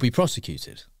office, he'll be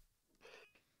prosecuted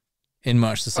in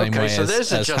much the same way so as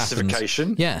there's a as justification.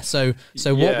 Happens. Yeah. So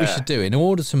what we should do in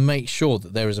order to make sure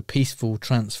that there is a peaceful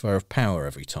transfer of power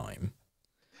every time.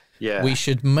 Yeah. We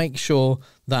should make sure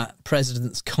that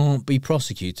presidents can't be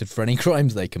prosecuted for any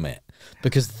crimes they commit,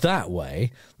 because that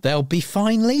way they'll be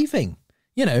fine leaving,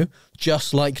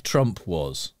 just like Trump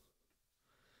was.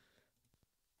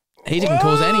 He didn't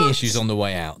cause any issues on the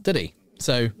way out, did he?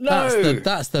 So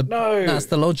that's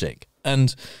the logic.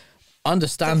 And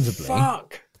understandably,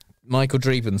 Michael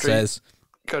Dreeben says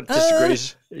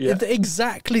disagrees.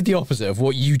 Exactly the opposite of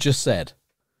what you just said.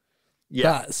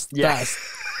 Yeah.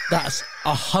 That's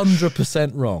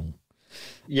 100% wrong.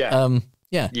 Yeah.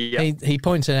 He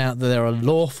pointed out that there are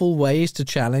lawful ways to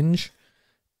challenge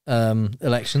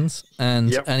elections,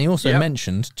 and he also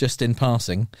mentioned, just in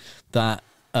passing, that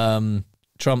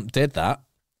Trump did that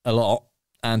a lot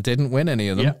and didn't win any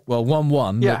of them. Yep. Well,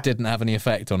 won that didn't have any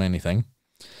effect on anything.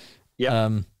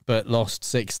 But lost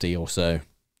 60 or so.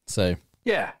 So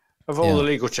of all the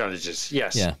legal challenges,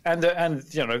 yes. Yeah. And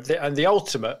the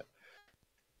ultimate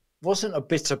wasn't a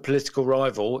bitter political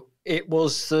rival. It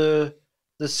was the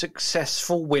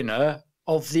successful winner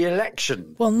of the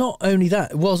election. Well, not only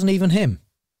that, it wasn't even him.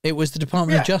 It was the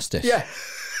Department of Justice. Yeah.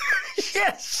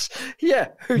 Yes. Yeah.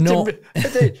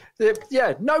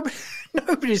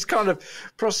 Nobody's kind of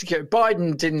prosecuted.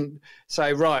 Biden didn't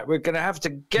say, right, we're going to have to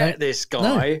get this guy.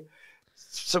 No.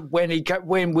 So when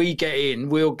we get in,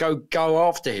 we'll go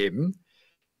after him.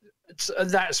 And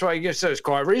that's why I guess it's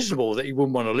quite reasonable that he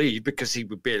wouldn't want to leave, because he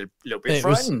would be a little bit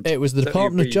frightened. It was the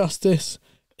Department of Justice.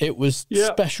 It was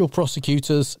special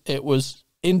prosecutors. It was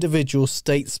individual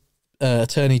states'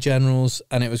 attorney generals,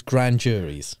 and it was grand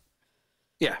juries.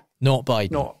 Yeah. Not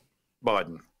Biden. Not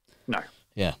Biden. No.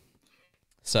 Yeah.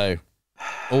 So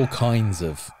all kinds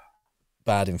of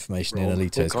bad information in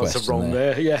Alito's question. Of wrong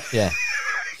there. Yeah. Yeah.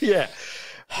 Yeah.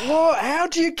 Well, how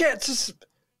do you get to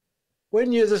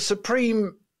when you're a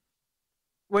Supreme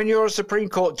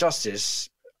Court justice?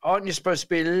 Aren't you supposed to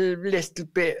be a little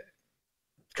bit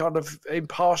kind of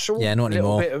impartial? Yeah, not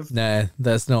anymore. No,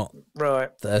 that's not right.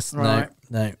 That's no.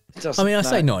 I mean, I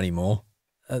say not anymore.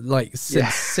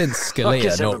 Since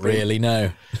Scalia, not really.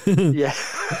 No. Yeah.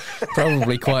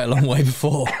 Probably quite a long way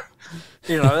before.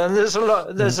 And there's a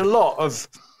lot of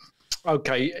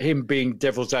okay, him being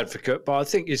devil's advocate, but I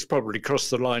think it's probably crossed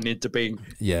the line into being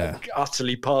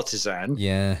utterly partisan.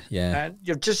 Yeah. And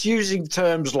you're just using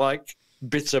terms like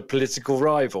bitter political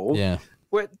rival. Yeah.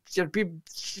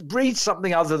 Read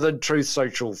something other than Truth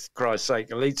Social, for Christ's sake,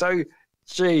 Alito.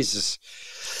 Jesus.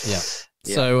 Yeah.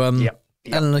 So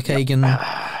Eleanor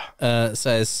Kagan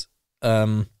says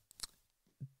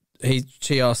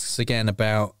she asks again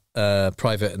about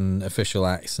private and official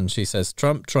acts, and she says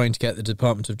Trump trying to get the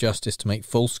Department of Justice to make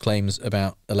false claims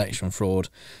about election fraud,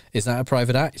 is that a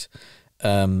private act?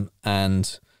 And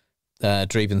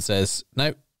Dreeben says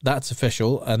no, that's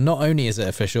official, and not only is it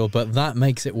official, but that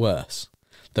makes it worse.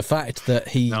 The fact that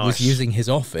he was using his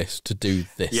office to do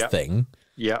this thing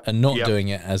and not doing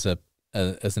it as a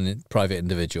private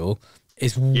individual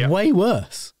is way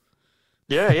worse.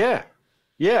 Yeah,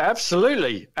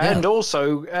 absolutely. And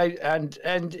also, and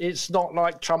it's not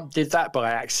like Trump did that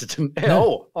by accident.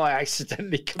 No, I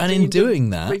accidentally. And in doing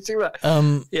that,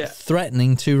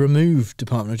 threatening to remove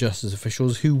Department of Justice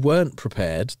officials who weren't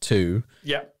prepared to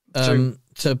go along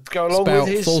spout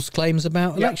with false claims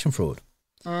about election fraud.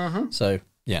 So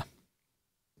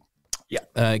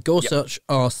Gorsuch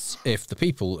asks if the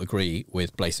people agree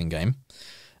with Blasingame,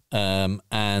 and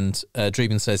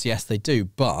Dreeben says yes, they do,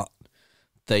 but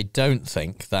they don't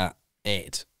think that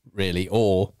it really,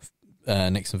 or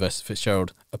Nixon versus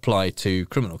Fitzgerald, apply to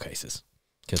criminal cases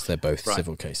because they're both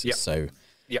civil cases. So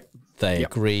they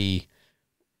agree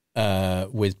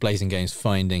with Blasingame's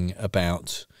finding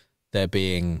about there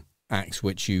being acts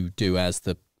which you do as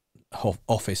the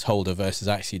office holder versus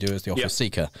acts you do as the office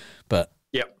seeker. But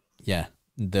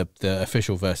the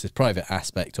official versus private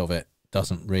aspect of it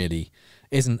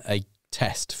isn't a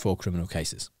test for criminal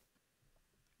cases.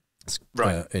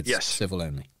 It's civil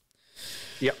only.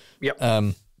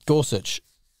 Gorsuch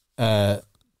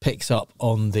picks up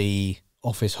on the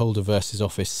office holder versus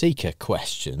office seeker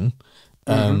question,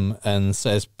 and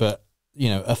says, but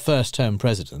a first-term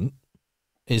president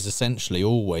is essentially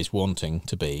always wanting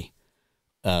to be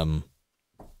a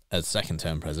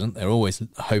second-term president. They're always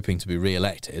hoping to be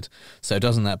re-elected. So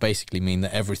doesn't that basically mean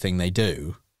that everything they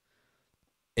do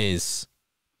is,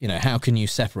 how can you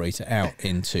separate it out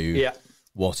into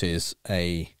what is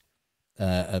a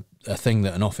thing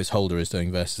that an office holder is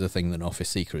doing versus a thing that an office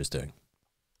seeker is doing?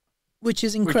 Which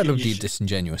is incredibly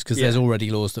disingenuous because there's already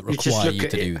laws that require you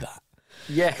to do that.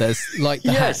 Yeah, there's like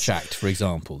the Hatch Act, for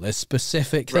example. There's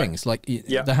specific things like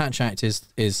the Hatch Act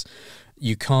is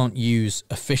you can't use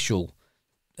official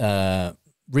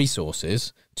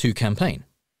resources to campaign.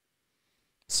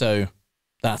 So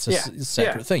that's a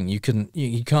separate thing. You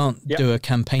can't do a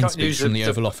campaign speech from the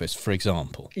Oval Office, for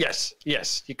example. Yes,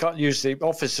 you can't use the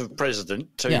office of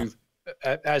president to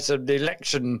as an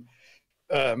election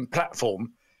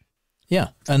platform. Yeah,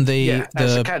 and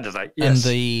as a candidate, and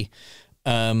the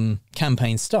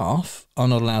campaign staff are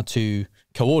not allowed to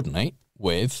coordinate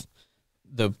with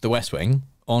the West Wing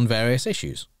on various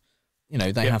issues.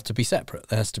 They have to be separate.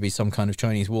 There has to be some kind of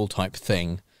Chinese wall type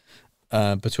thing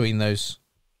between those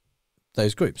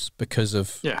groups because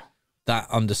of that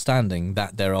understanding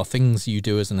that there are things you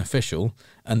do as an official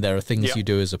and there are things you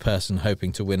do as a person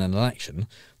hoping to win an election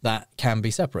that can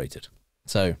be separated.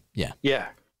 So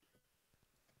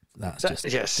that's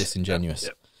just disingenuous.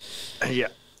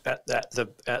 At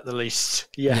the least.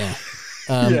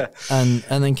 And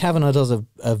then Kavanaugh does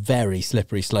a very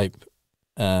slippery slope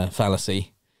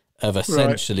fallacy of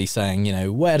essentially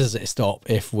saying, where does it stop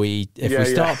if we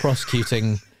start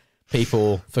prosecuting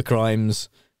people for crimes?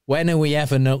 When are we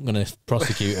ever not going to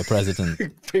prosecute a president?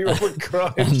 People for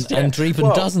crimes. And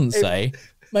Dreeben doesn't say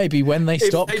maybe when they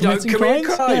stop committing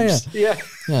crimes.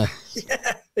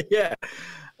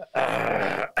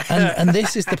 And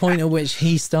this is the point at which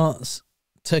he starts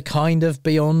to kind of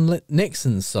be on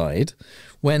Nixon's side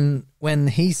when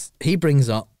he brings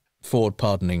up Ford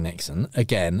pardoning Nixon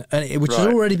again, which has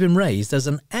already been raised as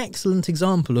an excellent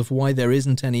example of why there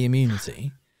isn't any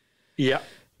immunity.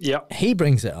 He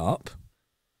brings it up,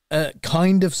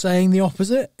 kind of saying the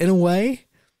opposite in a way.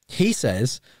 He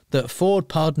says that Ford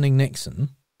pardoning Nixon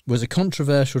was a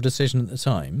controversial decision at the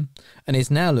time and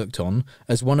is now looked on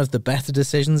as one of the better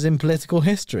decisions in political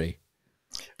history.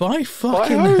 By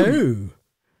fucking who?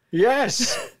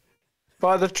 Yes.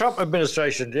 By the Trump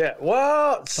administration,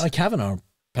 What? By Kavanaugh,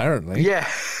 apparently. Yeah.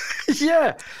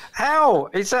 How?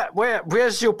 Is that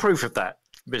where's your proof of that,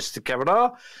 Mr.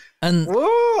 Kavanaugh? And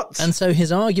what? And so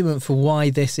his argument for why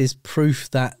this is proof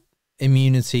that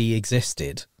immunity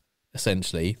existed,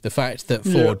 essentially, the fact that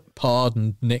Ford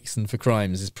pardoned Nixon for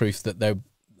crimes is proof that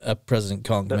a president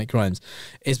can't commit crimes,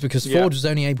 is because Ford was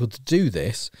only able to do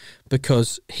this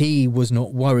because he was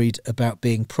not worried about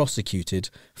being prosecuted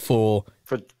for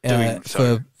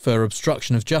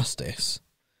obstruction of justice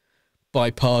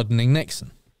by pardoning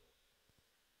Nixon.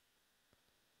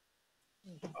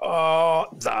 Oh,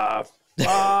 the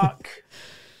fuck!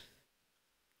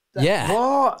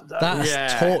 What?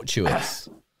 That's tortuous.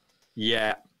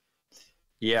 Yeah.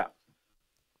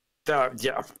 So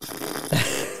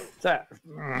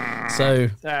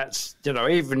that's,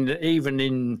 even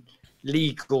in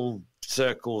legal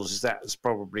circles, that's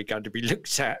probably going to be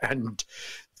looked at and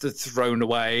thrown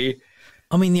away.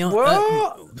 I mean,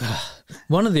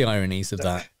 one of the ironies of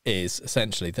that is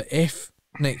essentially that if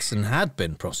Nixon had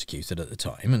been prosecuted at the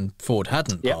time and Ford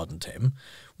hadn't pardoned him,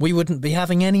 we wouldn't be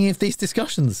having any of these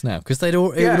discussions now, because it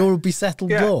would all be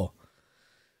settled law.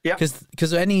 Yeah,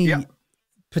 because any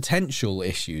potential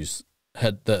issues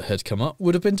that had come up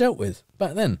would have been dealt with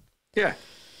back then. Yeah.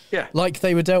 Like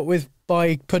they were dealt with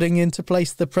by putting into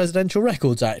place the Presidential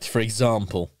Records Act, for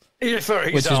example.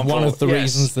 Which is one of the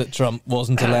reasons that Trump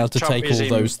wasn't allowed to take all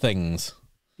those things.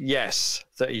 Yes,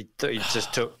 that he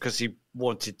just took because he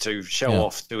wanted to show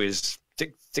off to his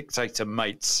dictator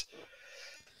mates.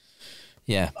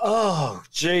 Yeah. Oh,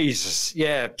 Jesus.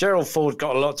 Yeah, Gerald Ford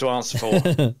got a lot to answer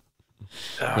for.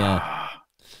 Yeah.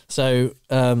 So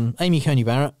Amy Coney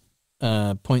Barrett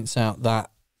points out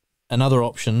that another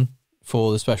option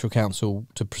for the special counsel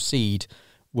to proceed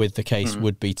with the case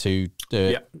would be to do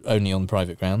it only on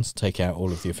private grounds, take out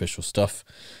all of the official stuff.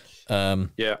 And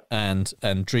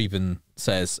Dreeben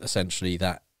says essentially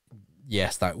that,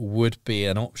 yes, that would be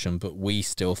an option, but we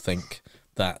still think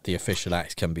that the official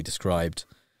acts can be described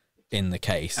in the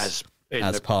case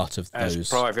as part of those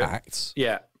private acts.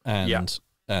 Yeah. And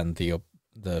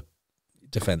the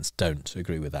defence don't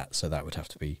agree with that, so that would have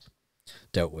to be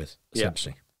dealt with,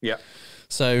 essentially. Yeah.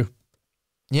 So,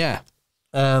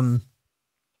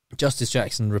 Justice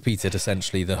Jackson repeated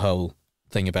essentially the whole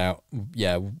thing about,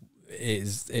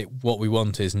 what we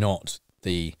want is not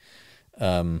the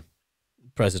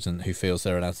president who feels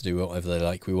they're allowed to do whatever they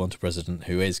like. We want a president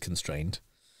who is constrained.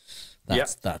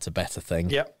 That's a better thing.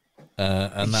 Yep.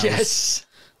 And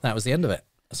that was the end of it,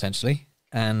 essentially.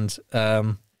 And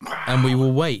we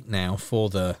will wait now for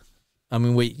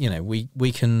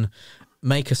we can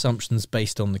make assumptions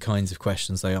based on the kinds of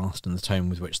questions they asked and the tone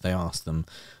with which they asked them,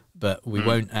 but we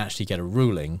won't actually get a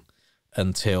ruling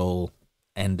until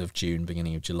end of June,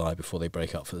 beginning of July, before they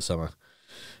break up for the summer.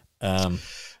 Then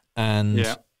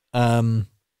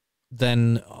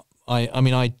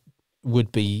I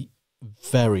would be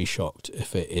very shocked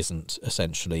if it isn't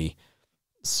essentially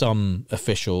some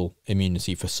official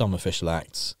immunity for some official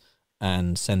acts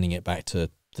and sending it back to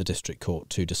the district court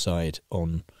to decide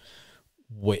on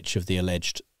which of the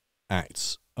alleged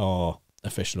acts are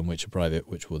official and which are private,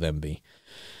 which will then be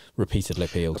repeatedly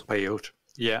appealed.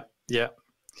 Yeah.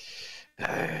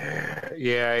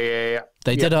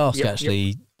 They did ask,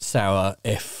 actually, Sauer,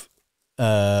 if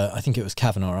I think it was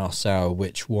Kavanaugh asked Sauer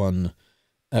which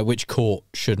court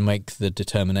should make the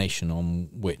determination on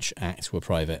which acts were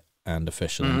private and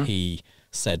official, and he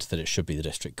said that it should be the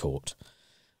district court.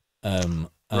 And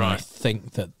I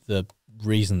think that the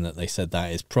reason that they said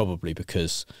that is probably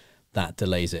because that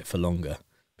delays it for longer.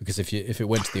 Because if it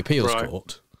went to the appeals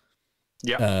court,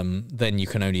 then you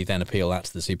can only then appeal that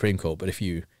to the Supreme Court. But if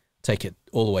you take it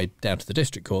all the way down to the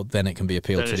district court, then it can be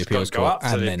appealed to the appeals court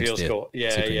and then to the Supreme Court.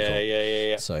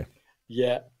 Yeah. So,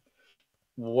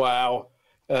 wow.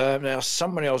 Now,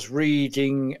 somebody I was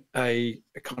reading a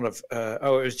kind of it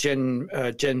was Jen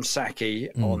Psaki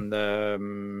on the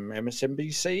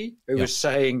MSNBC who was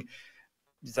saying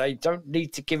they don't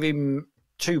need to give him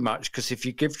too much, because if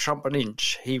you give Trump an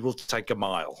inch, he will take a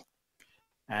mile.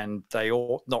 And they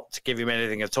ought not to give him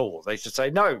anything at all. They should say,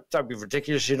 no, don't be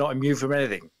ridiculous. You're not immune from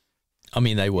anything. I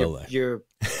mean, they will, though.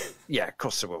 Yeah, of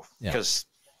course they will. Because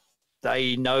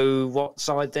they know what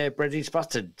side their bread is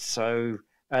buttered. So,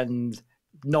 and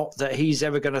not that he's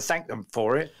ever going to thank them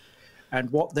for it. And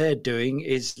what they're doing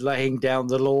is laying down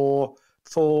the law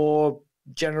for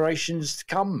generations to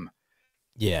come.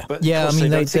 Yeah, but I mean,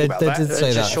 they did say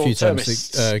that a few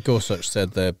times. Gorsuch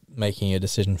said they're making a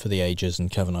decision for the ages,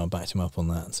 and Kavanaugh backed him up on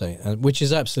that. So, which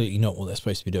is absolutely not what they're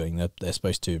supposed to be doing. They're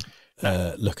supposed to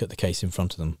look at the case in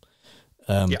front of them,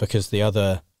 because the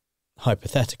other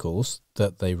hypotheticals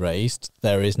that they raised,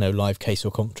 there is no live case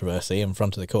or controversy in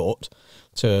front of the court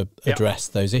to address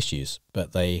those issues.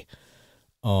 But they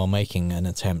are making an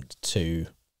attempt to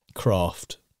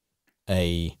craft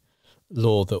a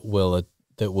law that will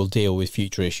deal with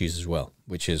future issues as well,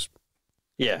 which is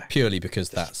purely because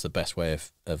that's the best way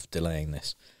of delaying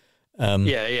this.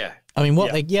 Yeah. I mean,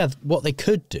 what they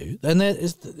could do, and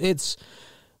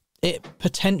it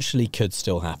potentially could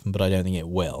still happen, but I don't think it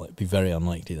will. It'd be very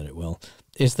unlikely that it will.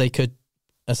 Is they could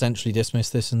essentially dismiss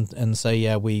this and say,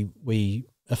 yeah, we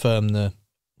affirm the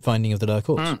finding of the lower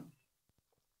courts.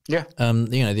 Yeah.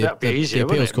 The appeals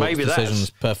court's decision is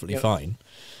perfectly fine.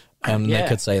 They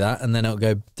could say that, and then it'll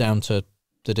go down to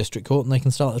the district court, and they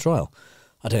can start the trial.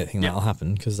 I don't think that'll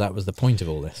happen, because that was the point of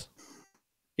all this.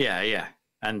 Yeah.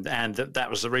 And that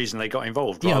was the reason they got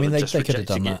involved. Yeah, I mean, they just could have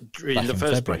done that in the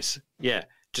first February. place. Yeah,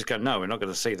 just go, no, we're not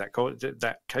going to see that court.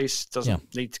 That case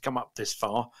doesn't need to come up this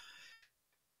far.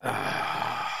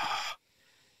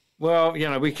 Well,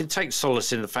 we can take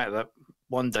solace in the fact that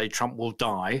one day Trump will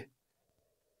die.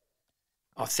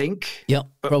 I think. Yeah,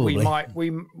 but probably.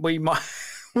 we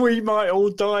might all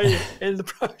die in the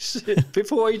process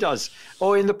before he does,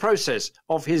 or in the process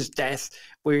of his death.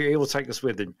 He will take us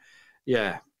with him.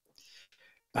 Yeah.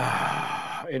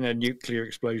 In a nuclear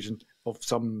explosion of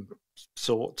some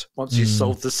sort, once he's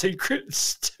solved the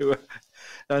secrets to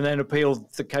and then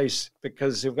appealed the case,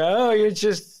 because he'll go, oh, you're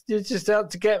just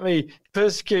out to get me,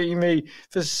 persecuting me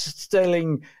for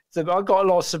stealing. I got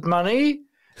lots of money,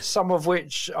 some of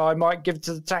which I might give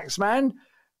to the tax man.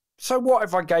 So what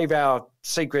if I gave our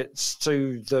secrets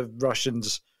to the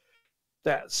Russians?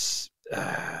 That's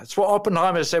what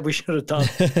Oppenheimer said we should have done.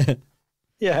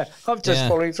 Yeah, I'm just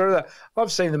following through that.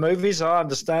 I've seen the movies. I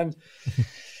understand.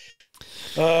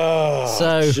 That's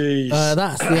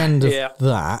the end of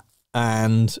that.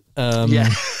 And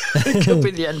it could be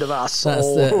the end of us.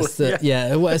 Well, it's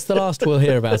the last we'll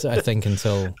hear about it, I think,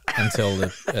 until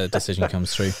the decision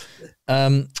comes through.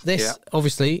 This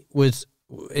obviously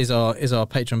is our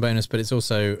Patreon bonus, but it's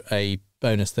also a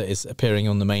bonus that is appearing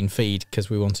on the main feed, because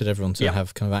we wanted everyone to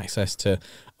have kind of access to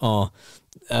our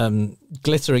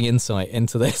glittering insight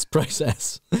into this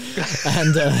process.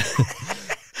 And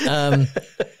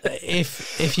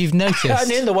if you've noticed,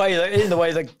 and in the way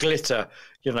that glitter,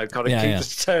 kind of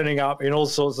keeps turning up in all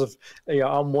sorts of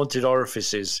unwanted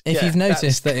orifices. If you've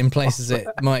noticed that in places it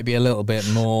might be a little bit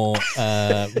more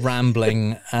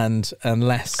rambling and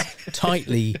less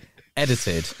tightly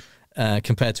edited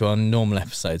compared to our normal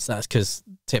episodes, that's because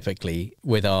typically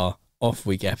with our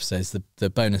off-week episodes, the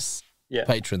bonus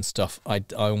patron stuff, I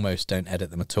almost don't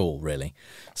edit them at all, really.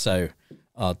 So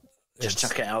just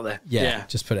chuck it out there. Yeah,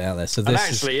 just put it out there. So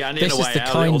this is the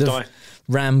kind of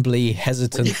rambly,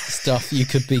 hesitant stuff you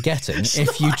could be getting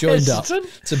if you joined up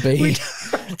to be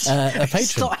a patron.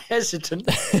 It's not hesitant.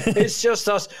 It's just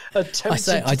us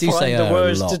attempting to find the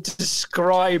words to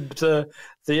describe the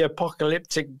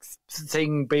apocalyptic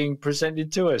thing being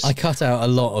presented to us. I cut out a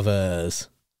lot of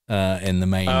in the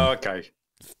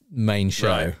main show.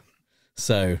 Right.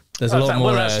 So there's a lot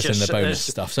more in the bonus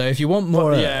stuff. So if you want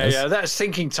more that's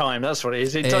thinking time. That's what it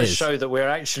is. It does show that we're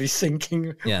actually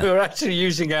thinking. Yeah. We're actually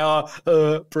using our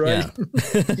brain.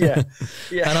 Yeah.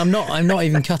 And I'm not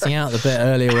even cutting out the bit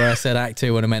earlier where I said Act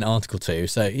 2 when I meant Article 2.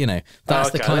 So that's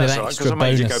the kind of extra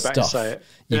bonus stuff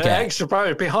you get. Extra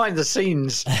bonus behind the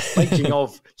scenes making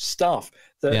of stuff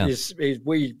that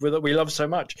we love so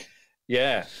much.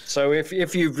 Yeah. So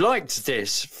if you've liked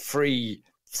this free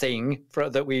thing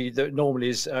that normally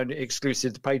is only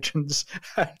exclusive to patrons,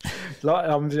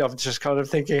 I'm just kind of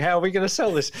thinking, how are we going to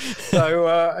sell this?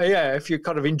 So if you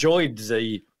kind of enjoyed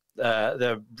the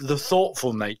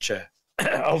thoughtful nature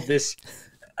of this,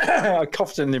 I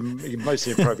coughed in the most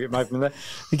inappropriate moment there.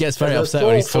 He gets very upset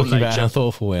when he's talking about how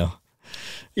thoughtful we are.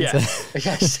 Yeah,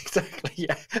 yes, exactly.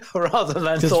 Yeah, rather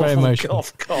than thoughtful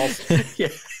cough. Yeah.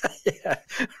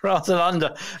 Rather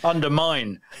than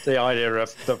undermine the idea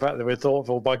of the fact that we're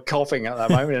thoughtful by coughing at that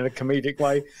moment in a comedic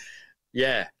way.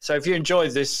 Yeah. So if you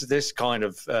enjoyed this kind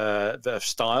of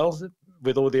style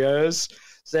with all the ers,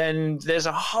 then there's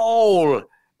a whole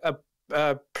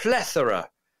plethora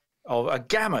of a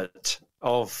gamut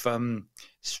of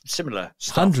similar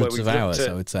stuff. Hundreds of hours,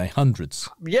 I would say. Hundreds.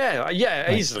 Yeah,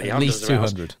 easily. At least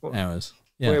 200 hours.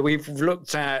 Yeah. Where we've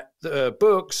looked at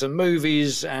books and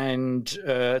movies and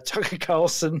Tucker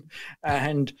Carlson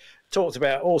and talked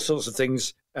about all sorts of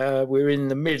things. We're in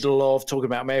the middle of talking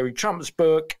about Mary Trump's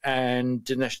book and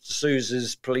Dinesh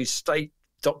D'Souza's Police State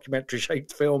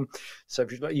documentary-shaped film. So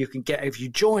if you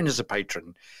join as a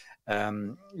patron,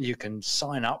 you can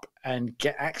sign up and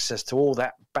get access to all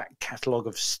that back catalogue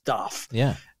of stuff.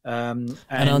 Yeah. And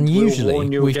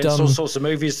unusually, we've done all sorts of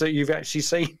movies that you've actually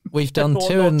seen. We've done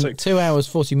 2 hours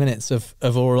 40 minutes of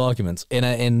oral arguments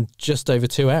in just over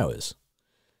 2 hours.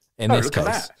 In this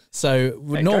case, so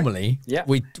normally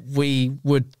we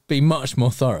would be much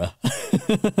more thorough.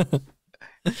 But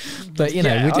we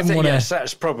didn't want to. Yes,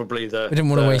 that's probably we didn't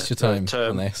want to waste your time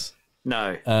on this.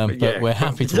 No, but we're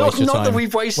happy to waste your time. Not that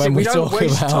we've wasted. We don't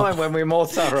waste time when we're more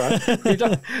thorough.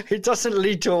 It doesn't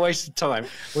lead to a waste of time.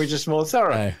 We're just more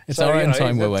thorough. No, it's our own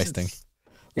time we're wasting.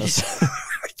 It's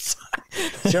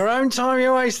your own time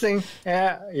you're wasting.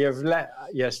 Yeah,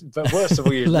 but worst of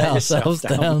all, you let yourself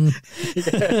down. Yeah,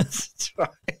 that's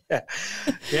right.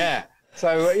 Yeah.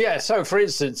 So for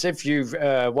instance, if you've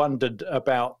wondered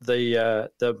about the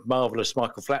marvelous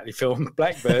Michael Flatley film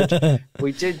Blackbird,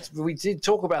 we did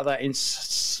talk about that in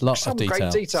some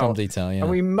great detail. Some detail, yeah. And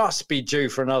we must be due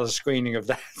for another screening of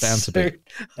that. Bound to be.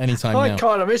 Anytime I now.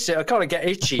 kind of miss it. I kind of get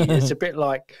itchy. It's a bit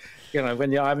like,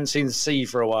 when I haven't seen the sea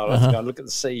for a while. I have to go look at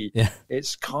the sea. Yeah.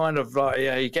 It's kind of like,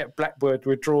 you get Blackbird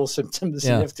withdrawal symptoms.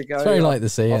 Yeah. You have to go. It's very like the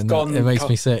sea, and it makes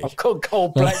me sick. I've got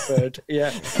cold Blackbird.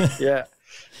 Yeah.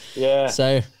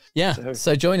 So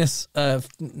join us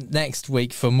next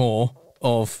week for more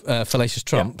of Fallacious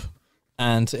Trump.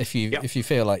 And if you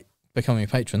feel like becoming a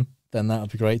patron, then that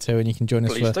would be great too. And you can join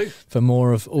us for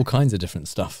more of all kinds of different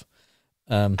stuff.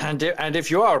 And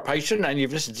if you are a patron and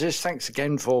you've listened to this, thanks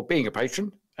again for being a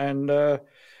patron. And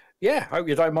hope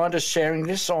you don't mind us sharing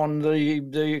this on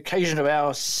the occasion of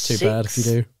our Too bad if you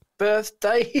do.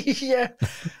 Birthday.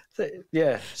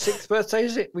 Sixth birthday,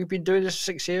 is it? We've been doing this for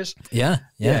 6 years. Yeah.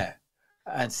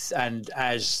 And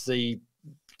as the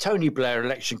Tony Blair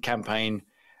election campaign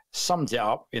summed it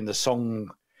up in the song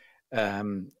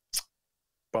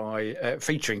by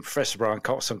featuring Professor Brian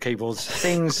Cox on keyboards,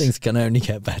 things can only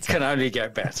get better. Can only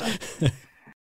get better.